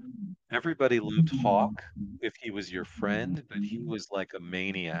 like, everybody loved Hawk if he was your friend, but he was like a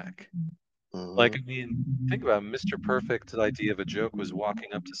maniac. Like, Hmm. I mean, think about it, Mr. Perfect's idea of a joke was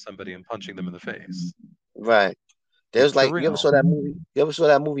walking up to somebody and punching them in the face. Right. There's It's like you ever saw surreal. that movie? You ever saw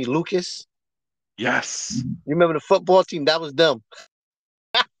that movie Lucas? Yes. You remember the football team? That was them.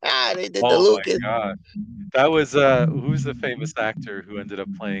 They did the Oh my Lucas. God. That was who's the famous actor who ended up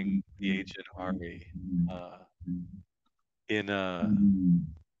playing the Agent Army uh in that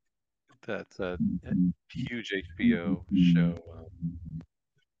huge HBO show.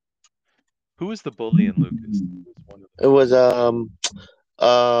 Who was the bully in Lucas? Who was one of the It was bullies?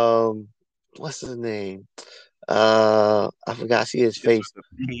 um what's his name? I forgot. See his Begins face. with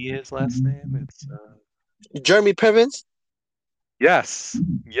a P, his last name. It's Jeremy Pivens. yes,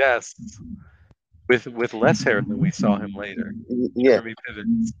 yes. With less hair than we saw him later. Yeah, Jeremy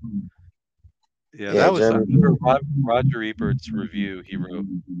Pivens. Yeah, yeah, that was I Jeremy remember Pivens. Roger Ebert's review. He wrote,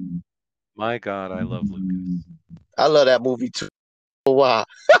 "My God, I love Lucas." I love that movie too. Wow.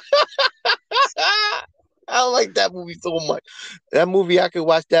 I like that movie so much. That movie, I could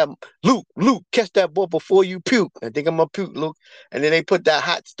watch that. Luke, catch that ball before you puke. I think I'm gonna puke, Luke. And then they put that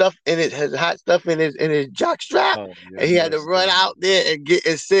hot stuff in it, has hot stuff in his jock strap, Oh and yeah, he that had to was run terrible. out there and get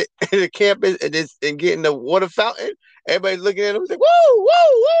and sit in the campus and get in the water fountain. Everybody's looking at him like, whoa,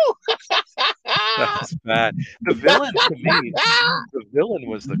 whoa, That was bad. The villain to me, the villain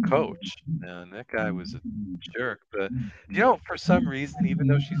was the coach. Man, that guy was a jerk. But for some reason, even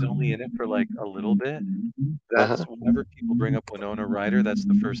though she's only in it for like a little bit, whoa. Uh-huh. that's whenever people bring up Winona Ryder, that's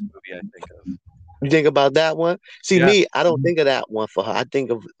the first movie I think of. You think about that one? See, Yeah, me, I don't think of that one for her. I think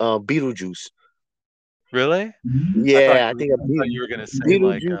of Beetlejuice. really? Yeah, I think of I thought you were gonna say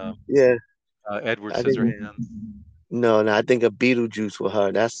like Beetlejuice. Yeah, Edward I think. Scissorhands. No, no, I think of Beetlejuice with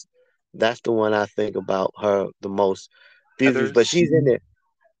her. That's the one I think about her the most. Beetlejuice, but Heathers. she's in it.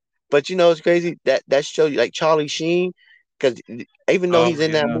 But you know, it's crazy that show you like Charlie Sheen, because even though Oh he's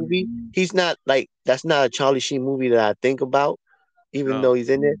in that yeah, movie, he's not like that's not a Charlie Sheen movie that I think about. Even though no. he's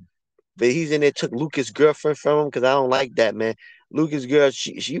in it, but he's in there took Lucas' girlfriend from him because I don't like that man. Lucas' girl,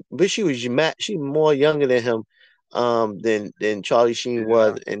 but she was she more younger than him, than Charlie Sheen Yeah.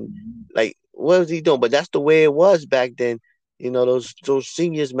 was, and like what was he doing? But that's the way it was back then. You know, those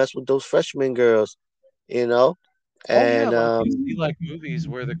seniors mess with those freshman girls. You know, Oh yeah, and like you see like movies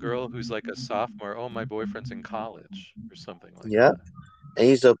where the girl who's like a sophomore, oh my boyfriend's in college or something like yeah, that. and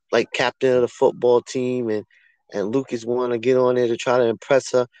he's a like captain of the football team, and Lucas want to get on there to try to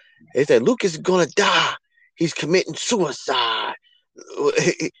impress her. They said Lucas is gonna die. He's committing suicide.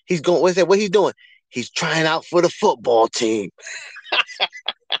 He's going. What's that? What he's doing? He's trying out for the football team.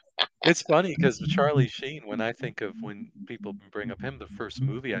 It's funny because Charlie Sheen, when I think of when people bring up him, the first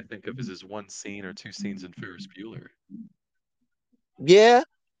movie I think of is his one scene or two scenes in Ferris Bueller. Yeah.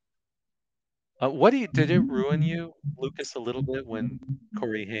 What do you did it ruin you, Lucas, a little bit when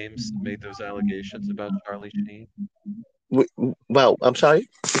Corey Haim made those allegations about Charlie Sheen? Well, I'm sorry.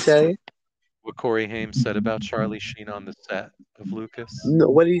 You say? What Corey Haim said about Charlie Sheen on the set of Lucas? No.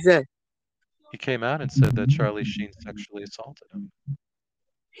 What did he say? He came out and said that Charlie Sheen sexually assaulted him.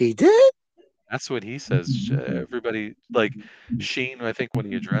 He did. That's what he says. Everybody like Sheen, I think when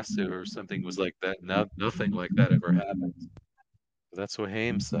he addressed it or something was like that. No, nothing like that ever happened. That's what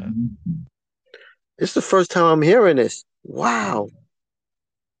Haim said. It's the first time I'm hearing this. Wow.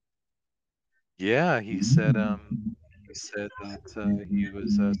 Yeah, he said that he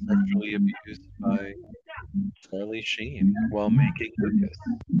was sexually abused by Charlie Sheen while making Lucas.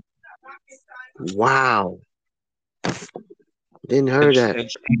 Wow. Didn't hear that. And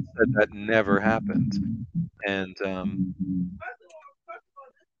Sheen said that never happened. And um,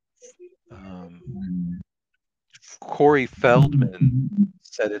 Corey Feldman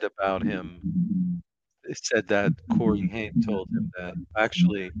said it about him. Said that Corey Haim told him that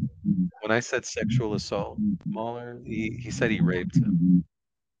actually, when I said sexual assault, Mahler, he said he raped him.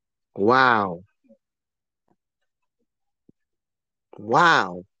 Wow.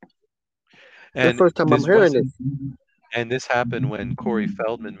 Wow. The And first time I'm this hearing wasn't, this. and this happened when Corey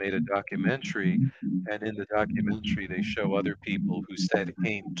Feldman made a documentary, and in the documentary they show other people who said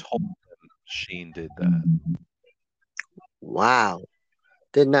Haim told them Sheen did that. Wow.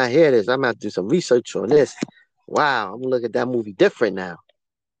 Did not hear this. I'm gonna have to do some research on this. Wow. I'm gonna look at that movie different now.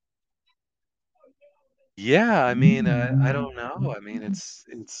 Yeah, I mean, I don't know. I mean, it's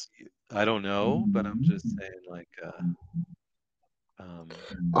I don't know, but I'm just saying like um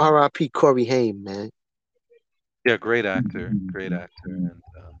R.I.P. Corey Haim, man. yeah, great actor. And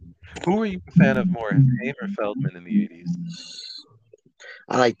who were you a fan of more, Haim or Feldman in the 80s?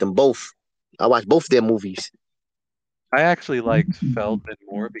 I like them both. I watched both their movies. I actually liked Feldman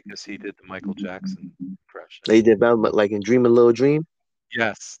more because he did the Michael Jackson impression. They did development like in Dream a Little Dream.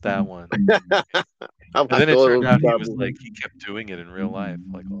 Yes, that one. I And then watched it all turned those out he was like movies. he kept doing it in real life,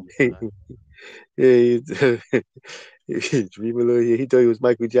 like all the time. Yeah, Dream a Little. He thought he was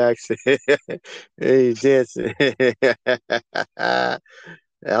Michael Jackson. Hey, dancing. I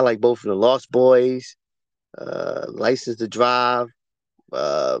like both of the Lost Boys, License to Drive.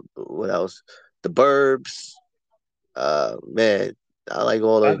 What else? The Burbs. Man, I like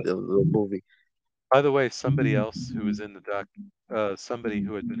all By the movie. by the way, somebody else who was in the doc, somebody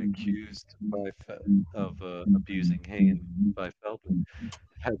who had been accused of abusing Haim by Feldman,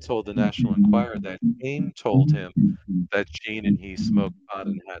 had told the National Enquirer that Haim told him that Sheen and he smoked pot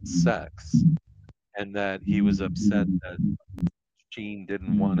and had sex, and that he was upset that Sheen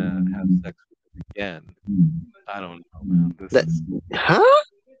didn't want to have sex with him again. I don't know, man. This That, is huh?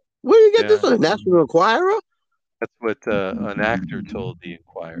 Where you get this yeah. on the National Enquirer? That's what an actor told the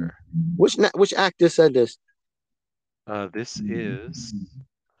Enquirer. Which actor said this? This is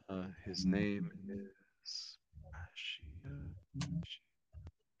his name is Rashida.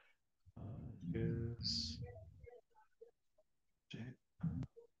 Is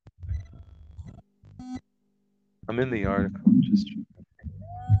I'm in the article. I'm just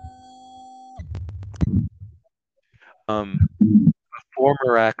um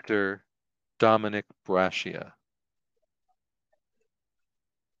former actor Dominic Brascia.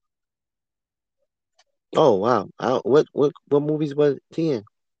 Oh wow! What movies was he in?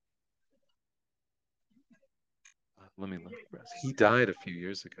 Let me look. He died a few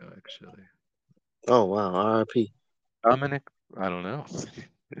years ago, actually. Oh wow, R.I.P. Dominic, I don't know.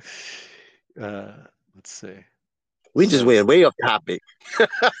 uh, let's see. We just So went way off topic.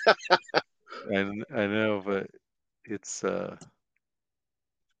 I know, but it's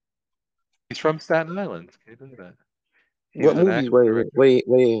he's from Staten Island. Can you believe that? He What was an movies actor, were director.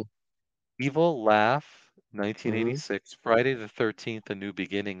 were Evil Laugh, mm-hmm. 1986. Friday the 13th, A New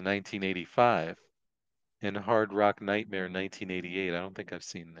Beginning, 1985. And Hard Rock Nightmare, 1988. I don't think I've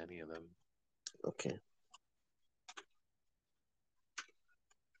seen any of them. Okay.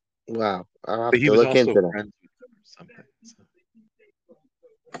 Wow. I'll But have he to was look also into that. friends with them or something. So,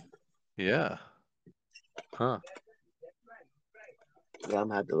 yeah. Huh. Yeah, I'm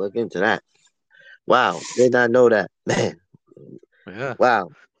gonna have to look into that. Wow, did not know that. Man. Yeah. Wow.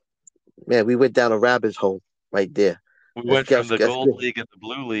 Man, we went down a rabbit's hole right there. We Let's went from guess the guess Gold League and the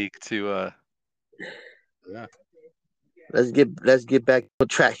Blue League to yeah. let's get back on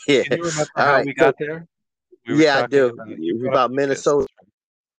track here. Can you remember All how right. we So got there? We were yeah, I talking do. about you It was brought up about Lucas. Minnesota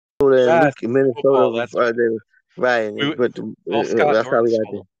That's right. and Yes, Luke, Minnesota. football. That's right. Right, We, but all Scott that's how we Norton's got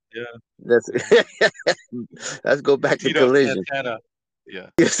fault. there. Yeah. Let's Yeah. let's go back to Tito collision. Santana. Yeah.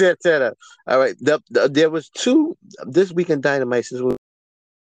 Santana. All right. There was two this week in Dynamite.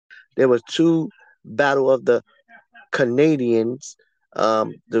 There was two battle of the Canadians.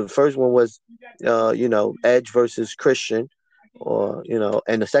 The first one was, Edge versus Christian, or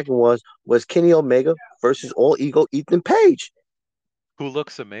and the second was Kenny Omega versus All Ego Ethan Page. Who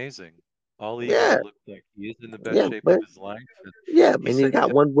looks amazing. All Ego Yeah, looks like he is in the best yeah, shape of but his life. And yeah, he and he said he got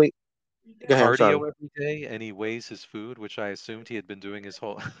does one week. Go ahead. I'm sorry. cardio every day and he weighs his food, which I assumed he had been doing his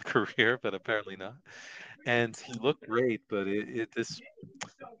whole career, but apparently not. And he looked great, but this,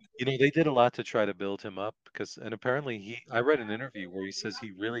 they did a lot to try to build him up because, and apparently I read an interview where he says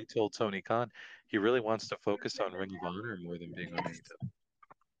he really told Tony Khan he really wants to focus on Ring of Honor more than being on AEW.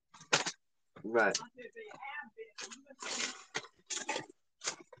 Right.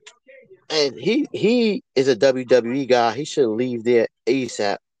 And he is a WWE guy. He should leave there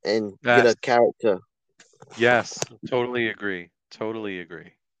ASAP and get Yes, a character. yes, totally agree. Totally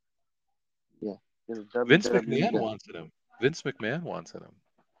agree. Yeah, he's a Vince WWE McMahon guy. wanted him. Vince McMahon wanted him.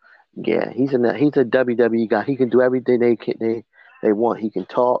 Yeah, he's a WWE guy. He can do everything they want. He can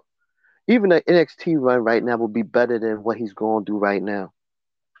talk. Even the NXT run right now will be better than what he's going to do right now.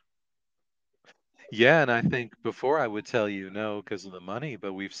 Yeah, and I think before I would tell you no because of the money,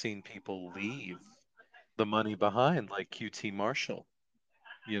 but we've seen people leave the money behind, like QT Marshall,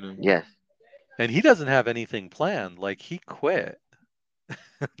 you know. Yes, And he doesn't have anything planned. Like he quit.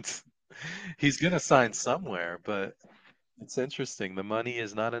 He's gonna sign somewhere, but it's interesting. The money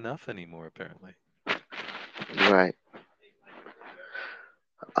is not enough anymore, apparently. right.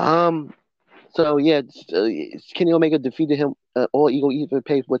 Um. So yeah, Kenny Omega defeated him. All Ego even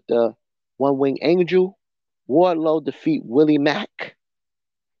paid with the One Wing Angel. Wardlow defeat Willie Mack.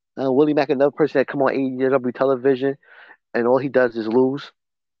 Willie Mack, another person that come on AEW television, and all he does is lose.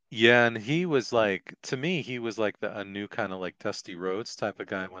 Yeah, and he was like, to me, he was like a new kind of like Dusty Rhodes type of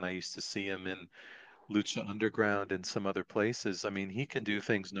guy when I used to see him in Lucha Underground and some other places. I mean, he can do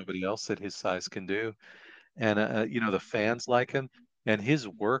things nobody else at his size can do. And the fans like him and his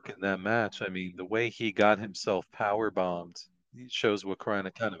work in that match. I mean, the way he got himself power bombed, it shows what kind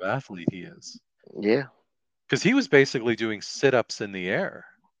of athlete he is. Yeah, Because he was basically doing sit-ups in the air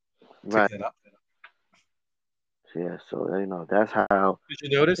to right. get up. Yeah, so that's how. Did you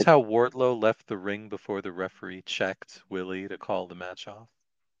notice It, how Wardlow left the ring before the referee checked Willie to call the match off?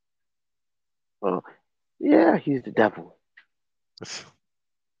 well, yeah, he's the devil.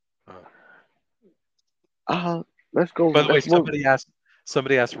 Uh, Uh, let's go. by the way, Let's move.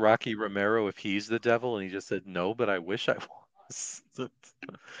 somebody asked Rocky Romero if he's the devil, and he just said no, but I wish I was.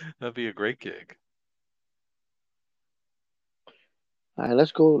 That'd be a great gig. All right,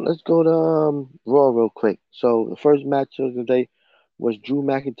 let's go. Let's go to Raw real quick. So the first match of the day was Drew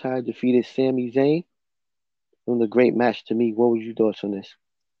McIntyre defeated Sami Zayn. It was a great match to me. What was your thoughts on this?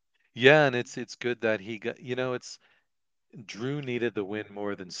 Yeah, and it's good that he got, it's Drew needed the win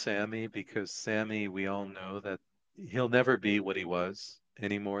more than Sammy because Sammy, we all know that he'll never be what he was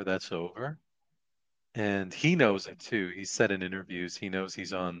anymore. That's over. And he knows it too. He said in interviews, he knows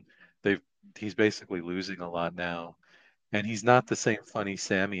they've he's basically losing a lot now. And he's not the same funny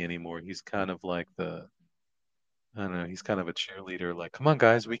Sammy anymore. He's kind of like I don't know, he's kind of a cheerleader, like, come on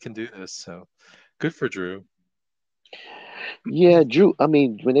guys, we can do this. So good for Drew. Yeah, Drew. I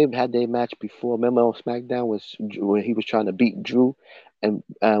mean, when they had their match before, remember on SmackDown was when he was trying to beat Drew, and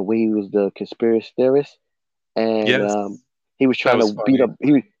when he was the conspiracy theorist, and Yes, he was that trying was to beat funny.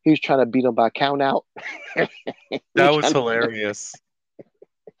 him. He was trying to beat him by count out. he That was was trying to, hilarious.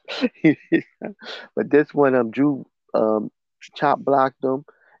 But this one, Drew chop blocked him,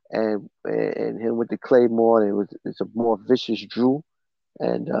 and him with the claymore. And it's a more vicious Drew,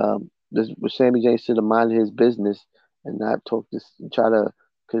 and this with Sammy Zayn should have minded his business and not talk this try to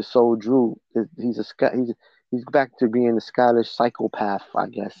console Drew. He's back to being a Scottish psychopath, I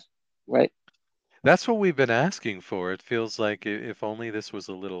guess. Right? That's what we've been asking for. It feels like if only this was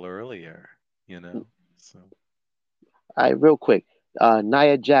a little earlier, you know? So, All right, real quick.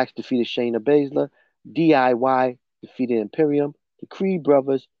 Nia Jax defeated Shayna Baszler. DIY defeated Imperium. The Creed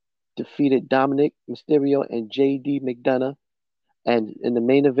brothers defeated Dominic Mysterio and JD McDonough. And in the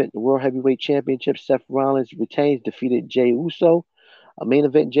main event, the World Heavyweight Championship, Seth Rollins retains, defeated Jey Uso. A main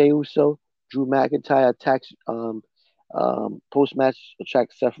event, Jey Uso, Drew McIntyre attacks post match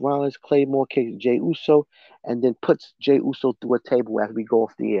attracts Seth Rollins. Claymore kicks Jey Uso and then puts Jey Uso through a table as we go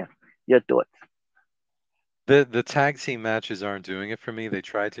off the air. Your thoughts? the tag team matches aren't doing it for me. They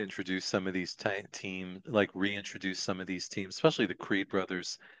tried to introduce some of these team, like reintroduce some of these teams, especially the Creed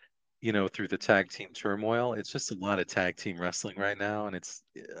brothers, through the tag team turmoil. It's just a lot of tag team wrestling right now, and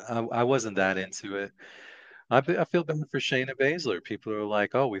I wasn't that into it. I feel bad for Shayna Baszler. People are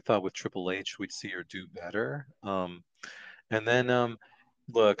like, "Oh, we thought with Triple H we'd see her do better." And then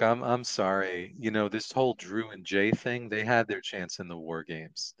look, I'm sorry. This whole Drew and Jay thing, they had their chance in the War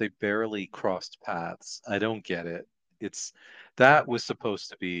Games. They barely crossed paths. I don't get it. It's that was supposed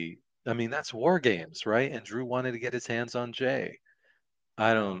to be, I mean, that's War Games, right? And Drew wanted to get his hands on Jay.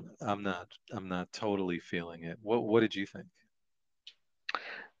 I'm not totally feeling it. What did you think?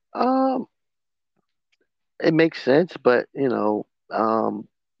 Um, it makes sense, but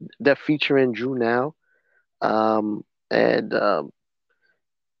they're featuring Drew now, and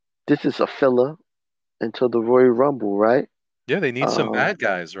this is a filler until the Royal Rumble, right? Yeah, they need some Um, bad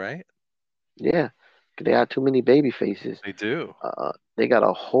guys, right? yeah, they got too many baby faces. They do. They got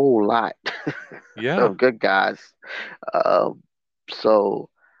a whole lot Yeah. of good guys. Um, so,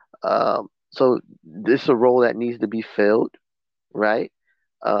 so this is a role that needs to be filled, right?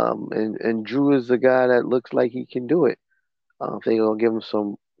 And Drew is the guy that looks like he can do it. They're gonna give him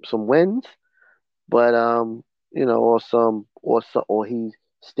some wins, but or he's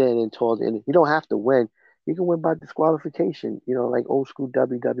standing tall, and you don't have to win. You can win by disqualification, like old school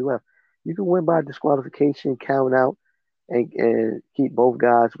WWF. You can win by disqualification, count out, and keep both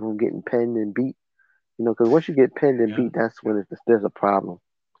guys from getting pinned and beat. Because once you get pinned and Yeah. beat, that's when there's a problem.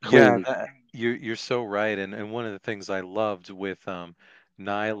 Yeah, Clearly, you're so right. And one of the things I loved with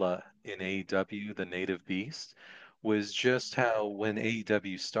Nyla in AEW, the Native Beast, was just how when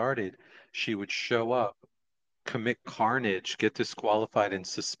AEW started, she would show up, commit carnage, get disqualified and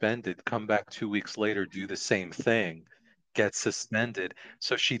suspended, come back 2 weeks later, do the same thing, get suspended.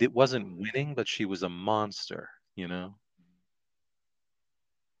 So wasn't winning, but she was a monster, you know?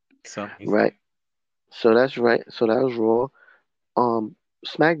 So right? So that's right. So that was Raw.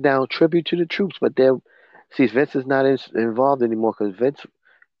 SmackDown tribute to the troops, but see, Vince is not involved anymore because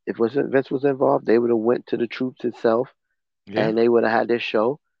if Vince was involved, they would have went to the troops itself yeah. and they would have had their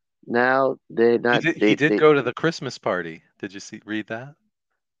show. Now they're He not. did he did go to the Christmas party. Did you read that?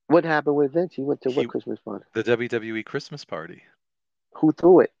 What happened with Vince? He went to what He Christmas party? The WWE Christmas party. Who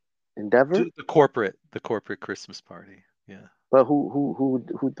threw it? Endeavor. The corporate Christmas party. Yeah. But who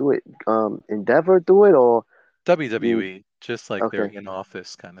threw it? Endeavor threw it, or the WWE, just like their okay,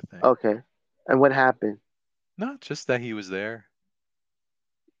 in-office kind of thing. okay. And what happened? Not just that he was there.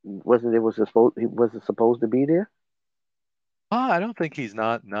 Wasn't it was supposed he wasn't supposed to be there? I don't think he's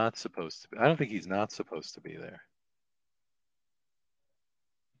not supposed to be. I don't think he's not supposed to be there.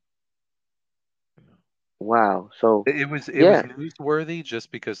 You know. Wow. So It was yeah, newsworthy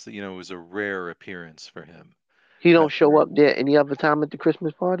just because it was a rare appearance for him. he don't show After up there any other time at the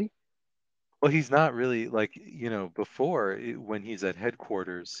Christmas party. Well, he's not really like, before when he's at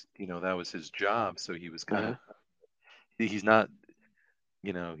headquarters, that was his job, so he was kind Uh-huh. of he's not,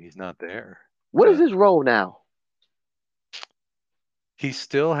 he's not there. What is But his role now? he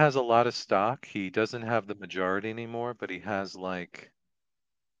still has a lot of stock. He doesn't have the majority anymore, but he has like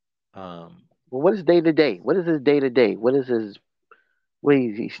um Well, what is day to day? What is his day to day? What is his? What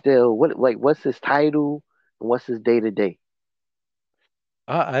is he still? What like? What's his title? And what's his day to day?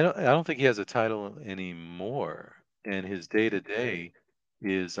 I don't think he has a title anymore. And his day to day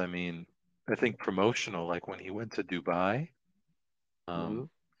is, I mean, I think promotional, like when he went to Dubai. Hmm. Um,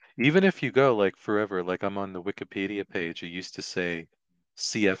 Even if you go like forever, like I'm on the Wikipedia page, it used to say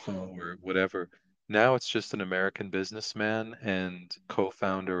CFO or whatever. Now it's just an American businessman and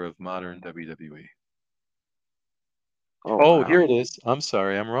co-founder of modern WWE. Oh Oh, here wow. it is. I'm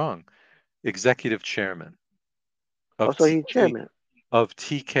sorry, I'm wrong. Executive chairman of Also, he's chairman. of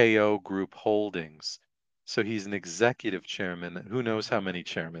TKO Group Holdings. So he's an executive chairman. Who knows how many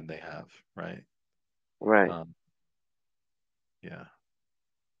chairmen they have, right? Right. Um, yeah.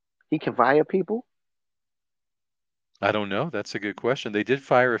 He can fire people, I don't know. That's a good question. They did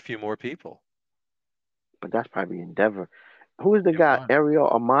fire a few more people. but that's probably Endeavor. Who is the It guy? was. Ariel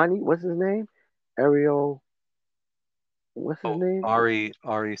Armani? What's his name? Ariel. What's his Oh, name? Ari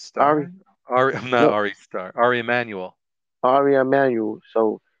Ari. Star? Ari, I'm not No, Ari Star. Ari Emanuel. Ari Emanuel.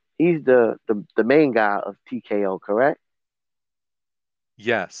 So he's the main guy of TKO, correct?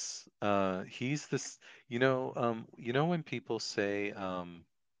 Yes. He's this, you know when people say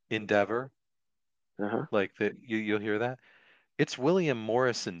Endeavor, Uh huh. like that you'll hear that? It's William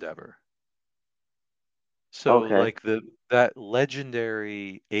Morris Endeavor. So Okay. like that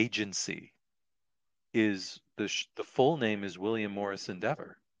legendary agency is the full name is William Morris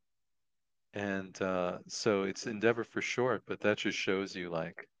Endeavor. And so it's Endeavor for short, but that just shows you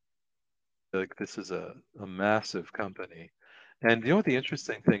like this is a massive company. And you know what the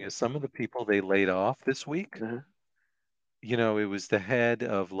interesting thing is? Some of the people they laid off this week, Uh huh. it was the head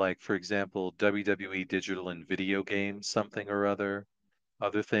of like, for example, WWE Digital and Video Games, something or other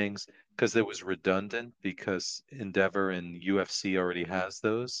things, because it was redundant because Endeavor and UFC already has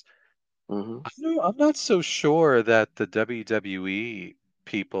those. Mhm. I'm not so sure that the WWE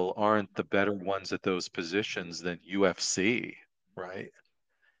people aren't the better ones at those positions than UFC, right?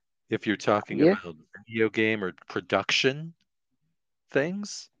 If you're talking Yeah. about video game or production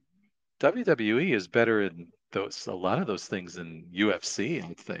things, WWE is better in those a lot of those things than UFC,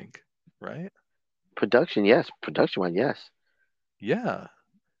 I think, right? Production, yes. Production one, yes. Yeah.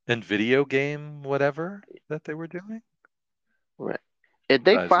 And video game whatever that they were doing. Right. If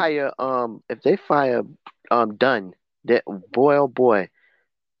they Guys, fire, Dunn, that boy, oh boy,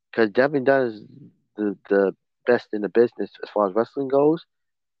 because Devin Dunn is the best in the business as far as wrestling goes.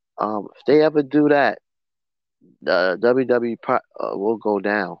 If they ever do that, the WWE will go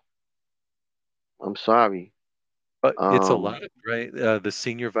down. I'm sorry. but it's a Um, lot, right? The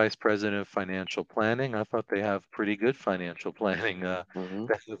senior vice president of financial planning, I thought they have pretty good financial planning. mhm.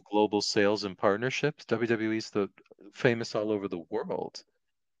 They have global sales and partnerships. WWE's the famous all over the world.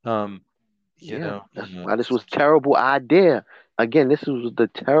 Um, you Yeah, know, that's uh, why this was terrible idea. Again, this was the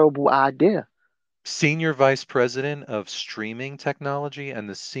terrible idea. senior vice president of streaming technology and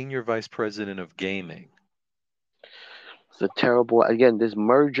the senior vice president of gaming. It's a terrible. Again, this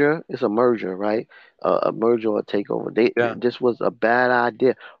merger is a merger, right? A merger or a takeover. Yeah, This was a bad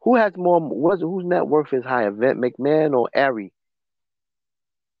idea. Who has more? Whose net worth is higher, Vince McMahon or Ari?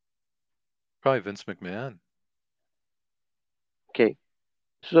 probably Vince McMahon. Okay,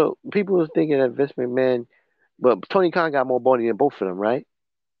 so people was thinking that Vince McMahon, but Tony Khan got more money than both of them, right?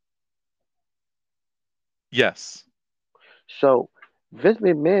 Yes. So Vince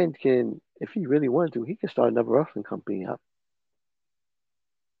McMahon can, if he really wanted to, he can start another wrestling company up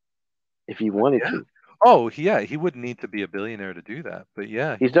if he wanted Yeah. to. Oh, yeah. He wouldn't need to be a billionaire to do that, but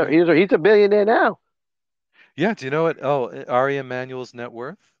yeah, he could. He's a billionaire now. Yeah. Do you know what? Oh, Ari Emanuel's net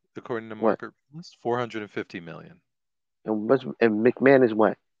worth, according to What? Market List, 450 million And McMahon is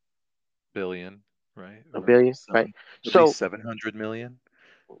what? billion, right? A Or billion, right? seven, at least So 700 million.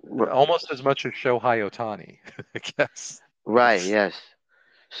 r- Almost as much as Shohei Ohtani, I guess. right, yes.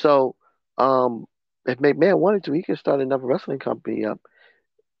 So if McMahon wanted to, he could start another wrestling company up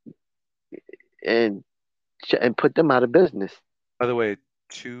and and put them out of business By the way,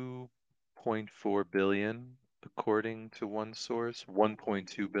 2.4 billion according to one source,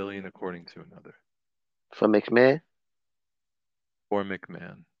 1.2 billion according to another. for McMahon. For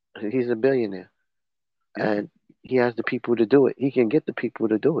McMahon. He's a billionaire, Yeah. and he has the people to do it. He can get the people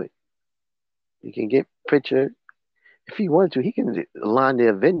to do it. He can get Pritchard. If he wanted to, he can line the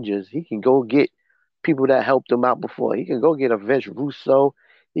Avengers. He can go get people that helped him out before. He can go get a Vince Russo.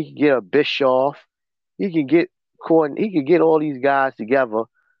 He can get a Bischoff. He can get Corden. He can get all these guys together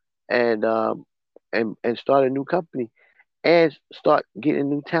and and start a new company and start getting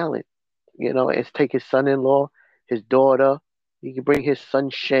new talent. And take his son-in-law, his daughter. He can bring his son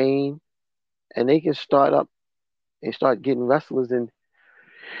Shane, and they can start up and start getting wrestlers. And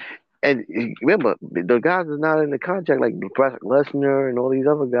remember, the guys are not in the contract like Brock Lesnar and all these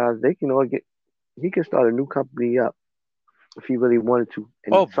other guys. They can all get. He can start a new company up if he really wanted to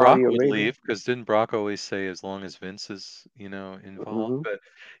in Oh, Saudi Brock would Arabia. leave because didn't Brock always say as long as Vince is, involved? Hmm. But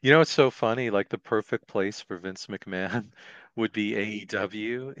it's so funny, like the perfect place for Vince McMahon would be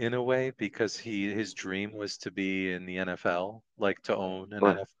AEW in a way because his dream was to be in the NFL, like to own an But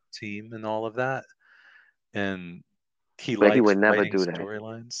NFL team and all of that. And he but he likes would never writing do that.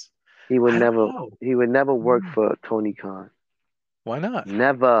 storylines. He would I don't never. know. He would never work Mm. for Tony Khan. Why not?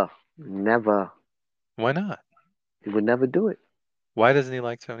 Never, never. Why not? He would never do it. Why doesn't he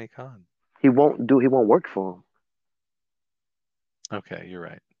like Tony Khan? He won't do. He won't work for him. Okay, you're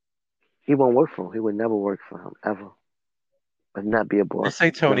right. He won't work for him. He would never work for him ever. Would not be a They boss.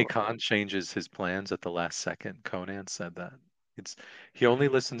 say Tony Never. Khan changes his plans at the last second. Conan said that. It's he only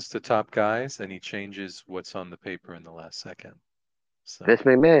listens to top guys and he changes what's on the paper in the last second. Vince So,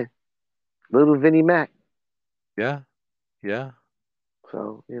 McMahon, little Vinnie Mac. yeah, yeah.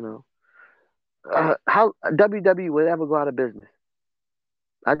 So how WWE would ever go out of business?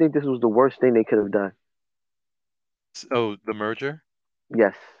 I think this was the worst thing they could have done. Oh, the merger?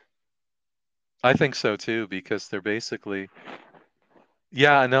 Yes, I think so too, because they're basically,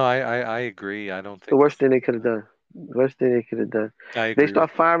 yeah, no, I agree. I don't the think worst this, thing they could have done. Worst thing they could have done. I They agree with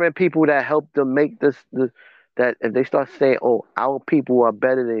start you. firing people that helped them make this. That if they start saying, "Oh, our people are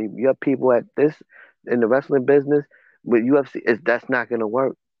better than your people at this in the wrestling business," with UFC, that's not going to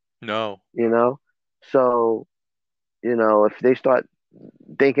work. No, You know. So if they start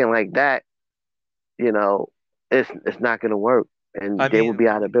thinking like that, you know, it's not going to work, and I they will mean, be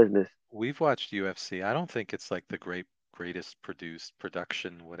out of business. we've watched UFC. I don't think it's like the greatest produced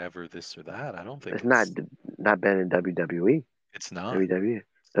production, whatever this or that. I don't think It's not better than WWE. it's not. WWE.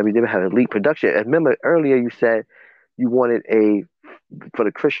 WWE had elite production. And remember earlier you said you wanted for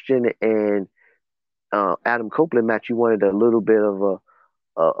the Christian and Adam Copeland match. You wanted a little bit of a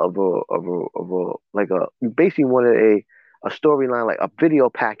like a you basically wanted a storyline like a video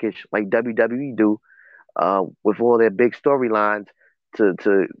package like WWE do with all their big storylines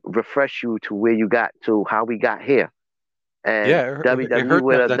to refresh you to where you got to how we got here. And Yeah, it WWE hurt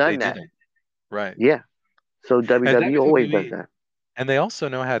would them have that they done that. didn't. Right. Yeah. So And WWE always does WWE, that. and they also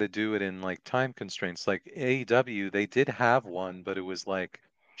know how to do it in like time constraints. Like AEW, they did have one, but it was like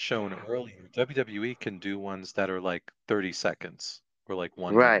shown earlier. WWE can do ones that are like 30 seconds or like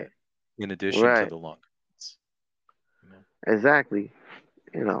 1 minute Right. in addition to Right. the longer ones. You know? Exactly.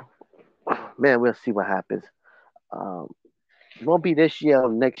 You know, man, we'll see what happens. Um, won't be this year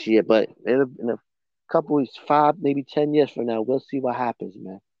or next year, but in a couple weeks, 5, maybe 10 years from now, we'll see what happens,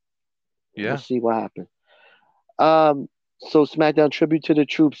 man. We'll Yeah. see what happens. Um, so SmackDown tribute to the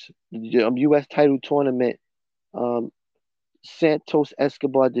troops, the U.S. title tournament. Um, Santos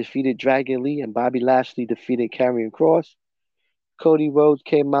Escobar defeated Dragon Lee, and Bobby Lashley defeated Karrion Cross. Cody Rhodes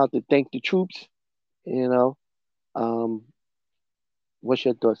came out to thank the troops. You know, um, what's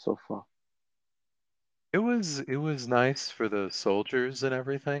your thoughts so far? It was nice for the soldiers and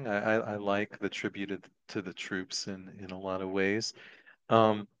everything. I like the tribute to the troops in a lot of ways.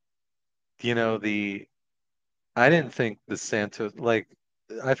 Um, you know, the I didn't think the Santos like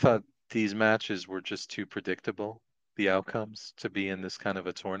I thought these matches were just too predictable, the outcomes to be in this kind of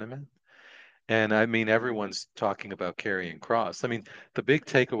a tournament. And I mean, everyone's talking about Karrion Cross. I mean, the big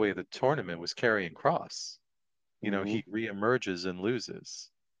takeaway of the tournament was Karrion Cross. Hmm. He reemerges and loses.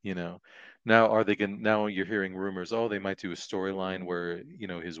 You know, now are they going? Now you're hearing rumors. Oh, they might do a storyline where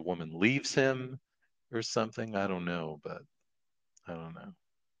his woman leaves him or something. I don't know, but I don't know.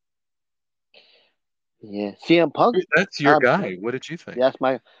 Yeah, CM Punk. That's your Um, guy. What did you think? that's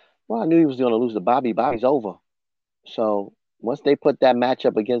my. Well, I knew he was going to lose to Bobby. Bobby's over. So once they put that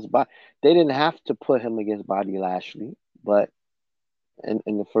matchup against Bobby, they didn't have to put him against Bobby Lashley, but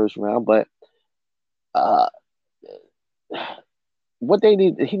in the first round. But uh, what he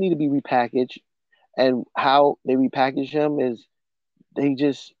need to be repackaged, and how they repackage him is they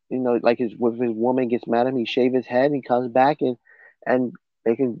just like his woman gets mad at him, he shave his head, he comes back and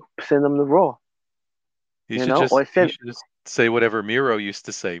they can send him to Raw, He should or just he send should just say whatever Miro used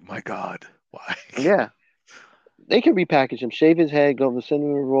to say. My God, why? yeah, they can repackage him, shave his head, go to send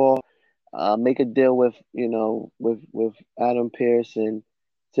him to Raw, make a deal with with Adam Pearce and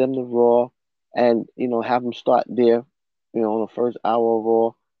send him to Raw, and have him start there, on the first hour of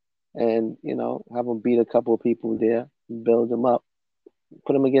Raw, and have him beat a couple of people there, build him up,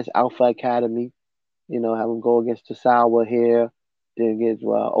 put him against Alpha Academy, have him go against Tosawa here, then against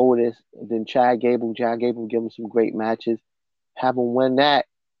Otis, then Chad Gable. Chad Gable give him some great matches, have him win that,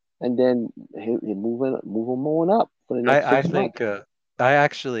 and then he move him on up for the next I 6 months. think I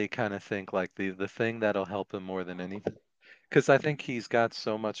actually kind of think like the thing that'll help him more than anything, because I think he's got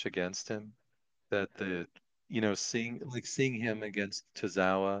so much against him that seeing him against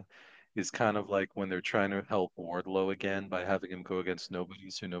Tozawa is kind of like when they're trying to help Wardlow again by having him go against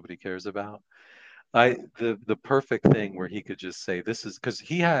nobodies who nobody cares about. The perfect thing where he could just say this is because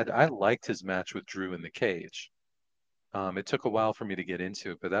I liked his match with Drew in the cage. It took a while for me to get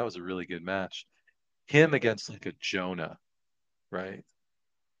into it, but that was a really good match. Him against like a Jonah, right?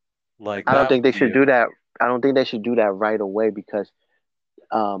 Like I don't that think would they be should a do that. I don't think they should do that right away because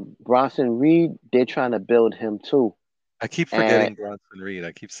Bronson Reed, they're trying to build him too, I keep and forgetting Bronson Reed.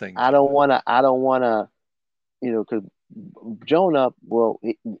 I keep saying I don't Jonah. wanna. I don't wanna. Because Jonah, well,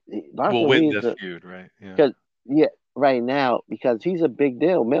 We'll Bronson win Reed's the a feud, right? Yeah. because yeah, right now because he's a big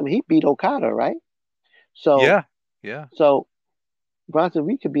deal. Remember, he beat Okada, right? So Yeah. Yeah. so Bronson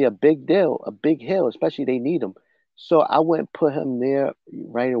Reed could be a big deal, a big hill, especially they need him. So I wouldn't put him there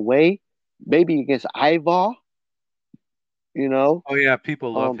right away. Maybe against Ivar, you know, Oh yeah,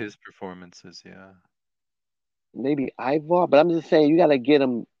 people love um, his performances, yeah. maybe Ivar. But I'm just saying you got to get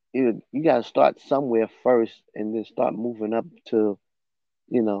him. You got to start somewhere first, and then start moving up to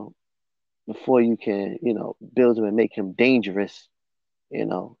you know before you can build him and make him dangerous.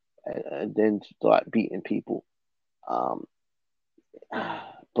 And then start beating people. Um,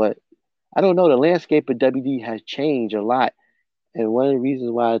 but I don't know. The landscape of WD has changed a lot, and one of the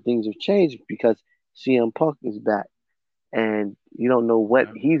reasons why things have changed is because CM Punk is back, and you don't know what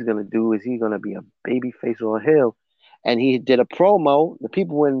Yeah. he's gonna do. Is he gonna be a baby face or a heel? And he did a promo. The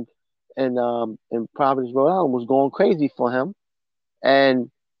people in Providence, Rhode Island, was going crazy for him,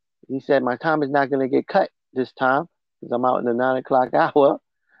 and he said, "My time is not gonna get cut this time because I'm out in the 9 o'clock hour."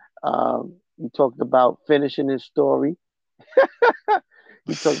 He talked about finishing his story.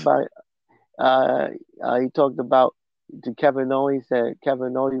 He talked about uh, he talked about to Kevin Owens. He said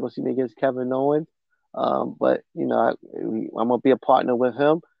Kevin Owens, you gonna see me against Kevin Owens. But I'm gonna be a partner with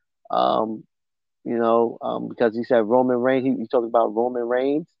him. Um, because he said Roman Reigns. He talked about Roman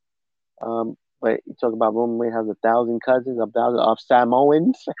Reigns. But he talked about Roman Reigns has 1,000 cousins, 1,000 of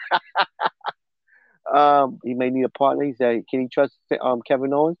Samoans. He may need a partner. He said, can he trust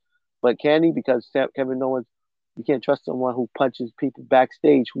Kevin Owens? But can he? Because Kevin Owens, you can't trust someone who punches people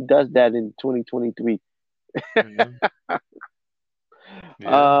backstage. Who does that in 2023? Yeah.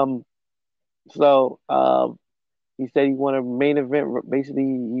 Yeah. Um, so he said he won a main event.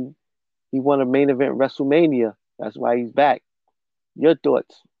 Basically, he won a main event WrestleMania. That's why he's back. Your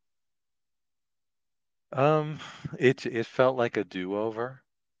thoughts? Um, it felt like a do-over,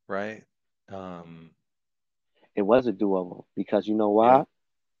 right? Um, It was a do-over because you know yeah. why,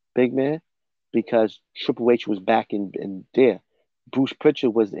 big man? Because Triple H was back in there. Bruce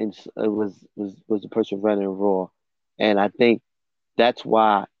Pritchard was the person running Raw, and I think that's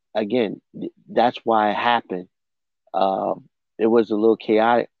why again that's why it happened. It was a little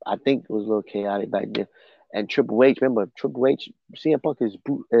chaotic. I think it was a little chaotic back then. And Triple H, remember Triple H, CM Punk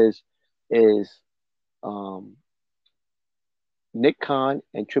is um, Nick Khan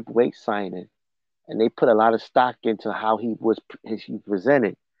and Triple H signing, and they put a lot of stock into how he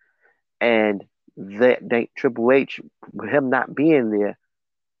presented, and that Triple H, him not being there,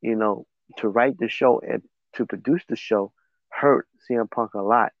 you know, to write the show and to produce the show, hurt CM Punk a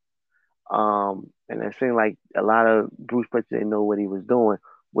lot. And it seemed like a lot of Bruce Pritchard didn't know what he was doing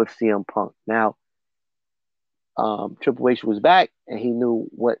with CM Punk. Now, Triple H was back, and he knew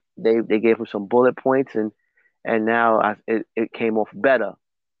what they gave him some bullet points, and now it came off better,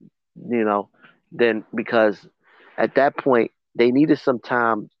 you know, than because at that point they needed some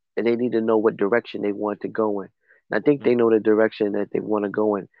time and they need to know what direction they want to go in. And I think they Mm. know the direction that they want to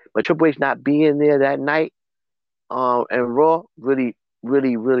go in. But Triple H not being there that night, and Raw really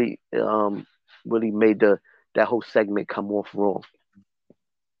made that whole segment come off wrong.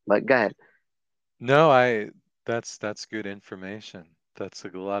 But go ahead. No, that's good information. That's a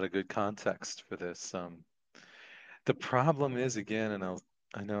lot of good context for this. The problem is again, and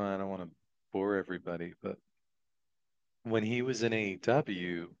I know I don't want to bore everybody, but when he was in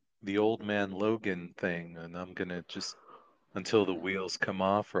AEW, the old man Logan thing, and I'm gonna just until the wheels come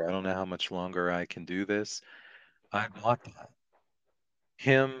off, or I don't know how much longer I can do this. I bought that.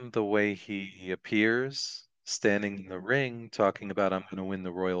 Him, the way he appears, standing in the ring, talking about I'm going to win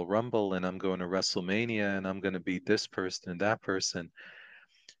the Royal Rumble and I'm going to WrestleMania and I'm going to beat this person and that person.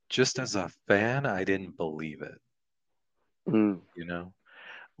 Just as a fan, I didn't believe it, Mm. you know?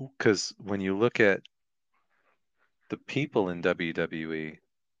 Because when you look at the people in WWE,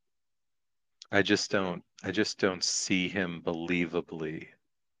 I just don't see him believably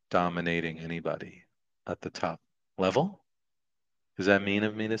dominating anybody at the top level. Is that mean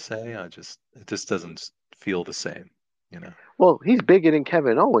of me to say? It just doesn't feel the same, you know? Well, he's bigger than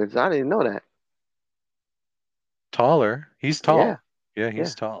Kevin Owens. I didn't know that. Taller. He's Yeah, tall. Yeah, yeah.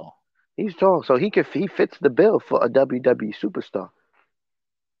 he's tall. He's tall, so he fits the bill for a WWE superstar.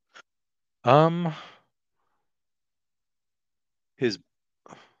 Um, his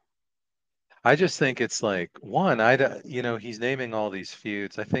I just think it's like one, he's naming all these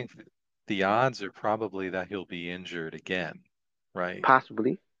feuds. I think the odds are probably that he'll be injured again, right?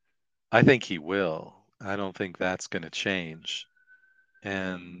 Possibly. I think he will. I don't think that's going to change.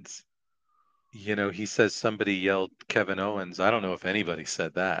 And he says somebody yelled Kevin Owens. I don't know if anybody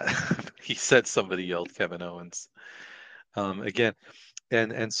said that. He said somebody yelled Kevin Owens. Again,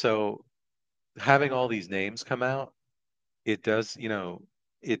 and so having all these names come out, it does,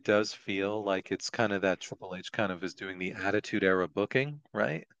 it does feel like it's kind of that Triple H kind of is doing the Attitude Era booking,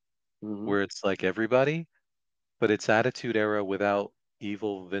 right? Hmm. Where it's like everybody, but it's Attitude Era without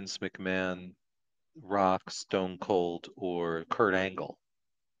evil Vince McMahon, Rock, Stone Cold, or Kurt Angle.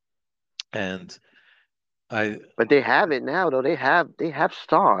 And I But they have it now, though. They have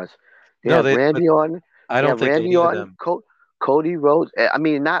stars. They no, have but Randy Orton. I They don't have think Randy any of Orton, them. Cody Rhodes. I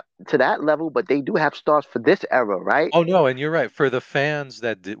mean, not to that level, but they do have stars for this era, right? Oh no, and you're right. For the fans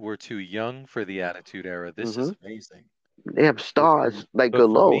that were too young for the Attitude Era, this is Hmm. amazing. They have But for stars like but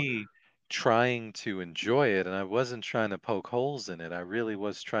for galore. me, trying to enjoy it, and I wasn't trying to poke holes in it. I really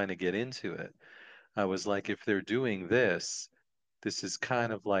was trying to get into it. I was like, if they're doing this, this is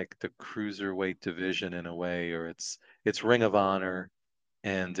kind of like the cruiserweight division in a way, or it's Ring of Honor,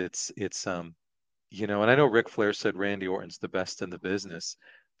 and and I know Ric Flair said Randy Orton's the best in the business,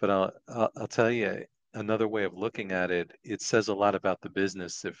 but I'll tell you another way of looking at it. It says a lot about the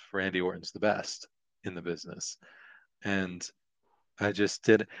business if Randy Orton's the best in the business. And I just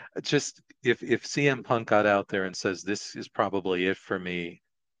did just if CM Punk got out there and says this is probably it for me,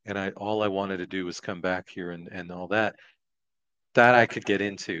 and I all I wanted to do was come back here and all that, that I could get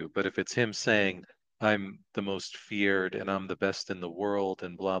into. But if it's him saying I'm the most feared and I'm the best in the world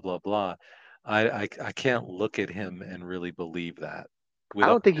and blah blah blah, I can't look at him and really believe that I with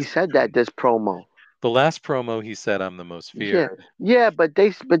all don't think he his said that history. this promo. The last promo he said I'm the most Yeah, feared. yeah, but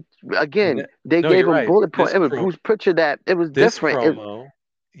And again, they no, gave you're him right. bullet point. It was Bruce Pritchard that it was This different. promo,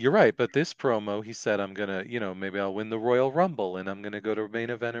 you're right, but this promo, he said, I'm gonna, maybe I'll win the Royal Rumble and I'm gonna go to main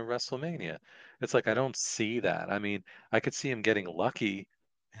event in WrestleMania. It's like I don't see that. I mean, I could see him getting lucky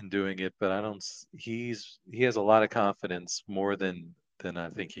and doing it, but I don't. He has a lot of confidence more than I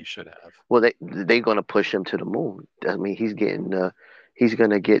think he should have. Well, they gonna push him to the moon. I mean, he's gonna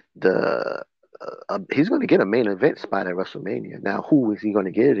get he's gonna get a main event spot at WrestleMania. Now, who is he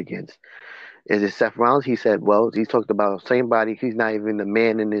gonna get it against? Is it Seth Rollins? He said, well, he talked about somebody. He's not even the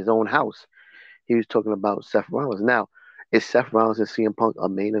man in his own house. He was talking about Seth Rollins. Now, is Seth Rollins and CM Punk a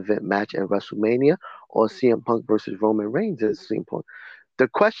main event match at WrestleMania, or CM Punk versus Roman Reigns at CM Punk? The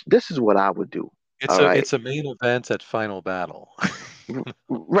question. This is what I would do. It's All a right. it's a main event at Final Battle.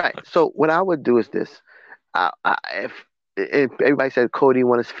 Right. So what I would do is this. If everybody said Cody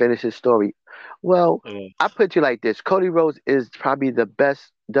wants to finish his story, well, I Ugh. put it to you like this: Cody Rhodes is probably the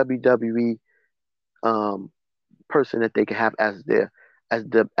best WWE um, person that they can have as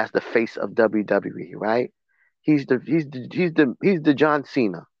the face of WWE, right? He's the John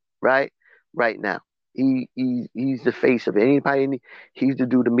Cena, right? Right now, he's the face of anybody. He's to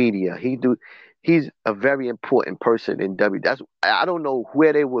do the media. He's a very important person in W. I don't know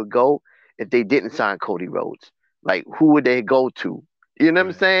where they would go if they didn't sign Cody Rhodes. Like, who would they go to? You know what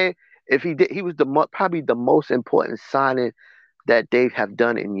I'm Right. saying? If he did, he was probably the most important signing that they have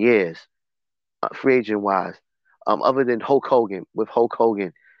done in years, free agent wise, other than Hulk Hogan with Hulk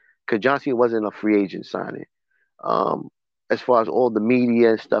Hogan, because John Cena wasn't a free agent signing. Um, as far as all the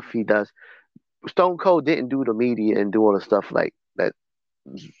media and stuff he does, Stone Cold didn't do the media and do all the stuff like that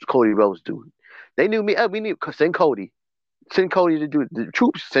Cody Rhodes do. They knew me. We need send Cody. Send Cody to do the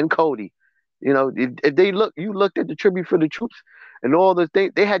troops. Send Cody. If they you looked at the tribute for the troops and all the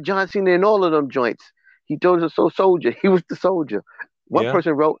things they had John Cena in all of them joints. He told us so soldier. He was the soldier. One Yeah.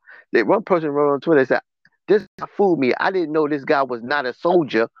 person wrote that one person wrote on Twitter said, "This guy fooled me. I didn't know this guy was not a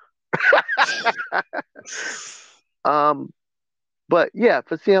soldier." Um, but yeah,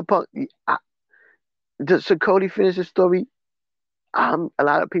 for CM Punk, should Cody finish the story? A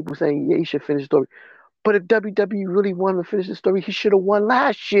lot of people saying yeah, he should finish the story. But if WWE really wanted to finish the story, he should have won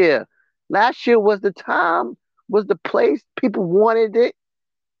last year. Last year was the time, was the place. People wanted it.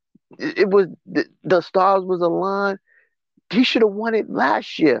 It was the stars was aligned. He should have won it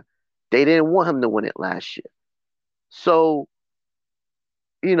last year. They didn't want him to win it last year. So,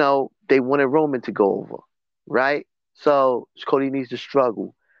 they wanted Roman to go over, right? So Cody needs to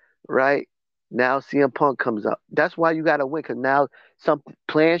struggle, right? Now CM Punk comes up. That's why you got to win, because now some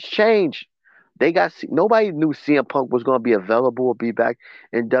plans change. Nobody knew CM Punk was going to be available or be back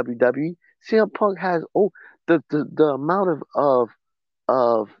in WWE. CM Punk has the amount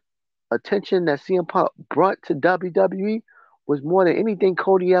of attention that CM Punk brought to WWE was more than anything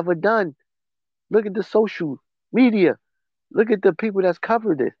Cody ever done. Look at the social media. Look at the people that's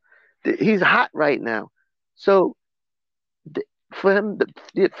covered it. He's hot right now. So for him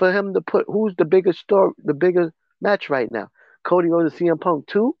to put who's the bigger match right now? Cody Rhodes and CM Punk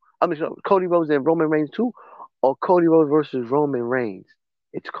two? I mean, sorry, Cody Rhodes and Roman Reigns two, or Cody Rhodes versus Roman Reigns?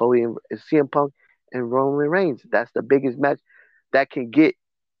 It's CM Punk and Roman Reigns. That's the biggest match that can get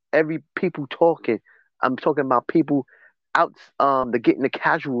every people talking. I'm talking about people out, the getting the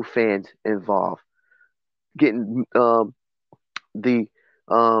casual fans involved, getting the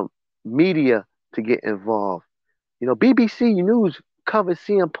um media to get involved. BBC News covers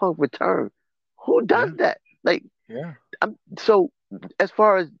CM Punk return. Who does Yeah. that? Like, Yeah. so as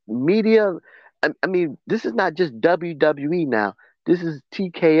far as media, I mean, this is not just WWE now. This is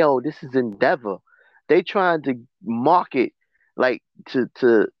TKO. This is Endeavor. They trying to market, like, to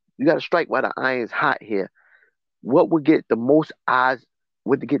you got to strike while the iron's hot here. What would get the most eyes?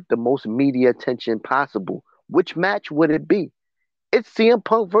 Would get the most media attention possible? Which match would it be? It's CM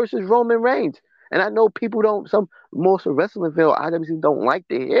Punk versus Roman Reigns. And I know people don't, some most of wrestling fans or IWC don't like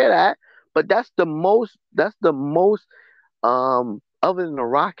to hear that, but that's the most, other than the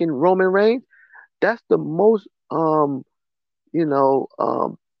Rock and Roman Reigns, that's the most, you know,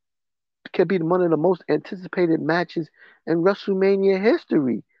 can be one of the most anticipated matches in WrestleMania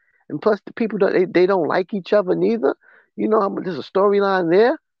history. And plus, the people they don't like each other neither. You know how much there's a storyline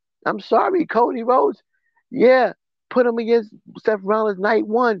there. I'm sorry, Cody Rhodes. Yeah, put him against Seth Rollins night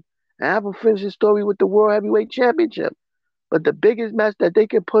one and have him finish his story with the World Heavyweight Championship. But the biggest match that they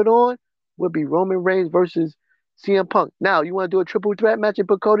can put on would be Roman Reigns versus CM Punk. Now, you want to do a triple threat match and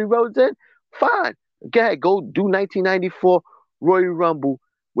put Cody Rhodes in? Fine. Go ahead, go do 1994 Royal Rumble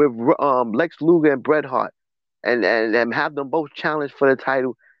with Lex Luger and Bret Hart, and have them both challenge for the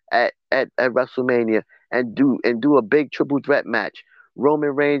title at WrestleMania, and do a big triple threat match. Roman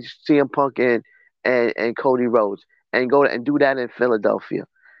Reigns, CM Punk, and Cody Rhodes, and go and do that in Philadelphia.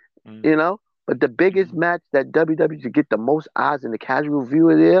 Mm. You know, but the biggest Mhm. match that WWE to get the most eyes and the casual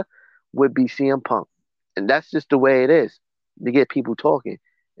viewer there would be CM Punk, and that's just the way it is to get people talking,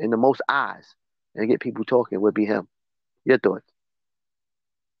 and the most eyes and get people talking would be him. Your thoughts?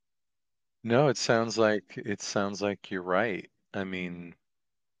 No, it sounds like you're right. I mean,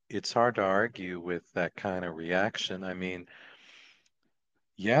 it's hard to argue with that kind of reaction. I mean,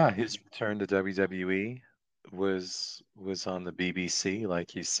 yeah, his return to WWE was on the BBC,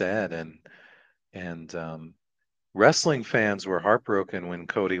 like you said, and wrestling fans were heartbroken when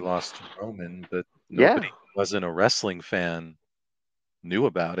Cody lost to Roman, but Yeah, nobody who wasn't a wrestling fan knew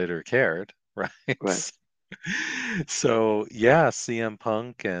about it or cared, right? right, So yeah, CM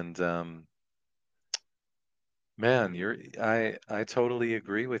Punk and man, I totally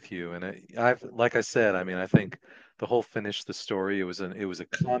agree with you, and I've like I said, I mean, I think the whole finish the story. It was a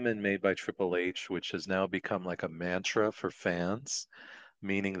comment made by Triple H, which has now become like a mantra for fans,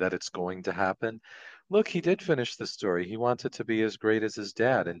 meaning that it's going to happen. Look, he did finish the story. He wanted to be as great as his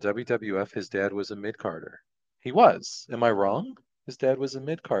dad. In WWF, his dad was a mid-carder. He was. Am I wrong? His dad was a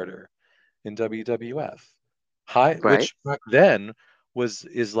mid-carder in WWF. High, right. which back then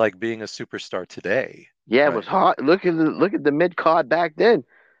is like being a superstar today, Yeah, it was right? hard. Look at the mid card back then.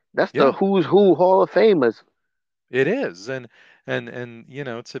 That's the Yeah, who's who Hall of Famers. it is. And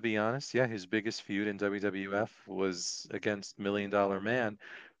to be honest, yeah, his biggest feud in WWF was against Million Dollar Man,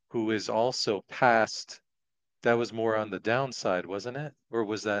 who is also past. That was more on the downside, wasn't it? Or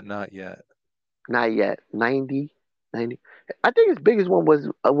was that not yet? Not yet. 90, 90. I think his biggest one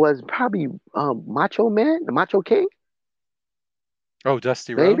was probably Macho Man, the Macho King, Oh,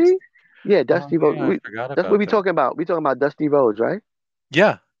 Dusty Rhodes? maybe. Yeah, Oh Dusty Rhodes. yeah, I forgot That's what about we that. talking about. We talking about Dusty Rhodes, right?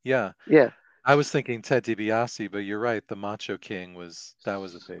 Yeah, yeah. Yeah. I was thinking Ted DiBiase, but you're right, the Macho King was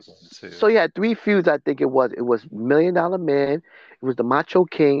a big one So too. he had three feuds. I think it was. It was Million Dollar Man. It was the Macho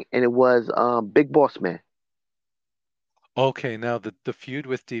King, and it was Big Boss Man. Okay, now the feud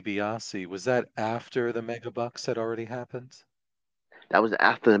with DiBiase, was that after the Mega Bucks had already happened? That was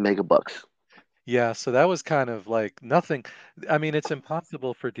after the Mega Bucks. Yeah, so that was kind of like nothing. I mean, it's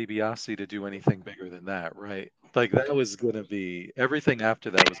impossible for DiBiase to do anything bigger than that, right? Like that was going to be everything after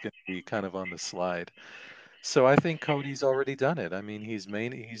that was going to be kind of on the slide. So I think Cody's already done it. I mean, he's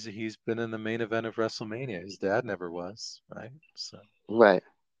been in the main event of WrestleMania. His dad never was, right? So Right.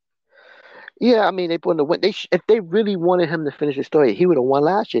 Yeah, I mean they put in the win. If they really wanted him to finish the story, he would have won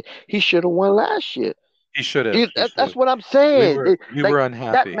last year. He should have won last year. he should have. He should That's have. what I'm We saying. were we Like were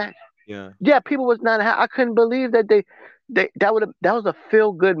that unhappy. man. Yeah. Yeah, people was not. I couldn't believe that that was a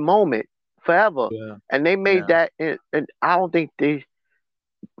feel good moment forever, Yeah. and they made Yeah. that. And I don't think it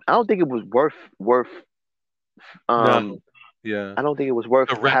was worth. No. Um, Yeah. I don't think it was worth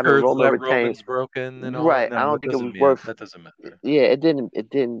The having records Roman that retain. Roman's broken and all that. Right. I No, don't it think it doesn't was mean worth. that doesn't matter. Yeah, it didn't. It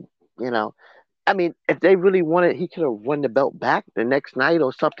didn't. You know. I mean, if they really wanted, he could have won the belt back the next night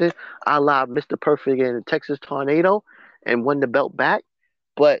or something, a la Mr. Perfect and Texas Tornado, and won the belt back.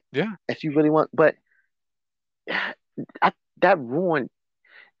 But Yeah, if you really want, but that ruined.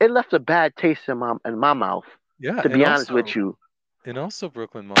 It left a bad taste in my mouth. yeah, To be honest with you, and also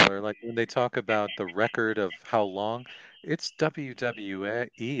Brooklyn Mauler, like when they talk about the record of how long, it's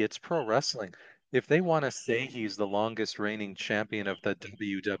WWE, it's pro wrestling. If they want to say he's the longest reigning champion of the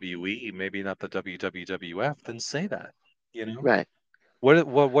WWE, maybe not the WWF, then say that. You know, right? what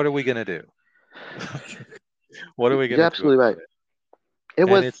are we gonna do? What are we You're gonna do absolutely about right. it? It And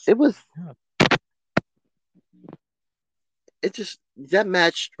was. it's It was. yeah, It just that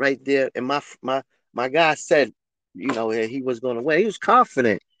match right there, and my guy said, he was going to win. He was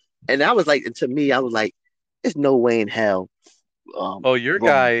confident, and I was like, to me, I was like, there's no way in hell, oh, your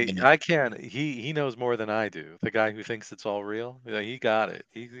Roman guy, winning. I can't. He knows more than I do. The guy who thinks it's all real, yeah, he got it.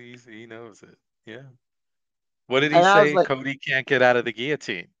 He knows it. Yeah. What did he And I was say? like, Cody can't get out of the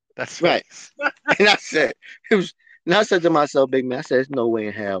guillotine. That's what right. he said. And I said, it was, and I said to myself, big man, I said, there's no way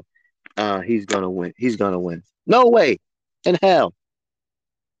in hell, he's gonna win. He's gonna win. No way in hell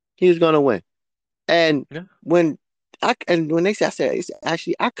he's gonna win. And Yeah. when when they said, I said, it's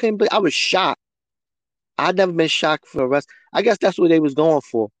actually, I couldn't believe, I was shocked. I'd never been shocked for a rest. I guess that's what they was going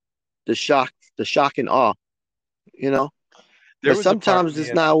for, the shock and awe, you know. There But was a part of sometimes me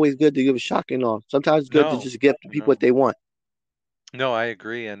it's at not always good to give a shock and awe. Sometimes it's good to no, just give the people what no, they want. no, I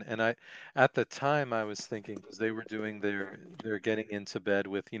agree. And I at the time I was thinking because they were doing they're getting into bed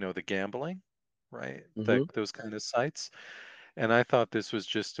with, the gambling, right? Hmm. Those kind of sites. And I thought this was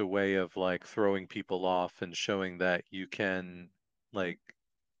just a way of like throwing people off and showing that you can like,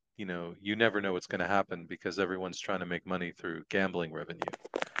 you never know what's going to happen because everyone's trying to make money through gambling revenue,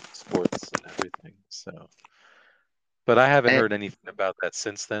 sports and everything. So but I haven't And heard anything about that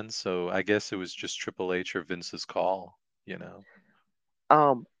since then, so I guess it was just Triple H or Vince's call, you know?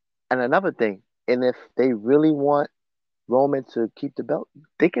 um, and another thing, and if they really want Roman to keep the belt,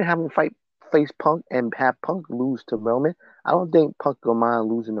 they can have him face Punk and have Punk lose to Roman. I don't think Punk will mind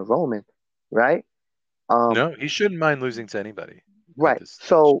losing to Roman, right? Um, No, he shouldn't mind losing to anybody at right. this stage.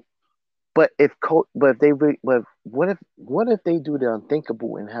 So, but what if they do the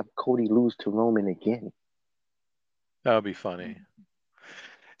unthinkable and have Cody lose to Roman again? That would be funny.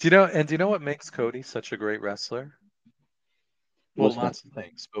 Do you know what makes Cody such a great wrestler? Well, What's that? lots of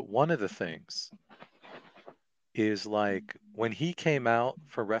things, but one of the things is like when he came out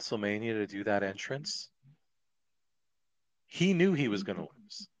for WrestleMania to do that entrance, he knew he was going to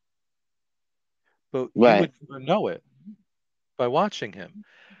lose, but you Right, would never know it by watching him.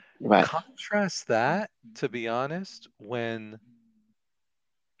 right. Contrast that, to be honest, when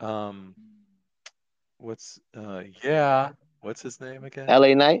um what's his name again?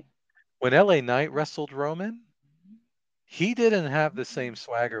 LA Knight. When LA Knight wrestled Roman, he didn't have the same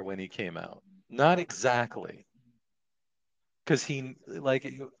swagger when he came out. Not exactly. Because like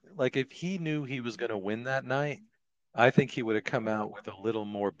if he knew he was going to win that night, I think he would have come out with a little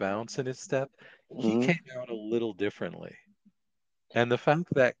more bounce in his step. He Hmm. came out a little differently. And the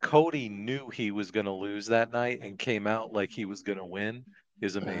fact that Cody knew he was going to lose that night and came out like he was going to win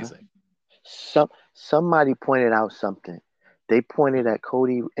is Uh-huh. amazing. Somebody pointed out something. They pointed at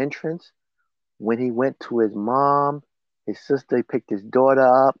Cody entrance when he went to his mom, his sister. He picked his daughter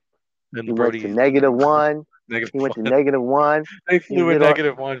up. He And went to Brody -1. negative He went to one. -1. They He flew a did all.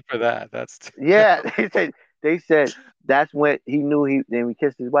 -1 for that. That's Yeah, terrible. they said that's when he knew he. Then we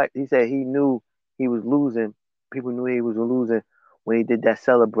kissed his wife. He said he knew he was losing. People knew he was losing when he did that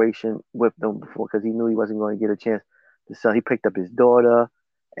celebration with them before because he knew he wasn't going to get a chance to sell. He picked up his daughter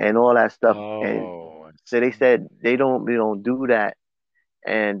and all that stuff. And Oh, I so they see. said they don't do that.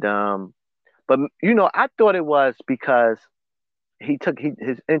 And but I thought it was because his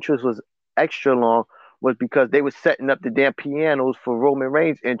interest was extra long was because they were setting up the damn pianos for Roman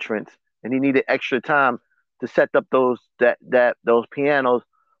Reigns entrance, and he needed extra time to set up those pianos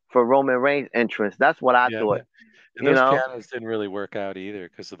for Roman Reigns entrance. That's what I Yeah, thought. and You those know, pianos didn't really work out either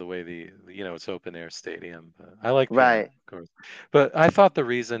because of the way it's open air stadium. But I like piano, right? of course. But I thought the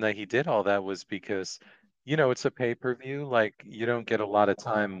reason that he did all that was because, it's a pay-per-view. Like you don't get a lot of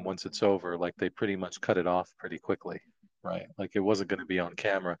time once it's over. Like they pretty much cut it off pretty quickly, right? Like it wasn't going to be on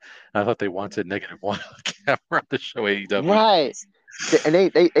camera. I thought they wanted -1 on camera to show AEW. Right. And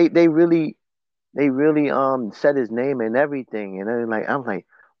they really said his name and everything, and then I'm like,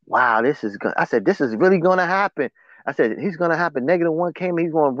 wow, this is good. I said this is really gonna happen. I said he's gonna happen. -1 came,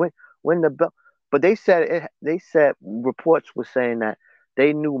 he's gonna win the belt. But they said reports were saying that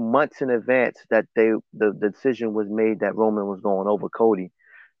they knew months in advance that the decision was made that Roman was going over Cody.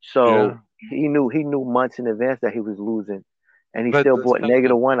 So Yeah. he knew months in advance that he was losing, and he But still let's brought tell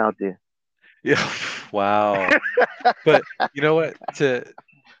him. -1 out there. Yeah. Wow. But you know what? To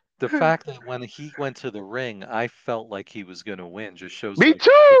the fact that when he went to the ring, I felt like he was going to win just shows Me what a great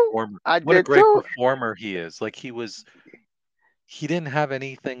too. performer, I what a did great too. performer he is. Like he didn't have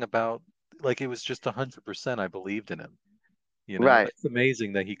anything about, like it was just 100%. I believed in him. Right. That's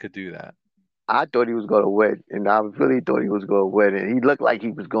amazing that he could do that. I thought he was going to win, and I really thought he was going to win, and he looked like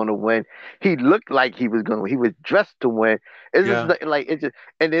he was going to win. He looked like he was going to. He was dressed to win. It's just Yeah. like it's just,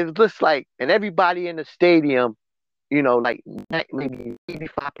 and it's just like, and everybody in the stadium, like maybe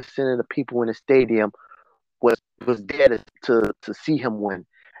 85% of the people in the stadium was was there to see him win.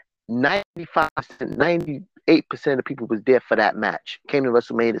 95%, 98% of the people was there for that match. Came to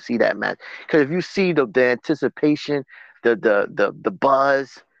WrestleMania to see that match. Because if you see the anticipation, the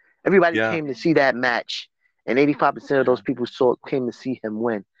buzz, everybody Yeah. came to see that match, and 85% of those Yeah. people came to see him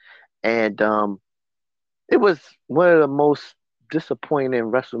win. And it was one of the most disappointing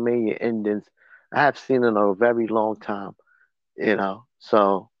WrestleMania endings I have seen in a very long time.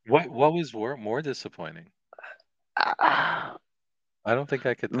 So What was more disappointing? uh, I don't think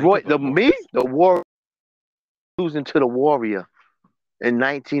I could think Roy, of a more the disappointing. War losing to the Warrior in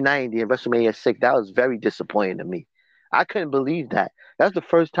 1990 in WrestleMania 6. That was very disappointing to me. I couldn't believe that. That's the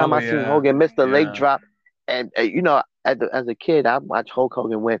first time Oh I seen yeah. Hogan miss the leg Yeah. drop. And as a kid, I watched Hulk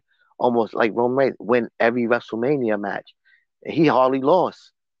Hogan win almost like Roman Reigns win every WrestleMania match. And he hardly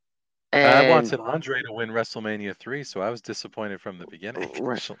lost. I And wanted Andre to win WrestleMania 3, so I was disappointed from the beginning,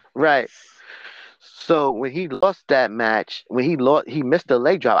 right, actually. right. So when he lost that match, when he missed the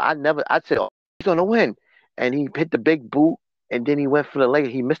leg drop. I said, oh, he's gonna win, and he hit the big boot, and then he went for the leg.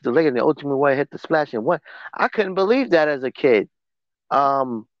 He missed the leg, and the Ultimate Warrior hit the splash and won. I couldn't believe that as a kid.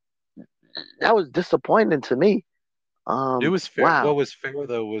 Um, that was disappointing to me. It was fair. What Wow, was fair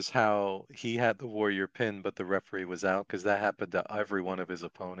though was how he had the Warrior pin, but the referee was out because that happened to every one of his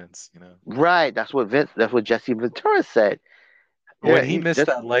opponents. right? That's what Jesse Ventura said. When Yeah, he missed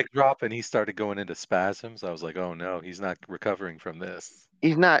that leg drop and he started going into spasms, I was like, "Oh no, he's not recovering from this."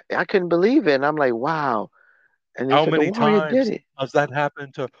 he's not. I couldn't believe it, and I'm like, wow. And they How said the many Warrior did times it. has that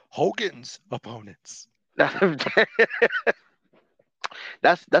happened to Hogan's opponents?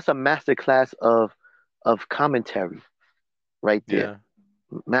 That's a master class of commentary right there.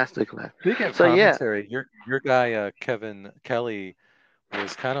 Yeah. Master class. Speaking of So yeah. commentary, your guy Kevin Kelly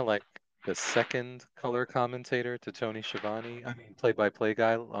was kind of like the second color commentator to Tony Schiavone. I mean, play-by-play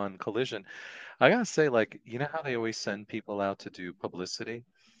guy on Collision. I gotta say, like, you know how they always send people out to do publicity?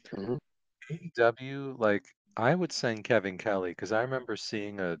 Mhm. AEW, like, I would send Kevin Kelly because I remember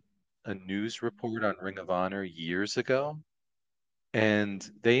seeing a news report on Ring of Honor years ago, and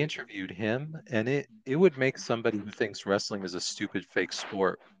they interviewed him, and it would make somebody who thinks wrestling is a stupid fake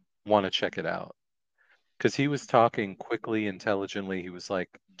sport want to check it out. Because he was talking quickly, intelligently. He was like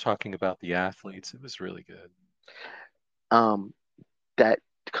talking about the athletes. It was really good. Um, that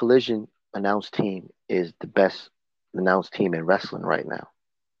Collision announced team is the best announced team in wrestling right now.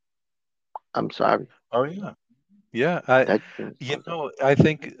 I'm sorry. Oh yeah. Yeah, I That I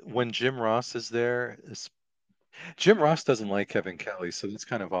think when Jim Ross is there, Jim Ross doesn't like Kevin Kelly, so it's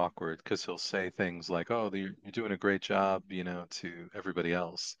kind of awkward because he'll say things like, "Oh, you're doing a great job," to everybody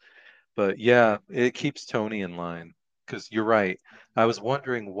else. But yeah, it keeps Tony in line because you're right. I was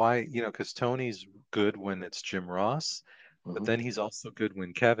wondering why, because Tony's good when it's Jim Ross, but mhm. then he's also good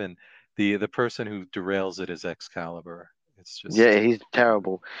when Kevin, the person who derails it is Excalibur. It's Yeah, just he's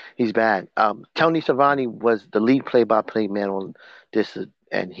terrible. He's bad. Tony Schiavone was the lead play-by-play man on this,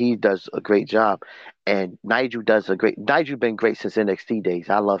 and he does a great job. And Nigel does a great. Nigel been great since NXT days.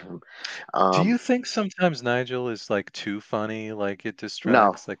 I love him. Do Um, you think sometimes Nigel is like too funny, like it no,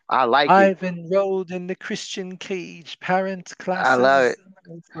 distracts? Like, I like it. I've enrolled in the Christian Cage parent I love classes. it.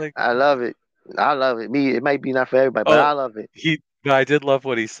 It's like, I love it. I love it. Me, it might be not for everybody, but oh, I love it. but I did love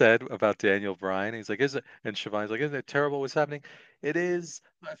what he said about Daniel Bryan. He's like, is it? And Siobhan's like, isn't it terrible what's happening? It is.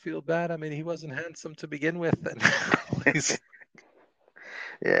 I feel bad. I mean, he wasn't handsome to begin with, and he's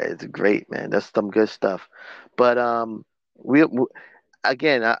Yeah, it's great, man. That's some good stuff. But we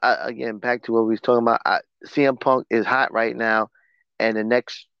again, again, back to what we was talking about. CM Punk is hot right now, and the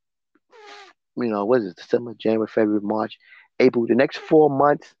next, what is it? December, January, February, March, April. The next 4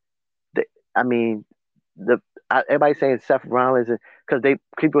 months, the, I mean, the everybody's saying Seth Rollins because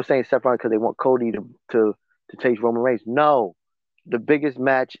people are saying Seth Rollins because they want Cody to take Roman Reigns. No, the biggest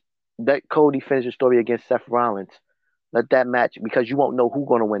match that Cody finished the story against Seth Rollins. Let that match because you won't know who's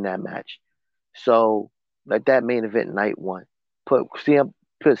going to win that match. So let that main event night one. Put CM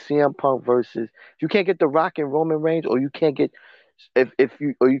Punk versus. If you can't get The Rock and Roman Reigns, or you can't get If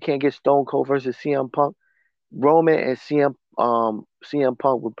you or you can't get Stone Cold versus CM Punk, Roman and CM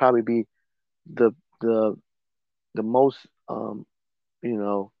Punk would probably be the the the most you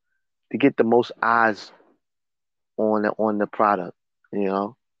know to get the most eyes on the product, you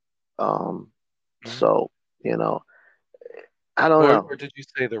know. Um, Mhm. so you know, I don't know. Or did you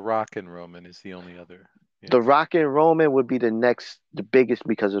say The Rock and Roman is the only other? Yeah. The Rock and Roman would be the biggest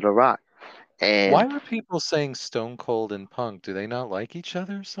because of the Rock. Why And are people saying Stone Cold and Punk? Do they not like each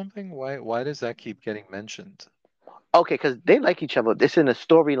other or something? Why does that keep getting mentioned? okay, because they like each other. It's in a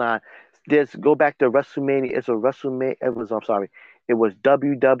storyline. There's go back to WrestleMania. It's a WrestleMania. It was I'm sorry. It was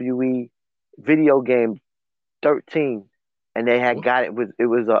WWE video game 13, and they had What? got it with it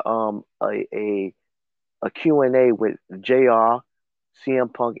was a Q&A with JR, CM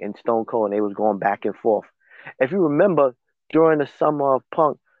Punk, and Stone Cold, and they was going back and forth. If you remember, during the summer of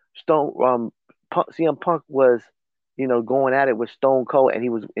Punk, CM Punk was, going at it with Stone Cold, and he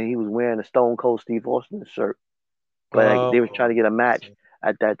was wearing a Stone Cold Steve Austin shirt. But like, they was trying to Oh, get a match so-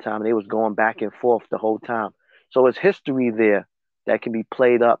 at that time, and they was going back and forth the whole time. So it's history there that can be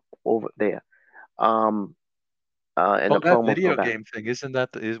played up over there. Um, and oh, the that promos go video back. game thing, isn't that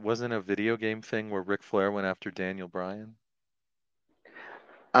wasn't a video game thing where Ric Flair went after Daniel Bryan?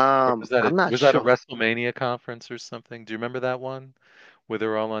 Or I'm not was that a sure. WrestleMania conference or something? Do you remember that one where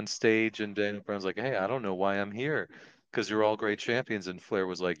they're all on stage and Daniel Bryan's like, "Hey, I don't know why I'm here, because you're all great champions," and Flair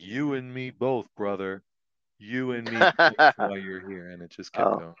was like, "You and me both, brother. You and me both, why you're here," and it just kept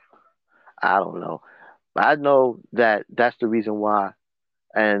Oh, going. I don't know. I know that that's the reason why,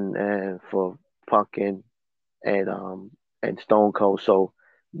 and for Punk and Stone Cold. So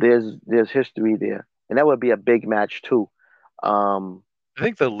there's history there, and that would be a big match too. Um, I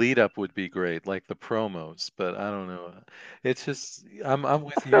think the lead up would be great, like the promos, but I don't know. It's just I'm a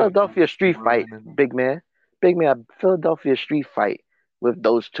with you. Philadelphia street fight, Roman and big man, a Philadelphia street fight with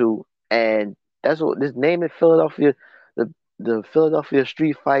those two, and that's what this name it Philadelphia, the Philadelphia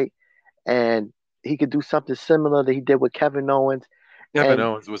street fight, and he could do something similar that he did with Kevin Owens, Kevin and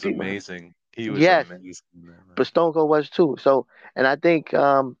Owens was people, amazing. He was yes, amazing in that but match. Stone Cold was too. So, and I think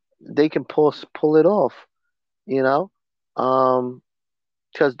they can pull it off, you know, um,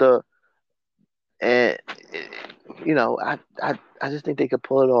 because the and I just think they could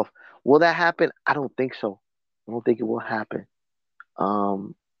pull it off. Will that happen? I don't think so. I don't think it will happen.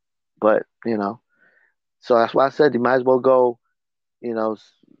 Um, but so that's why I said you might as well go, you know,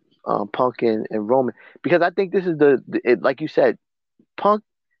 Punk and Roman because I think this is like you said, Punk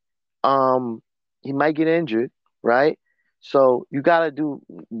um he might get injured, right? So you gotta do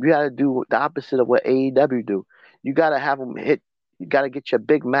the opposite of what AEW do. You gotta have him hit. You gotta get your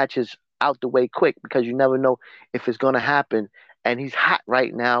big matches out the way quick because you never know if it's gonna happen. And he's hot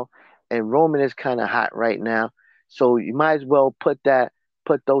right now, and Roman is kind of hot right now. So you might as well put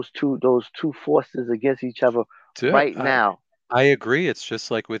those two forces against each other Dude, right now. I agree. It's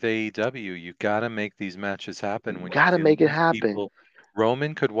just like with AEW. You got to make these matches happen when you're Gotta dealing make it with happen. people.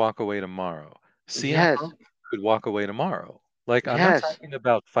 Roman could walk away tomorrow. CM Yes, Punk could walk away tomorrow. Like, I'm not yes, talking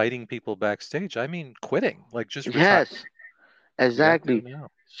about fighting people backstage. I mean, quitting, like just retire. yes. You got to do Exactly. it now.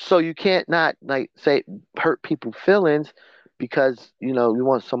 So you can't not like say hurt people's feelings because you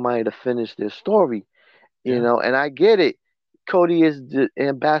want somebody to finish their story. Yeah. And I get it. Cody is the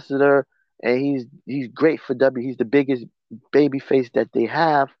ambassador, and he's great for W. He's the biggest baby face that they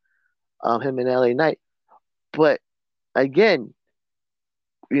have. Him and LA Knight. But again,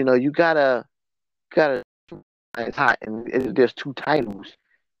 you gotta it's hot, and there's two titles.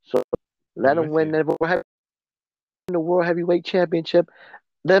 So I'm let him with win you. the World Heavyweight Championship.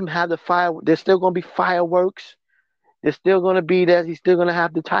 Let him have the fire. There's still gonna be fireworks. There's still going to be that. He's still going to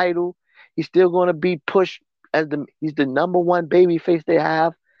have the title. He's still going to be pushed as he's the number one baby face they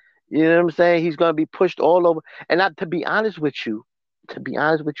have. You know what I'm saying? He's going to be pushed all over. And not to be honest with you,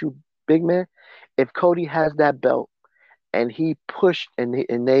 big man, if Cody has that belt and he pushed and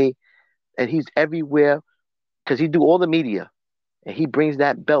he's everywhere because he do all the media and he brings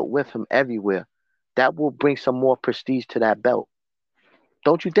that belt with him everywhere, that will bring some more prestige to that belt.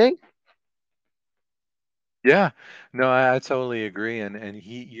 Don't you think? Yeah. No, I totally agree. And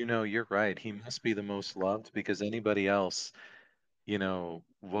he, you're right. He must be the most loved because anybody else,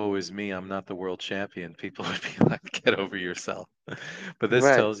 woe is me, I'm not the world champion. People would be like, get over yourself. But this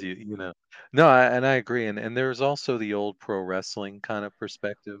Right. tells you, no, and I agree. And there's also the old pro wrestling kind of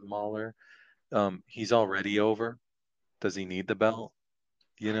perspective, Mahler. He's already over. Does he need the belt?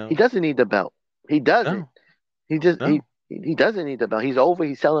 You He know? doesn't need the belt. He doesn't. No, He just he no. he doesn't need the belt. He's over.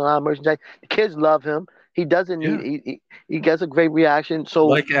 He's selling a lot of merchandise. The kids love him. He doesn't need. Yeah. He gets a great reaction. So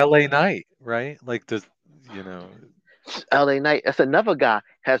Like LA Knight, right? Like does you know LA Knight, that's another guy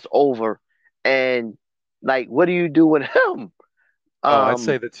that's over. And like, what do you do with him? Oh, I'd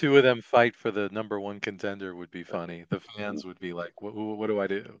say Um, the two of them fight for the number one contender would be funny. The fans would be like, what do I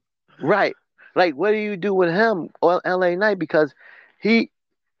do?" right. Like, what do you do with him or LA Knight? Because he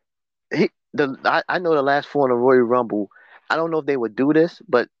I know the last four in the Royal Rumble. I don't know if they would do this,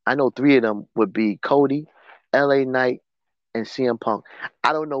 but I know three of them would be Cody, LA Knight, and CM Punk.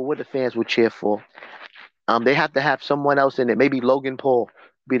 I don't know what the fans would cheer for. They have to have someone else in it. Maybe Logan Paul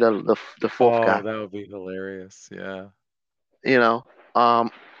be the fourth Oh, guy. that would be hilarious. Yeah. You know,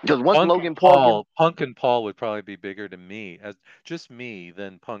 because once Logan Paul get, Punk and Paul would probably be bigger to me as just me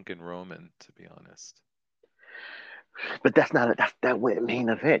than Punk and Roman, to be honest. but that's not that went main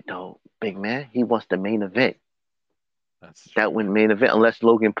event though, big man. He wants the main event. That's That true. went main event unless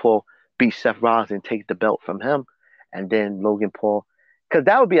Logan Paul beats Seth Rollins and takes the belt from him, and then Logan Paul, because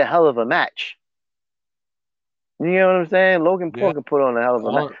that would be a hell of a match. You know what I'm saying? Logan Yeah, Paul can put on a hell of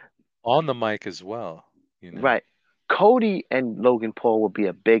a match. on the mic as well, you know. Right. Cody and Logan Paul would be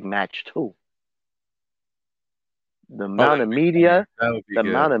a big match too. The Oh, amount of media, that would be the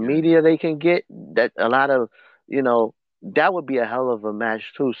good. amount of Yeah. media they can get, that a lot of, you know, that would be a hell of a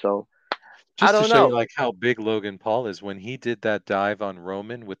match too. So I Just to don't show you know. like how big Logan Paul is, when he did that dive on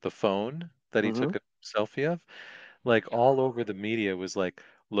Roman with the phone that he Hmm. took a selfie of, like all over the media was like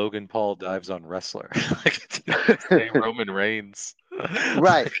Logan Paul dives on wrestler. Like it didn't even say Roman Reigns.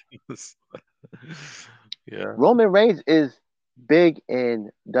 Right. Like, it was- yeah. Roman Reigns is big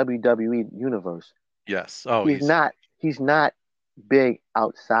in WWE universe. Yes. Oh, He's he's not. He's not big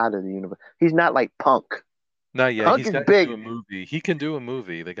outside of the universe. He's not like Punk. not yet. Punk He's is got to big. do a movie. He can do a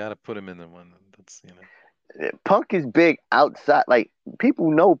movie. They got to put him in the one that's, Punk is big outside. Like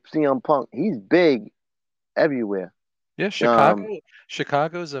people know CM Punk. He's big everywhere. Yeah, Um.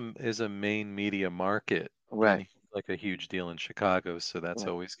 Chicago's is a main media market, and Right. he's like a huge deal in Chicago, so that's Right.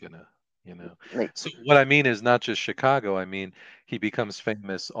 always gonna, you know. Like. So what I mean is not just Chicago. I mean he becomes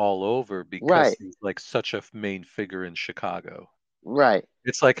famous all over because Right. he's like such a main figure in Chicago. Right.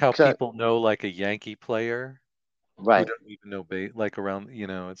 It's like how So, people know like a Yankee player who right. don't even know like around,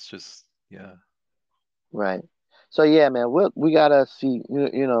 it's just yeah. Right. So yeah, man, we gotta see.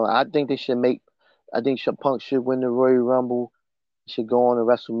 I think they should make. I think Punk should win the Royal Rumble. Should go on to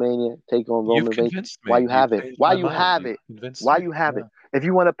WrestleMania, take on You've Roman Reigns. convinced Why me. you You've have it? changed Why my you mind. have You've it? convinced Why me. you have it? Yeah. If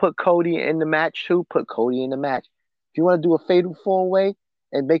you want to put Cody in the match too, put Cody in the match. If you want to do a fatal four way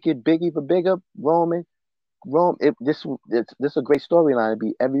and make it big even bigger, Rome. This a great storyline. It'd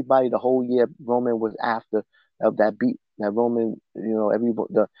be everybody the whole year. Roman was after of that beat. That Roman,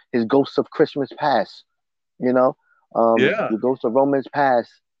 his ghosts of Christmas past. You know, Yeah. the Ghost of Romans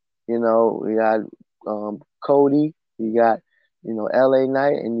Past. We got Cody, you got L.A.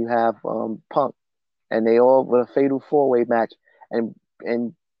 Knight, and you have Punk, and they all with a fatal four way match, and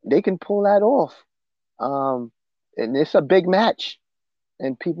they can pull that off. Um, and it's a big match,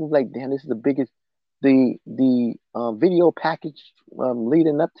 and people like, damn, this is the biggest. The video package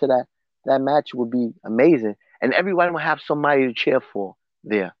leading up to that match would be amazing, and everyone will have somebody to cheer for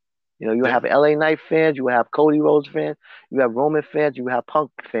there. You Yeah. have LA Knight fans, you have Cody Rhodes fans, you have Roman fans, you have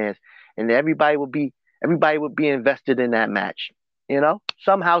Punk fans, and everybody would be invested in that match.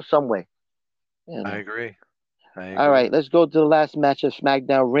 Somehow, some way. You I know. agree. I All agree. right, let's go to the last match of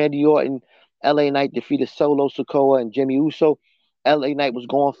SmackDown. Randy Orton, LA Knight defeated Solo Sikoa and Jimmy Uso. LA Knight was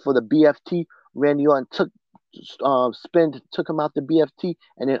going for the BFT. Randy Orton took him out the BFT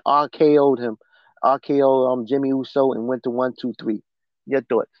and then RKO'd him. RKO Jimmy Uso and went to 1, 2, 3. Your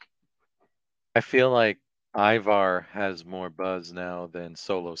thoughts? I feel like Ivar has more buzz now than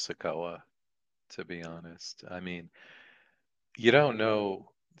Solo Sikoa, to be honest. I mean, you don't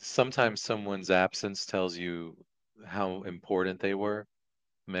know. Sometimes someone's absence tells you how important they were.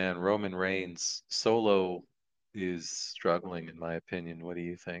 Man, Roman Reigns, Solo is struggling, in my opinion. What do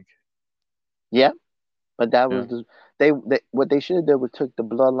you think? Yeah, but that Yeah. was they what they should have done was took the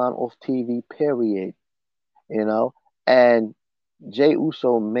bloodline off TV. Period. You know, and Jay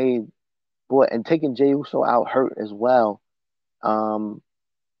Uso made boy and taking Jay Uso out hurt as well. Um,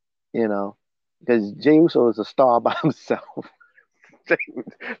 you know, because Jey Uso is a star by himself.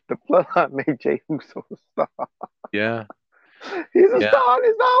 The bloodline made Jey Uso a star. Yeah. He's a Yeah. star on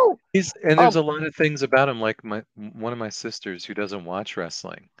his own. And there's Um, a lot of things about him, like one of my sisters who doesn't watch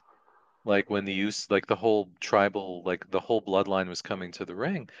wrestling. Like when like the whole tribal, like the whole bloodline was coming to the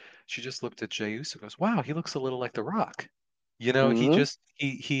ring, she just looked at Jey Uso and goes, "Wow, he looks a little like The Rock." He hmm just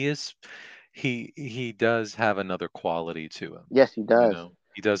he is he does have another quality to him. Yes, he does.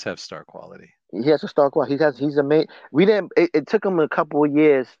 He does have star quality. He has a star quality. He's a main. We didn't. It took him a couple of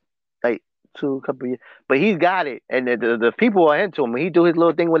years, like a couple years, but he's got it, and the people are into him. When he do his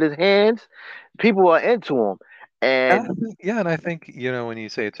little thing with his hands, people are into him, Yeah, and yeah, and I think, when you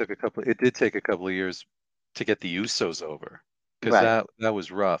say it did take a couple of years to get the Usos over, because right, that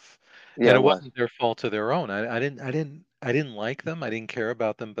was rough, yeah, and it it was wasn't their fault of their own. I didn't like them. I didn't care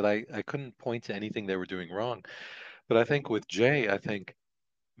about them, but I couldn't point to anything they were doing wrong. But I think with Jay, I think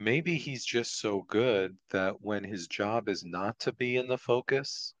maybe he's just so good that when his job is not to be in the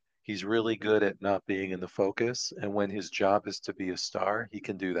focus, he's really good at not being in the focus, and when his job is to be a star, he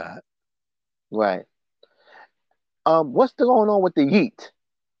can do that. right. What's going on with the Yeet?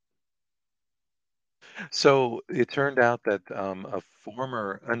 So it turned out that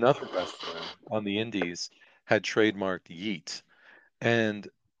another wrestler on the Indies had trademarked Yeet. And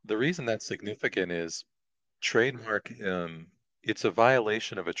the reason that's significant is trademark, it's a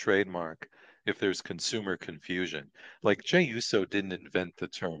violation of a trademark if there's consumer confusion. Like Jay Uso didn't invent the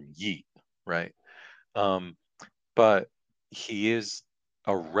term Yeet, right? Um, but he is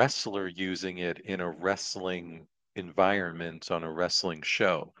a wrestler using it in a wrestling environment on a wrestling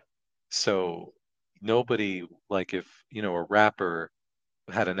show. So nobody, like if, a rapper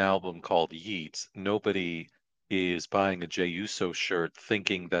had an album called Yeats, nobody is buying a Jey Uso shirt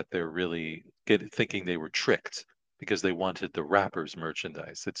thinking that thinking they were tricked because they wanted the rapper's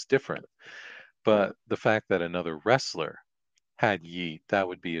merchandise. It's different. But the fact that another wrestler had Yeet, that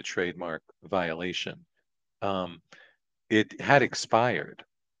would be a trademark violation. Um, it had expired,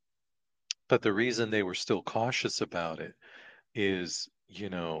 but the reason they were still cautious about it is,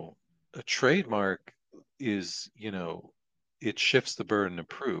 a trademark is, it shifts the burden of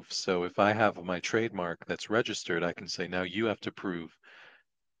proof. So if I have my trademark that's registered, I can say, now you have to prove,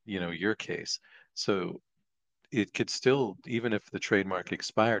 your case. So it could still, even if the trademark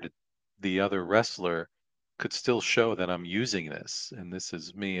expired, the other wrestler could still show that I'm using this and this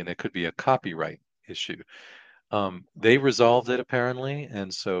is me, and it could be a copyright issue. They resolved it apparently,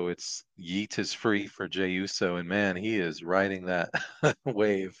 and so it's Yeet is free for Jey Uso, and man, he is riding that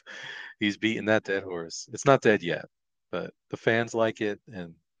wave. He's beating that dead horse. It's not dead yet, but the fans like it,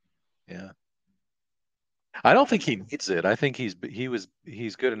 and yeah, I don't think he needs it. I think he's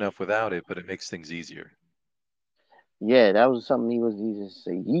good enough without it, but it makes things easier. Yeah, that was something he just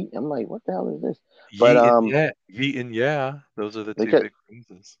say Yeet. I'm like, what the hell is this? But Yeet and yeah, those are the two because big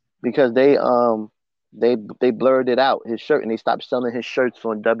phrases. because they blurred it out his shirt and they stopped selling his shirts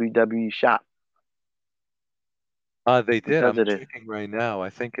on WWE Shop They did. because I'm of this. checking right now.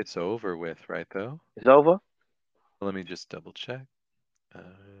 I think it's over with, right though? It's over. Let me just double check.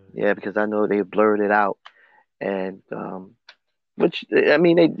 Yeah, because I know they blurred it out, and which I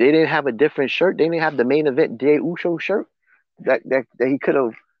mean they didn't have a different shirt. They didn't have the main event Jey Uso shirt that he could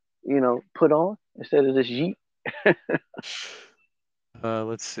have put on instead of this Yeet.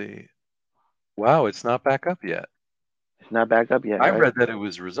 Let's see. Wow, it's not back up yet. It's not back up yet, I right? read that it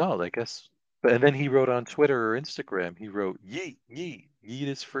was resolved, I guess. But and then he wrote on Twitter or Instagram, he wrote yeet, yeet, yeet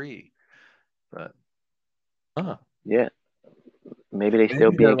is free. But huh. Yeah, maybe they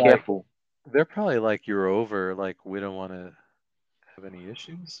still Maybe being careful. they're probably like you're over, like we don't want to have any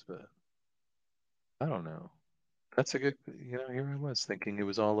issues, but I don't know. That's a good, here I was thinking it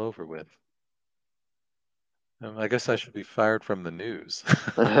was all over with. I guess I should be fired from the news.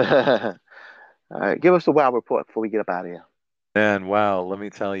 All right, give us the wild report before we get up out of here. And wow, let me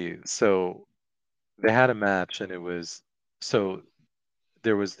tell you. So they had a match and so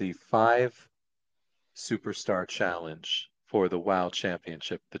there was the five Superstar Challenge for the WoW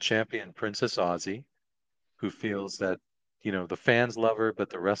Championship. The champion, Princess Aussie, who feels that, the fans love her, but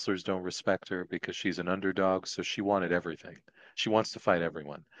the wrestlers don't respect her because she's an underdog. So she wanted everything. She wants to fight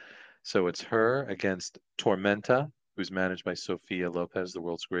everyone. So it's her against Tormenta, who's managed by Sofia Lopez, the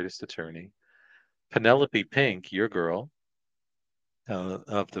world's greatest attorney. Penelope Pink, your girl,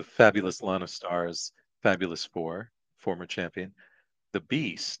 of the fabulous Lana Stars, Fabulous Four, former champion. The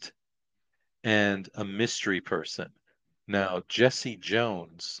Beast, and a mystery person. Now, Jessie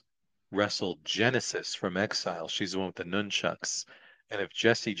Jones wrestled Genesis from Exile. She's the one with the nunchucks. And if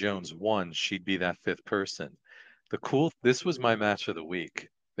Jessie Jones won, she'd be that fifth person. This was my match of the week,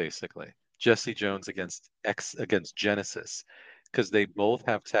 basically. Jessie Jones against Genesis, because they both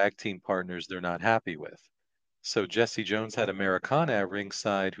have tag team partners they're not happy with. So Jessie Jones had Americana at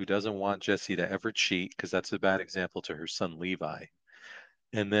ringside, who doesn't want Jessie to ever cheat, because that's a bad example to her son Levi.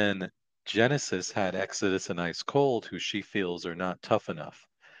 And then Genesis had Exodus and Ice Cold, who she feels are not tough enough.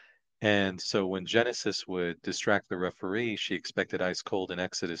 And so when Genesis would distract the referee, she expected Ice Cold and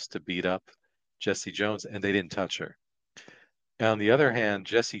Exodus to beat up Jessie Jones, and they didn't touch her. On the other hand,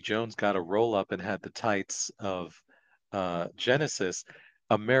 Jessie Jones got a roll up and had the tights of Genesis.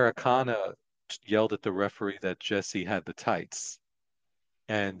 Americana yelled at the referee that Jesse had the tights,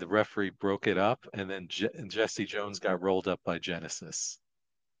 and the referee broke it up, and then Jesse Jones got rolled up by Genesis.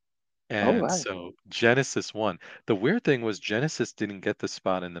 All And right. so Genesis won. The weird thing was Genesis didn't get the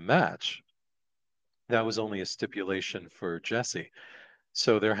spot in the match. That was only a stipulation for Jesse.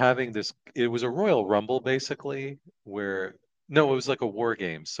 So they're having this, it was a Royal Rumble basically, where no, it was like a war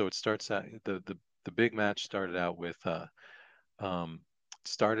game. So it starts out the big match um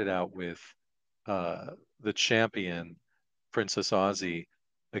started out with the champion Princess Aussie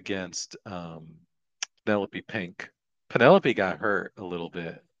against Penelope Pink. Penelope got hurt a little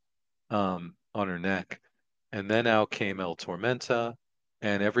bit on her neck. And then out came El Tormenta,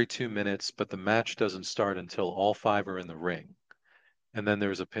 and every 2 minutes, but the match doesn't start until all five are in the ring. And then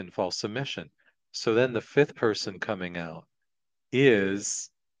there's a pinfall submission. So then the fifth person coming out is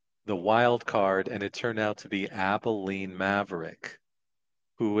the wild card, and it turned out to be Abilene Maverick,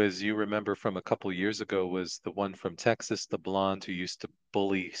 who, as you remember from a couple years ago, was the one from Texas, the blonde who used to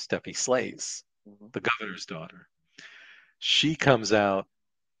bully Steffi Slays, Mhm. the governor's daughter. She comes out.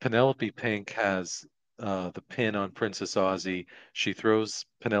 Penelope Pink has the pin on Princess Aussie. She throws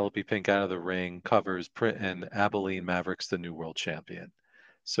Penelope Pink out of the ring, covers, and Abilene Maverick's the new world champion.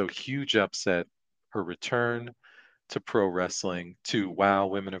 So huge upset. Her return to pro wrestling, to WOW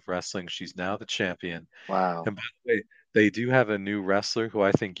Women of Wrestling. She's now the champion. Wow. And by the way, they do have a new wrestler who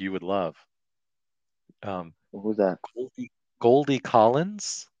I think you would love. Um, Who's that? Goldie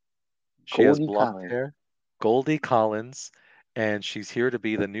Collins. She has Goldie blonde Collins. hair. Goldie Collins, and she's here to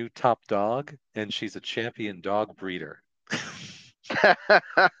be the new top dog, and she's a champion dog breeder.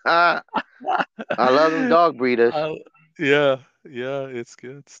 I love them dog breeders. Uh, yeah, yeah, it's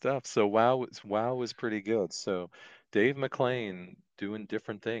good stuff. So WoW was pretty good. So Dave McClain doing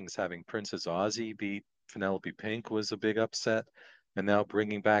different things, having Princess Aussie beat Penelope Pink was a big upset, and now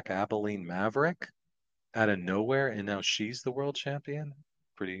bringing back Abilene Maverick out of nowhere, and now she's the world champion.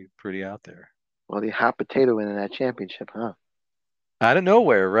 Pretty out there. Well, the hot potato in that championship, huh? Out of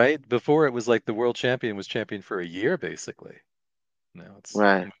nowhere, right? Before it was like the world champion was champion for a year, basically. Now it's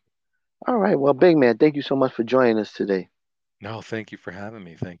Right. All right. Well, big man, thank you so much for joining us today. no, thank you for having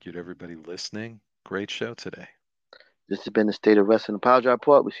me. Thank you to everybody listening. Great show today. This has been the State of Wrestling Apology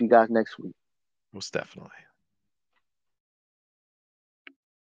Report. We'll see you guys next week. Most definitely.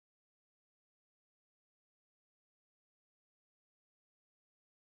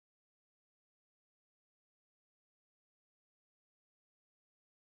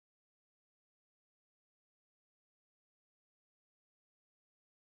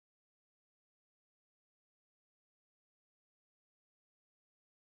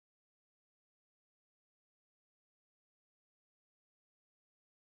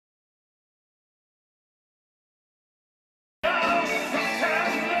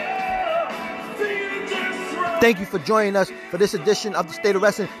 Thank you for joining us for this edition of the State of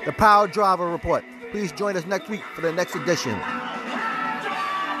Wrestling, the Power Driver Report. Please join us next week for the next edition.